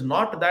photo is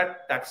not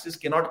that taxes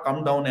cannot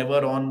come down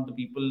ever on the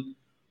people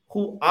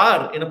who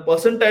are, in a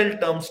percentile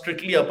term,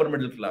 strictly upper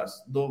middle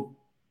class, though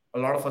a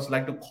lot of us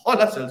like to call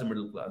ourselves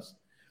middle class.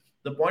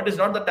 The point is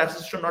not that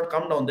taxes should not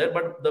come down there,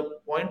 but the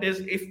point is,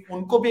 if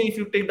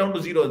you take down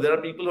to zero, there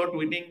are people who are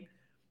tweeting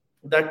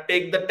that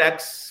take the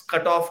tax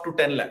cut off to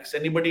 10 lakhs.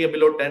 Anybody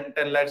below 10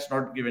 lakhs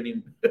not give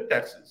any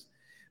taxes.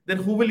 Then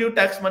who will you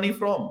tax money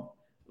from?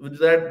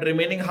 that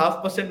remaining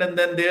 0.5%, and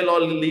then they'll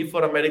all leave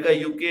for America,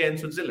 UK, and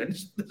Switzerland.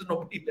 There's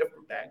nobody left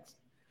to tax.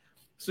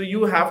 So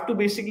you have to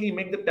basically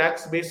make the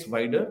tax base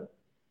wider.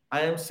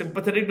 I am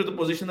sympathetic to the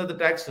position that the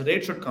tax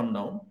rate should come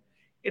down.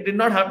 It did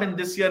not happen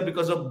this year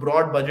because of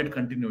broad budget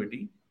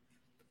continuity.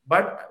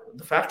 But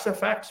the facts are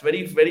facts.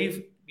 Very,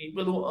 very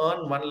people who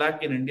earn 1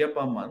 lakh in India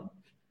per month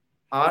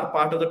are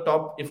part of the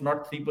top, if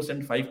not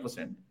 3%,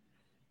 5%.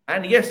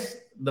 And yes,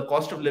 the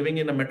cost of living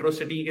in a metro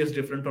city is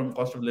different from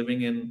cost of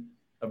living in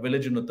a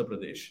village in Uttar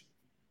Pradesh.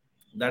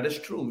 That is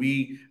true.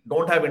 We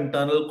don't have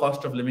internal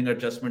cost of living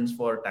adjustments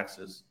for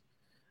taxes.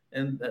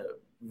 And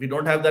we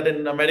don't have that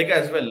in America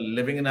as well.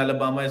 Living in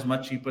Alabama is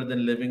much cheaper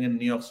than living in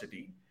New York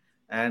City.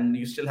 And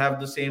you still have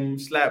the same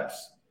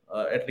slabs,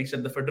 at least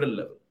at the federal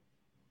level.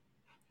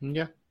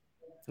 Yeah.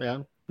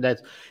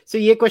 That's so.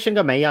 ये question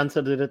का मैं ही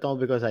answer दे देता हूँ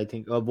because I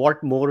think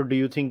what more do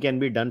you think can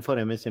be done for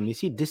MSME?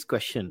 See, this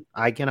question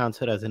I can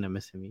answer as an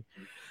MSME.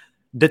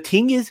 The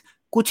thing is,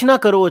 कुछ ना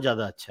करो वो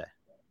ज़्यादा अच्छा है.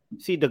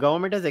 See, the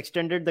government has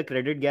extended the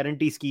credit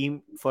guarantee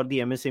scheme for the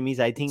MSMEs.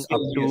 I think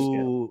up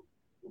to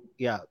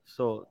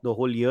so the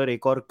whole year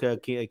एक और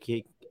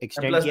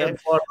extend किया है.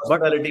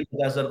 Hospitality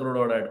 50,000 crore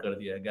और add कर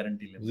दिया है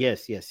guarantee limit.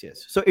 Yes.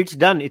 So it's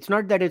done. It's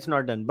not that it's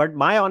not done. But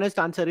my honest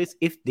answer is,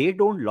 if they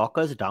don't lock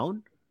us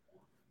down,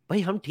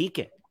 भाई हम ठीक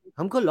है,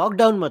 हमको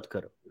लॉकडाउन मत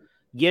करो.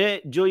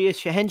 ये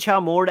शहनशाह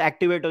मोड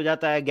एक्टिवेट हो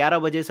जाता है, 11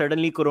 बजे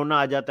सडनली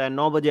कोरोना आ जाता है,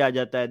 9 बजे आ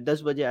जाता है,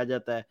 10 बजे आ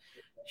जाता है.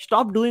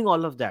 Stop doing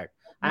all of that.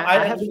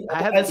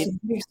 I'll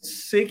simply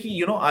say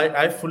कि,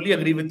 I fully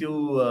agree with you,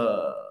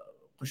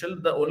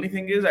 Kushal. The only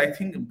thing is, I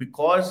think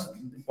because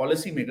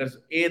policymakers,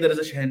 there is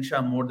a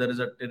Shahenshah mode, there is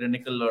a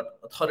tyrannical or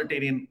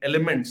authoritarian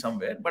element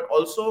somewhere, but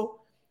also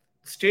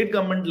state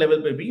government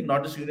level pe bhi,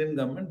 not just union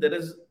government,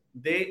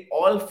 they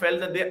all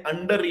felt that they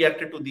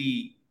underreacted to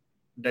the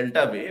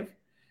Delta wave.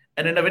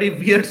 And in a very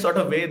weird sort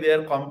of way, they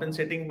are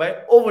compensating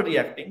by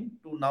overreacting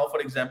to now,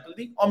 for example,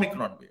 the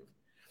Omicron wave.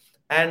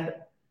 And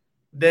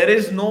there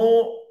is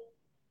no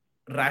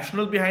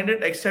rational behind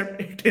it,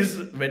 except it is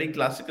very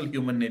classical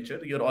human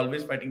nature. You're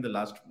always fighting the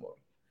last war.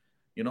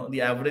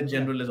 The average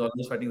general is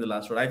always fighting the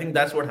last war. I think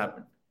that's what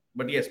happened.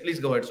 But yes,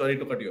 please go ahead. Sorry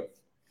to cut you off.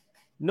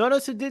 No.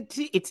 So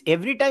see, it's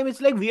every time it's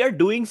like we are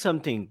doing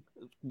something.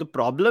 The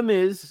problem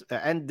is,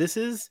 and this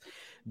is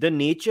the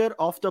nature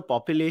of the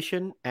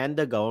population and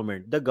the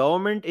government. The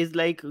government is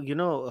like,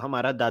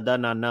 हमारा दादा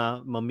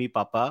नाना mummy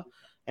papa,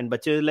 and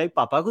बच्चे like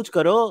पापा कुछ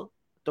करो,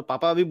 तो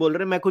पापा अभी बोल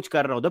रहे मैं कुछ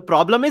कर रहा हूँ. The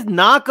problem is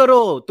ना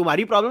करो.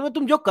 तुम्हारी प्रॉब्लम है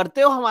तुम जो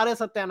करते हो हमारे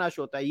सत्यानाश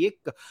होता है ये.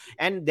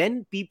 And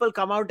then people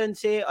come out and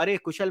say, अरे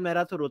कुशल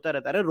मेरा तो रोता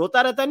रहता है. अरे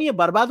रोता रहता नहीं है,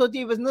 बर्बाद होती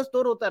है बिजनेस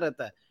तो रोता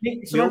रहता है.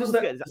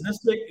 बिजनेस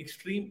तो एक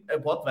एक्सट्रीम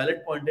बहुत वैलिड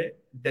पॉइंट है.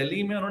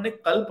 दिल्ली में उन्होंने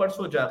कल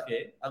परसों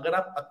जाके, अगर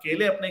आप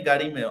अकेले अपने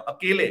गाड़ी में हो,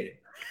 अकेले,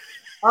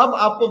 अब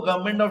आपको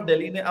गवर्नमेंट ऑफ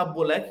दिल्ली ने अब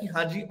बोला है कि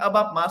हाँ जी अब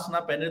आप मास्क ना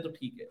पहने तो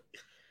ठीक है.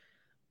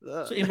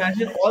 So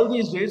imagine all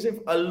these days, if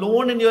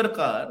alone in your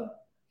car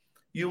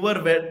you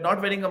were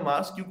not wearing a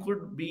mask, you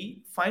could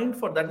be fined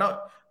for that. Now,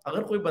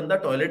 अगर कोई बंदा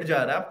टॉयलेट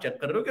जा रहा है, आप चेक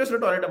कर रहे हो कि उसने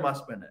टॉयलेट में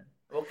मास्क पहना है,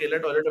 वो अकेला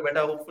टॉयलेट में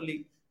बैठा होपफुली,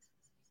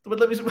 तो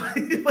मतलब इस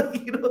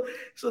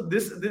so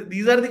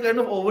these are the kind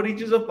of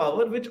overreaches of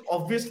power which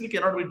obviously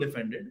cannot be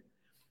defended.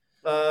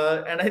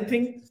 And I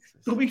think,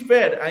 to be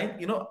fair,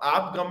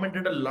 our government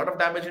did a lot of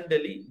damage in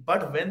Delhi,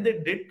 but when they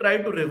did try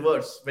to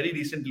reverse very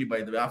recently,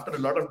 by the way, after a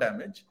lot of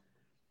damage,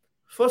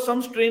 for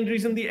some strange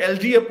reason the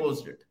LG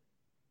opposed it.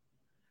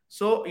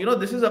 So,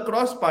 this is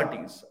across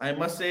parties. I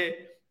must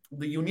say,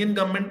 the union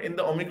government in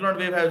the Omicron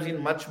wave has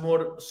been much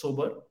more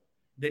sober.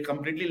 They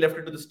completely left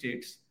it to the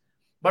states.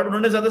 But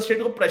उन्होंने ज़्यादा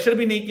state को pressure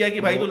भी नहीं किया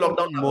कि भाई तो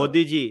lockdown.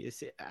 Modi ji,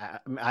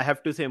 I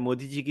have to say,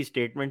 Modi ji की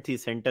स्टेटमेंट थी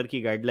सेंटर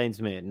की गाइडलाइंस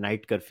में,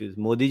 नाइट कर्फ्यू.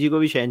 मोदी जी को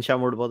भी शहनशाह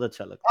मोड बहुत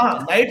अच्छा लगता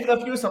है. Night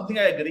curfew is something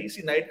I agree.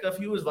 See, night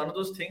curfew is one of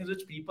those things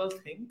which people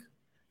think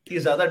कि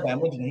ज़्यादा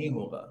डैमेज नहीं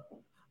होगा.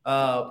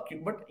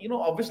 But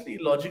obviously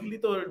logically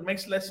so it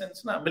makes less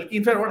sense now.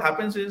 In fact, what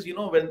happens is,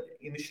 when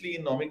initially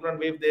in Omicron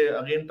wave they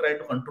again tried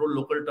to control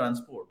local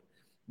transport,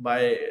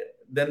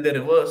 then they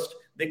reversed.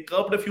 They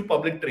curbed a few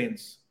public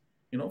trains,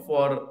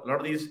 for a lot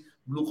of these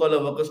blue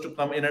collar workers to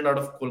come in and out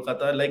of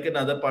Kolkata, like in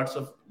other parts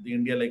of the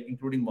India, like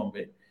including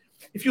Bombay.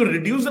 If you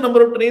reduce the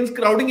number of trains,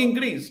 crowding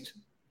increased.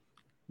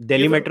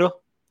 Delhi Metro.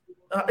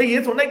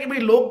 ये थोड़ा कि भाई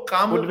लोग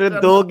काम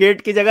 2 gate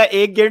की जगह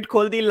 1 gate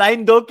खोल दी,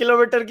 line 2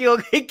 kilometre की हो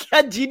गई.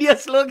 क्या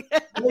जीनियस लोग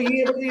हैं.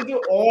 ये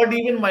जो odd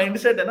even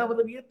mindset है ना,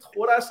 मतलब ये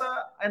थोड़ा सा,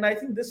 and I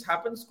think this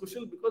happens,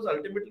 Kushal, because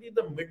ultimately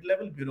the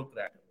mid-level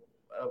bureaucrat,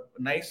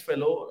 nice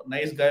fellow,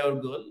 nice guy or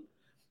girl,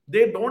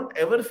 they don't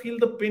ever feel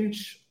the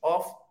pinch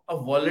of a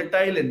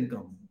volatile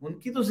income.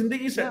 उनकी तो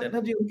जिंदगी सेट है ना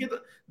जी. उनकी तो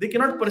they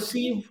cannot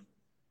perceive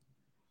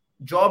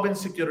job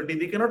insecurity,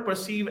 they cannot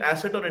perceive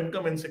asset or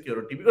income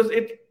insecurity, because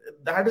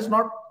that is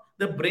not,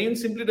 the brain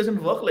simply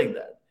doesn't work like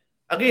that.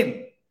 Again,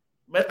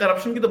 मैं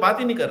corruption की तो बात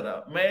ही नहीं कर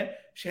रहा, मैं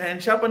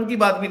शहनशाहपन की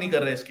बात भी नहीं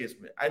कर रहा इस केस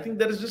में. I think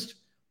there is just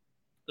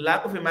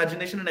lack of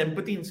imagination and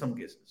empathy in some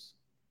cases.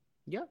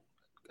 Yeah,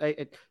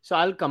 so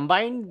I'll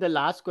combine the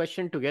last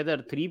question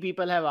together. 3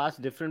 people have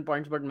asked different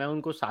points, but मैं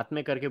उनको साथ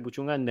में करके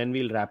पूछूंगा and then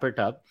we'll wrap it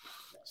up.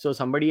 So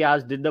somebody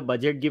asked, did the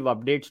budget give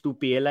updates to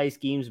PLI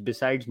schemes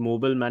besides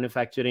mobile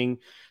manufacturing?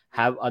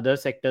 Have other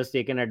sectors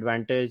taken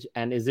advantage,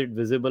 and is it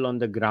visible on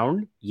the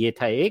ground? ये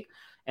था एक.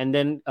 And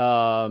then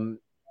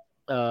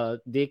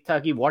देख था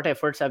कि what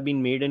efforts have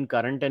been made in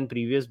current and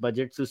previous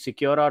budgets to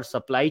secure our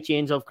supply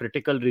chains of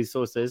critical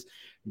resources.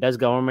 Does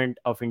government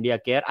of India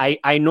care?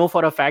 I know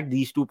for a fact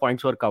these 2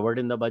 points were covered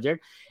in the budget.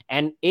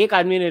 And एक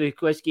आदमी ने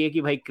request की है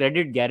कि भाई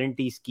credit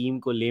guarantee scheme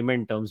को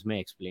layman terms में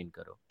explain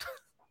करो.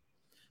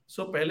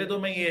 सो पहले तो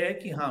मैं ये है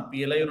कि हाँ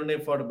पीएलआई उन्होंने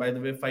for by the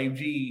way 5G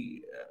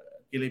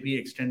के लिए भी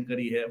एक्सटेंड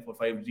करी है for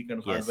 5G kind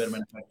of hardware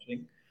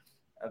manufacturing.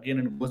 Again,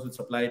 it goes with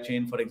supply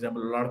chain. For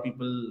example, a lot of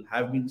people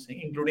have been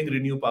saying, including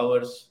Renew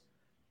Powers,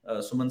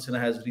 Suman Sinha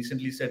has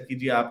recently said कि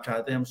जी आप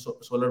चाहते हैं हम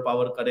सोलर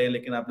पावर करें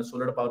लेकिन आपने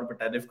solar power पे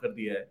tariff कर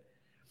दिया है.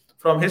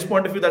 From his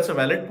point of view, that's a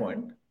valid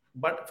point.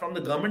 But from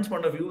the government's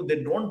point of view,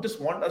 they don't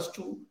just want us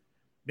to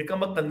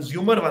become a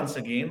consumer once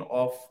again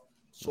of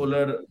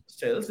solar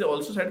cells. They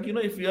also said, you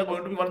know, if we are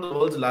going to be one of the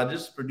world's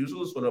largest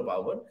producers of solar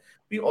power,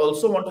 we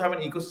also want to have an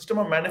ecosystem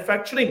of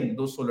manufacturing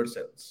those solar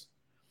cells.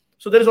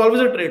 So there is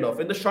always a trade-off.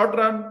 In the short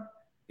run,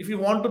 if you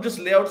want to just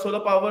lay out solar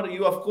power,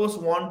 you of course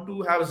want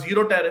to have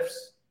zero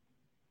tariffs.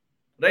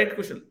 Right,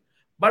 Kushal?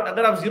 But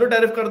अगर आप zero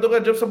tariff कर दोगे,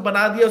 जब सब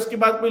बना दिया उसके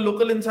बाद कोई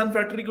लोकल इंसान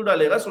फैक्ट्री क्यों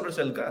डालेगा सोलर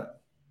सेल का?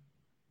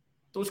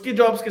 तो उसकी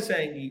जॉब्स कैसे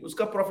आएंगी,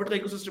 उसका प्रॉफिट का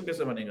इकोसिस्टम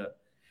कैसे बनेगा?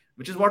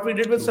 Which is what we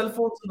did with cell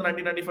phones in the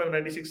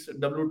 1995-96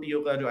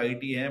 WTO का जो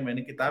IT है,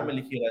 मैंने किताब में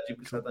लिखी है राजीव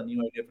के साथ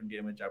न्यू आइडिया ऑफ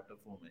इंडिया में चैप्टर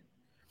 4 में.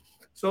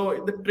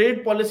 So the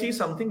trade policy is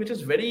something which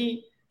is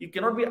very, you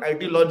cannot be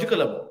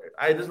ideological about it.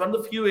 This is one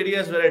of the few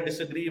areas where I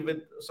disagree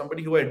with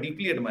somebody who I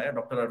deeply admire,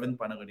 Dr. Arvind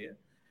Panagadia.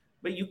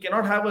 But you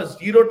cannot have a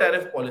zero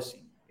tariff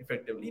policy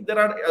effectively. There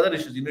are other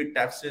issues. You need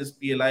taxes,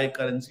 PLI,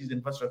 currencies,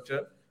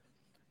 infrastructure.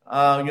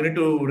 You need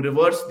to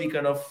reverse the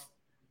kind of,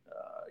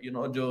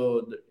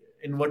 जो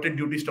inverted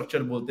duty structure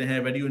बोलते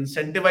हैं, where you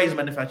incentivize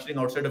manufacturing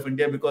outside of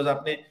India because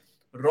आपने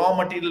raw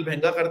material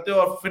महंगा करते हो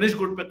और finished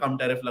good पे कम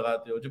tariff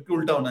लगाते हो, जबकि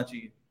उल्टा होना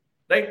चाहिए,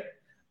 right?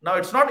 Now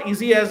it's not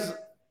easy as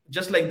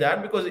just like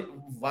that because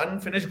one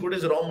finished good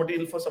is raw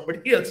material for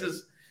somebody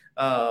else's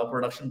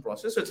production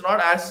process. So it's not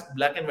as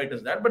black and white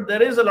as that, but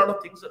there is a lot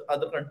of things that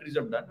other countries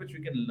have done which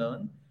we can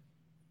learn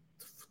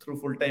through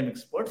full-time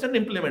experts and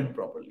implement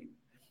properly.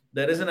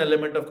 There is an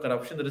element of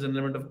corruption, there is an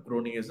element of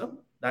cronyism.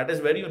 That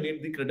is where you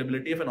need the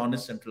credibility of an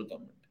honest central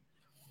government.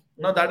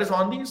 Now that is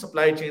on the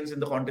supply chains in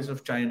the context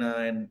of China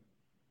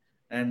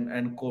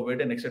and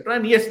COVID and etc.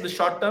 And yes, in the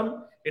short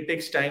term, it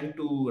takes time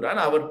to run.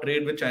 Our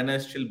trade with China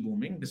is still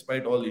booming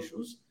despite all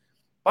issues.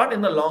 But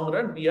in the long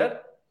run, we are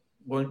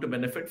going to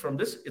benefit from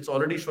this. It's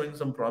already showing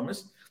some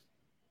promise.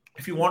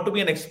 If you want to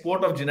be an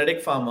export of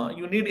generic pharma,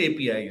 you need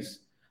APIs.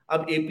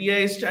 अब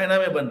APIs China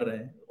में बन रहे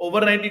हैं.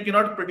 Overnight, you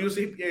cannot produce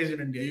APIs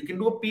in India. You can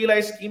do a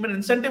PLI scheme and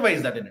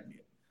incentivize that in India.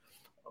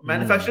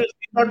 Manufacturers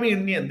need not be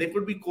Indian. They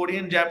could be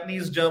Korean,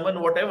 Japanese, German,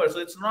 whatever. So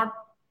it's not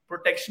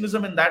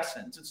protectionism in that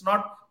sense. It's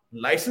not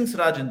license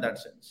Raj in that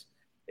sense.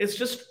 It's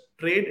just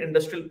trade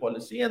industrial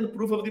policy, and the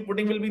proof of the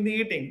pudding will be in the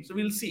eating. So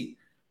we'll see.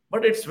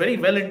 But it's very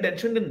well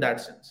intentioned in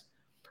that sense.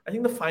 I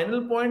think the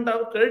final point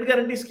of credit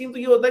guarantee scheme तो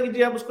ये होता है कि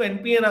जी आप उसको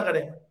NPA ना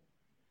करें,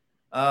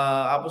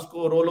 आप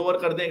उसको रोल ओवर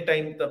कर दें एक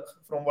टाइम तक.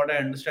 From what I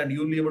understand,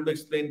 you'll be able to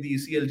explain the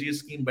ECLGS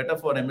scheme better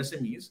for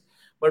MSMEs.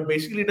 But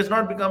basically, it does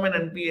not become an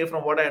NPA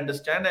from what I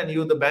understand, and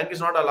the bank is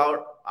not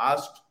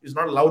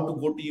allowed to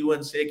go to you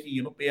and say,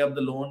 pay up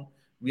the loan,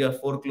 we are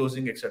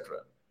foreclosing, etc.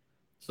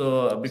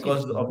 So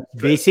because of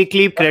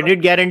basically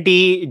credit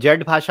guarantee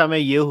जट भाषा में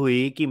ये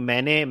हुई कि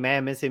मैं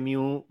MSME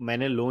हूँ,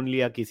 मैंने loan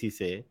लिया किसी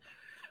से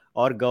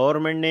और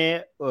गवर्नमेंट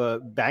ने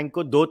बैंक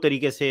को दो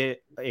तरीके से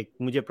एक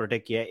मुझे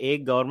प्रोटेक्ट किया.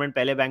 एक, गवर्नमेंट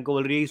पहले बैंक को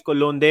बोल रही है इसको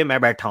लोन दे,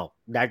 मैं बैठा हूँ,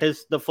 that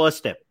is the first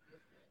step.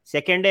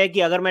 Second है कि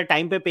अगर मैं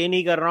टाइम पे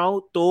नहीं कर रहा हूं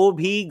तो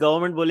भी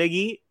गवर्नमेंट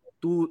बोलेगी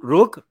तू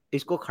रुक,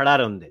 इसको खड़ा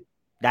रहने दे.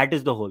 That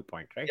is the whole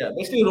point, right? Yeah,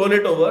 basically roll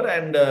it over,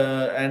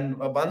 and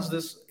once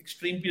this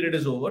extreme period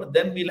is over,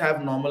 then we'll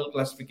have normal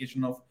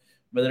classification of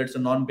whether it's a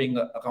non-paying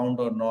account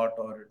or not,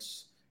 or it's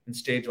in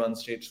stage 1,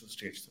 stage 2,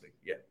 stage 3.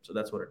 Yeah, so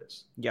that's what it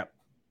is. Yeah.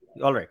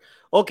 All right.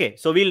 Okay,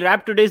 so we'll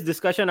wrap today's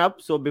discussion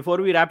up. So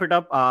before we wrap it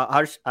up,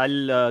 Harsh,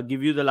 I'll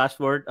give you the last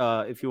word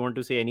if you want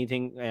to say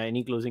anything,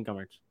 any closing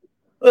comments.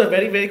 Well,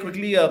 very, very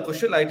quickly,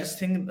 Kushal, I just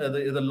think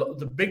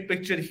the big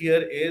picture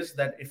here is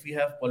that if we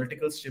have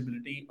political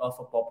stability of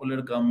a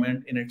popular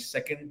government in its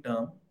second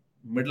term,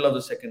 middle of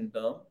the second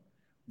term,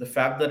 the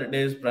fact that it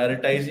is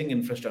prioritizing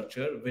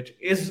infrastructure, which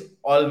is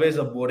always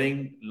a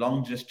boring,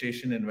 long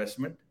gestation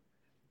investment,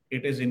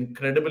 it is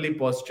incredibly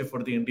positive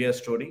for the India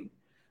story.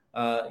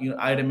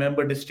 I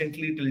remember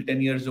distinctly till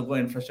 10 years ago,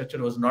 infrastructure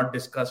was not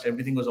discussed.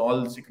 Everything was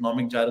all this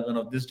economic jargon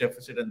of this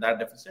deficit and that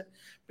deficit,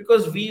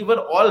 because we were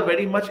all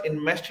very much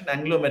enmeshed in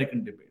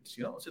Anglo-American debates.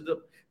 So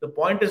the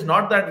point is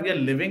not that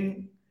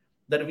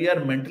we are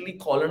mentally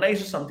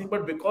colonized or something,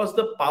 but because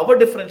the power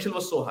differential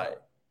was so high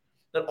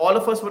that all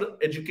of us were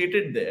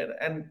educated there,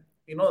 and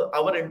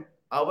our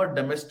our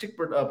domestic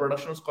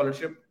production of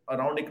scholarship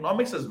around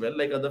economics as well,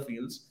 like other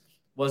fields,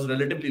 was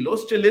relatively low,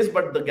 still is,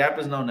 but the gap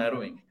is now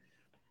narrowing.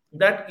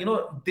 That,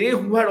 they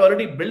who had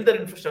already built their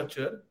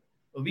infrastructure,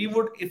 we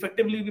would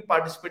effectively be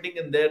participating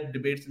in their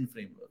debates and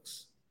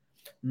frameworks.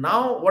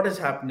 Now, what is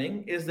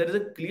happening is there is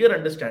a clear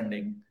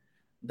understanding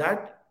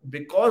that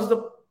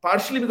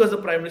partially because the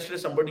prime minister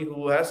is somebody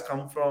who has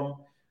come from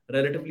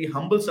relatively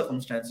humble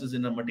circumstances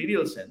in a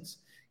material sense,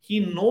 he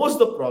knows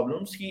the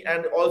problems.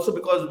 And also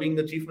because being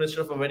the chief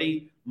minister of a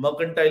very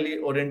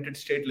mercantilely oriented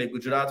state like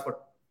Gujarat for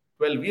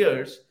 12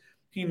 years,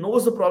 he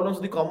knows the problems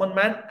of the common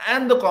man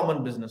and the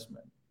common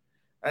businessman.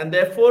 And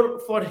therefore,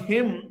 for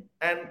him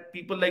and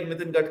people like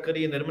Nitin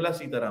Gadkari and Nirmala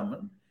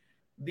Sitharaman,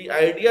 the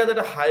idea that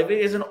a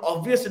highway is an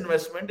obvious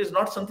investment is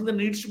not something that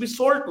needs to be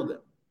sold to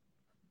them.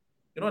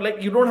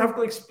 Like, you don't have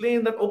to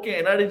explain that,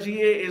 okay,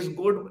 NREGA is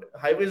good,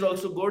 highway is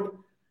also good,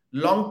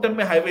 long term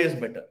mein highway is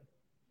better.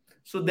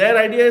 So their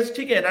idea is,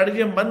 ठीक है,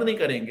 NREGA हम बंद नहीं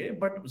करेंगे,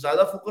 but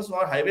ज़्यादा focus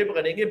वहाँ highway पे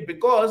करेंगे,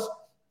 because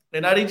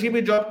NREGA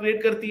भी job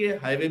create करती है,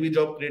 highway भी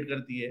job create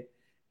करती है.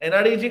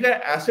 NREGA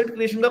का asset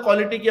creation का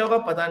quality क्या होगा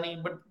पता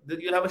नहीं, but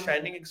you'll have a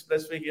shining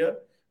expressway here,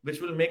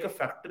 which will make a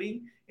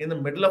factory in the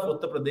middle of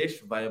Uttar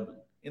Pradesh viable,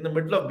 in the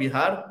middle of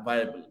Bihar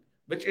viable,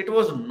 which it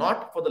was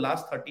not for the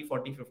last 30,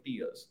 40, 50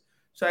 years.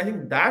 So I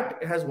think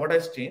that what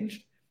has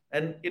changed,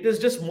 and it is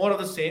just more of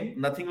the same.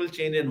 Nothing will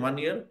change in 1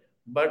 year,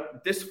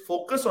 but this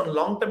focus on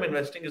long-term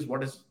investing is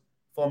what is,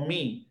 for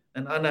me,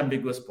 an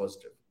unambiguous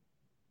positive.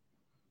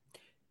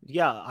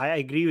 Yeah, I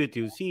agree with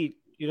you. See,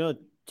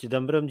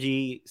 Chidambaram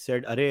ji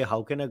said, "Arey,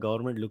 how can a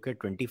government look at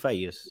 25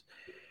 years?"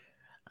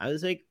 I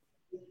was like,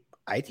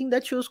 I think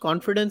that shows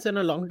confidence and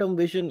a long-term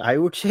vision. I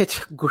would say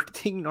it's a good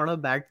thing, not a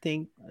bad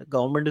thing. The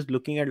government is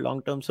looking at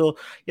long-term. So,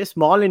 yes,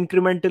 small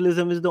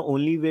incrementalism is the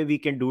only way we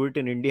can do it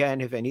in India.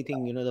 And if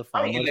anything, the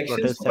farmers'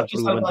 protests have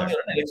proven that.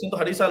 Election तो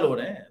हर ही साल हो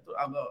रहे हैं. तो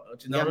अब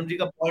चिदम्बरम जी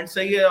का point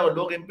सही है और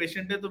लोग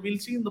impatient है, तो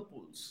we'll see in the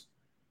polls.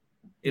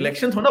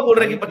 Election थोड़ा बोल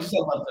रहे हैं कि 25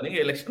 साल बाद करेंगे.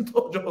 Election तो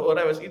जो हो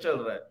रहा है वैसे ही चल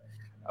रहा है.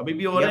 अभी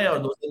भी हो रहे हैं और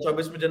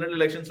 2024 में general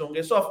elections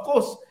होंगे. So of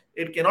course,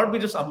 it cannot be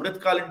just Amrit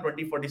Kal in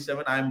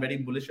 2047. I am very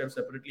bullish. I've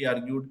separately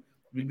argued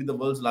we'll be the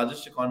world's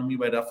largest economy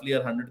by roughly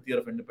our 100th year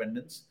of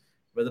independence.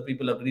 Whether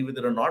people agree with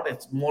it or not,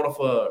 it's more of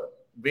a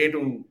way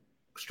to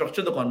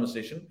structure the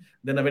conversation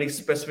than a very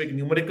specific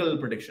numerical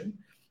prediction.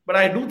 But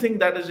I do think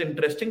that is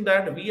interesting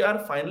that we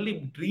are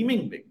finally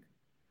dreaming big,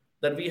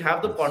 that we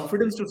have the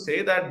confidence to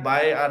say that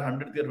by our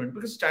 100th year,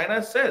 because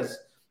China says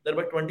that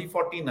by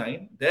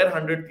 2049, their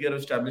 100th year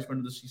of establishment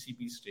of the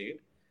CCP state,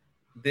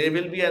 they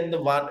will be in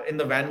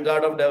the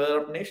vanguard of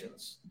developed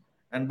nations.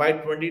 And by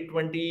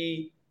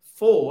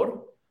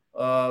 2024,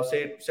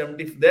 say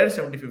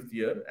 75th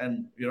year,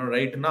 and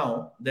right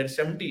now they're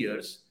 70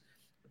 years,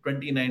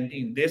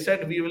 2019, they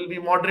said we will be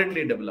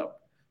moderately developed.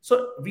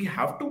 So we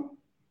have to,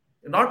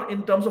 not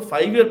in terms of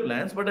 5-year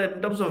plans, but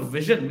in terms of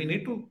vision, we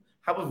need to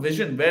have a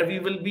vision where we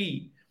will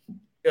be,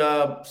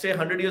 say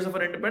 100 years of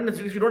our independence.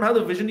 If you don't have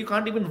the vision, you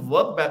can't even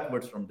work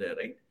backwards from there,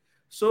 right?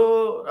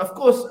 So of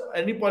course,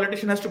 any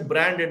politician has to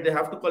brand it. They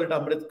have to call it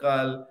Amrit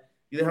Kal.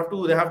 They have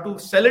to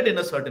sell it in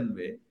a certain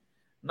way.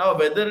 Now,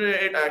 whether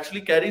it actually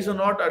carries or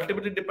not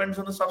ultimately depends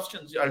on the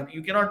substance.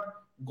 You cannot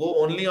go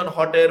only on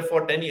hot air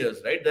for 10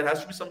 years, right? There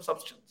has to be some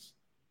substance.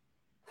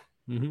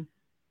 Mm-hmm.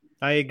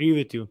 I agree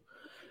with you.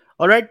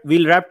 All right,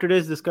 we'll wrap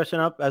today's discussion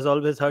up. As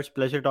always, Harsh,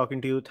 pleasure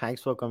talking to you.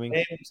 Thanks for coming.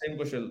 Same,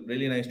 Kushal.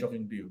 Really nice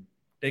talking to you.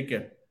 Take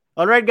care.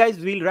 All right, guys,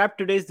 we'll wrap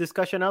today's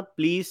discussion up.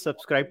 Please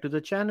subscribe to the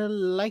channel,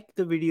 like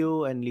the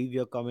video, and leave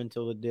your comments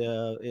over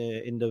there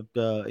in the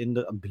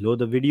below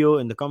the video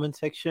in the comment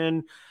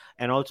section.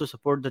 And also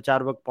support the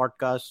Charvak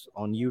podcast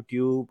on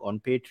YouTube, on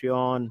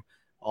Patreon,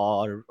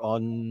 or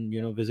on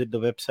visit the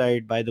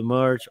website, buy the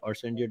merch, or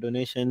send your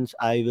donations.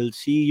 I will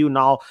see you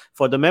now.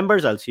 For the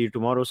members, I'll see you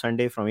tomorrow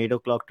Sunday from 8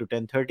 o'clock to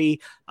 10:30.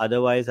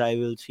 Otherwise, I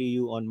will see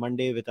you on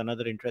Monday with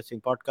another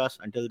interesting podcast.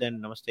 Until then,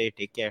 namaste,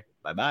 take care,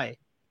 bye bye.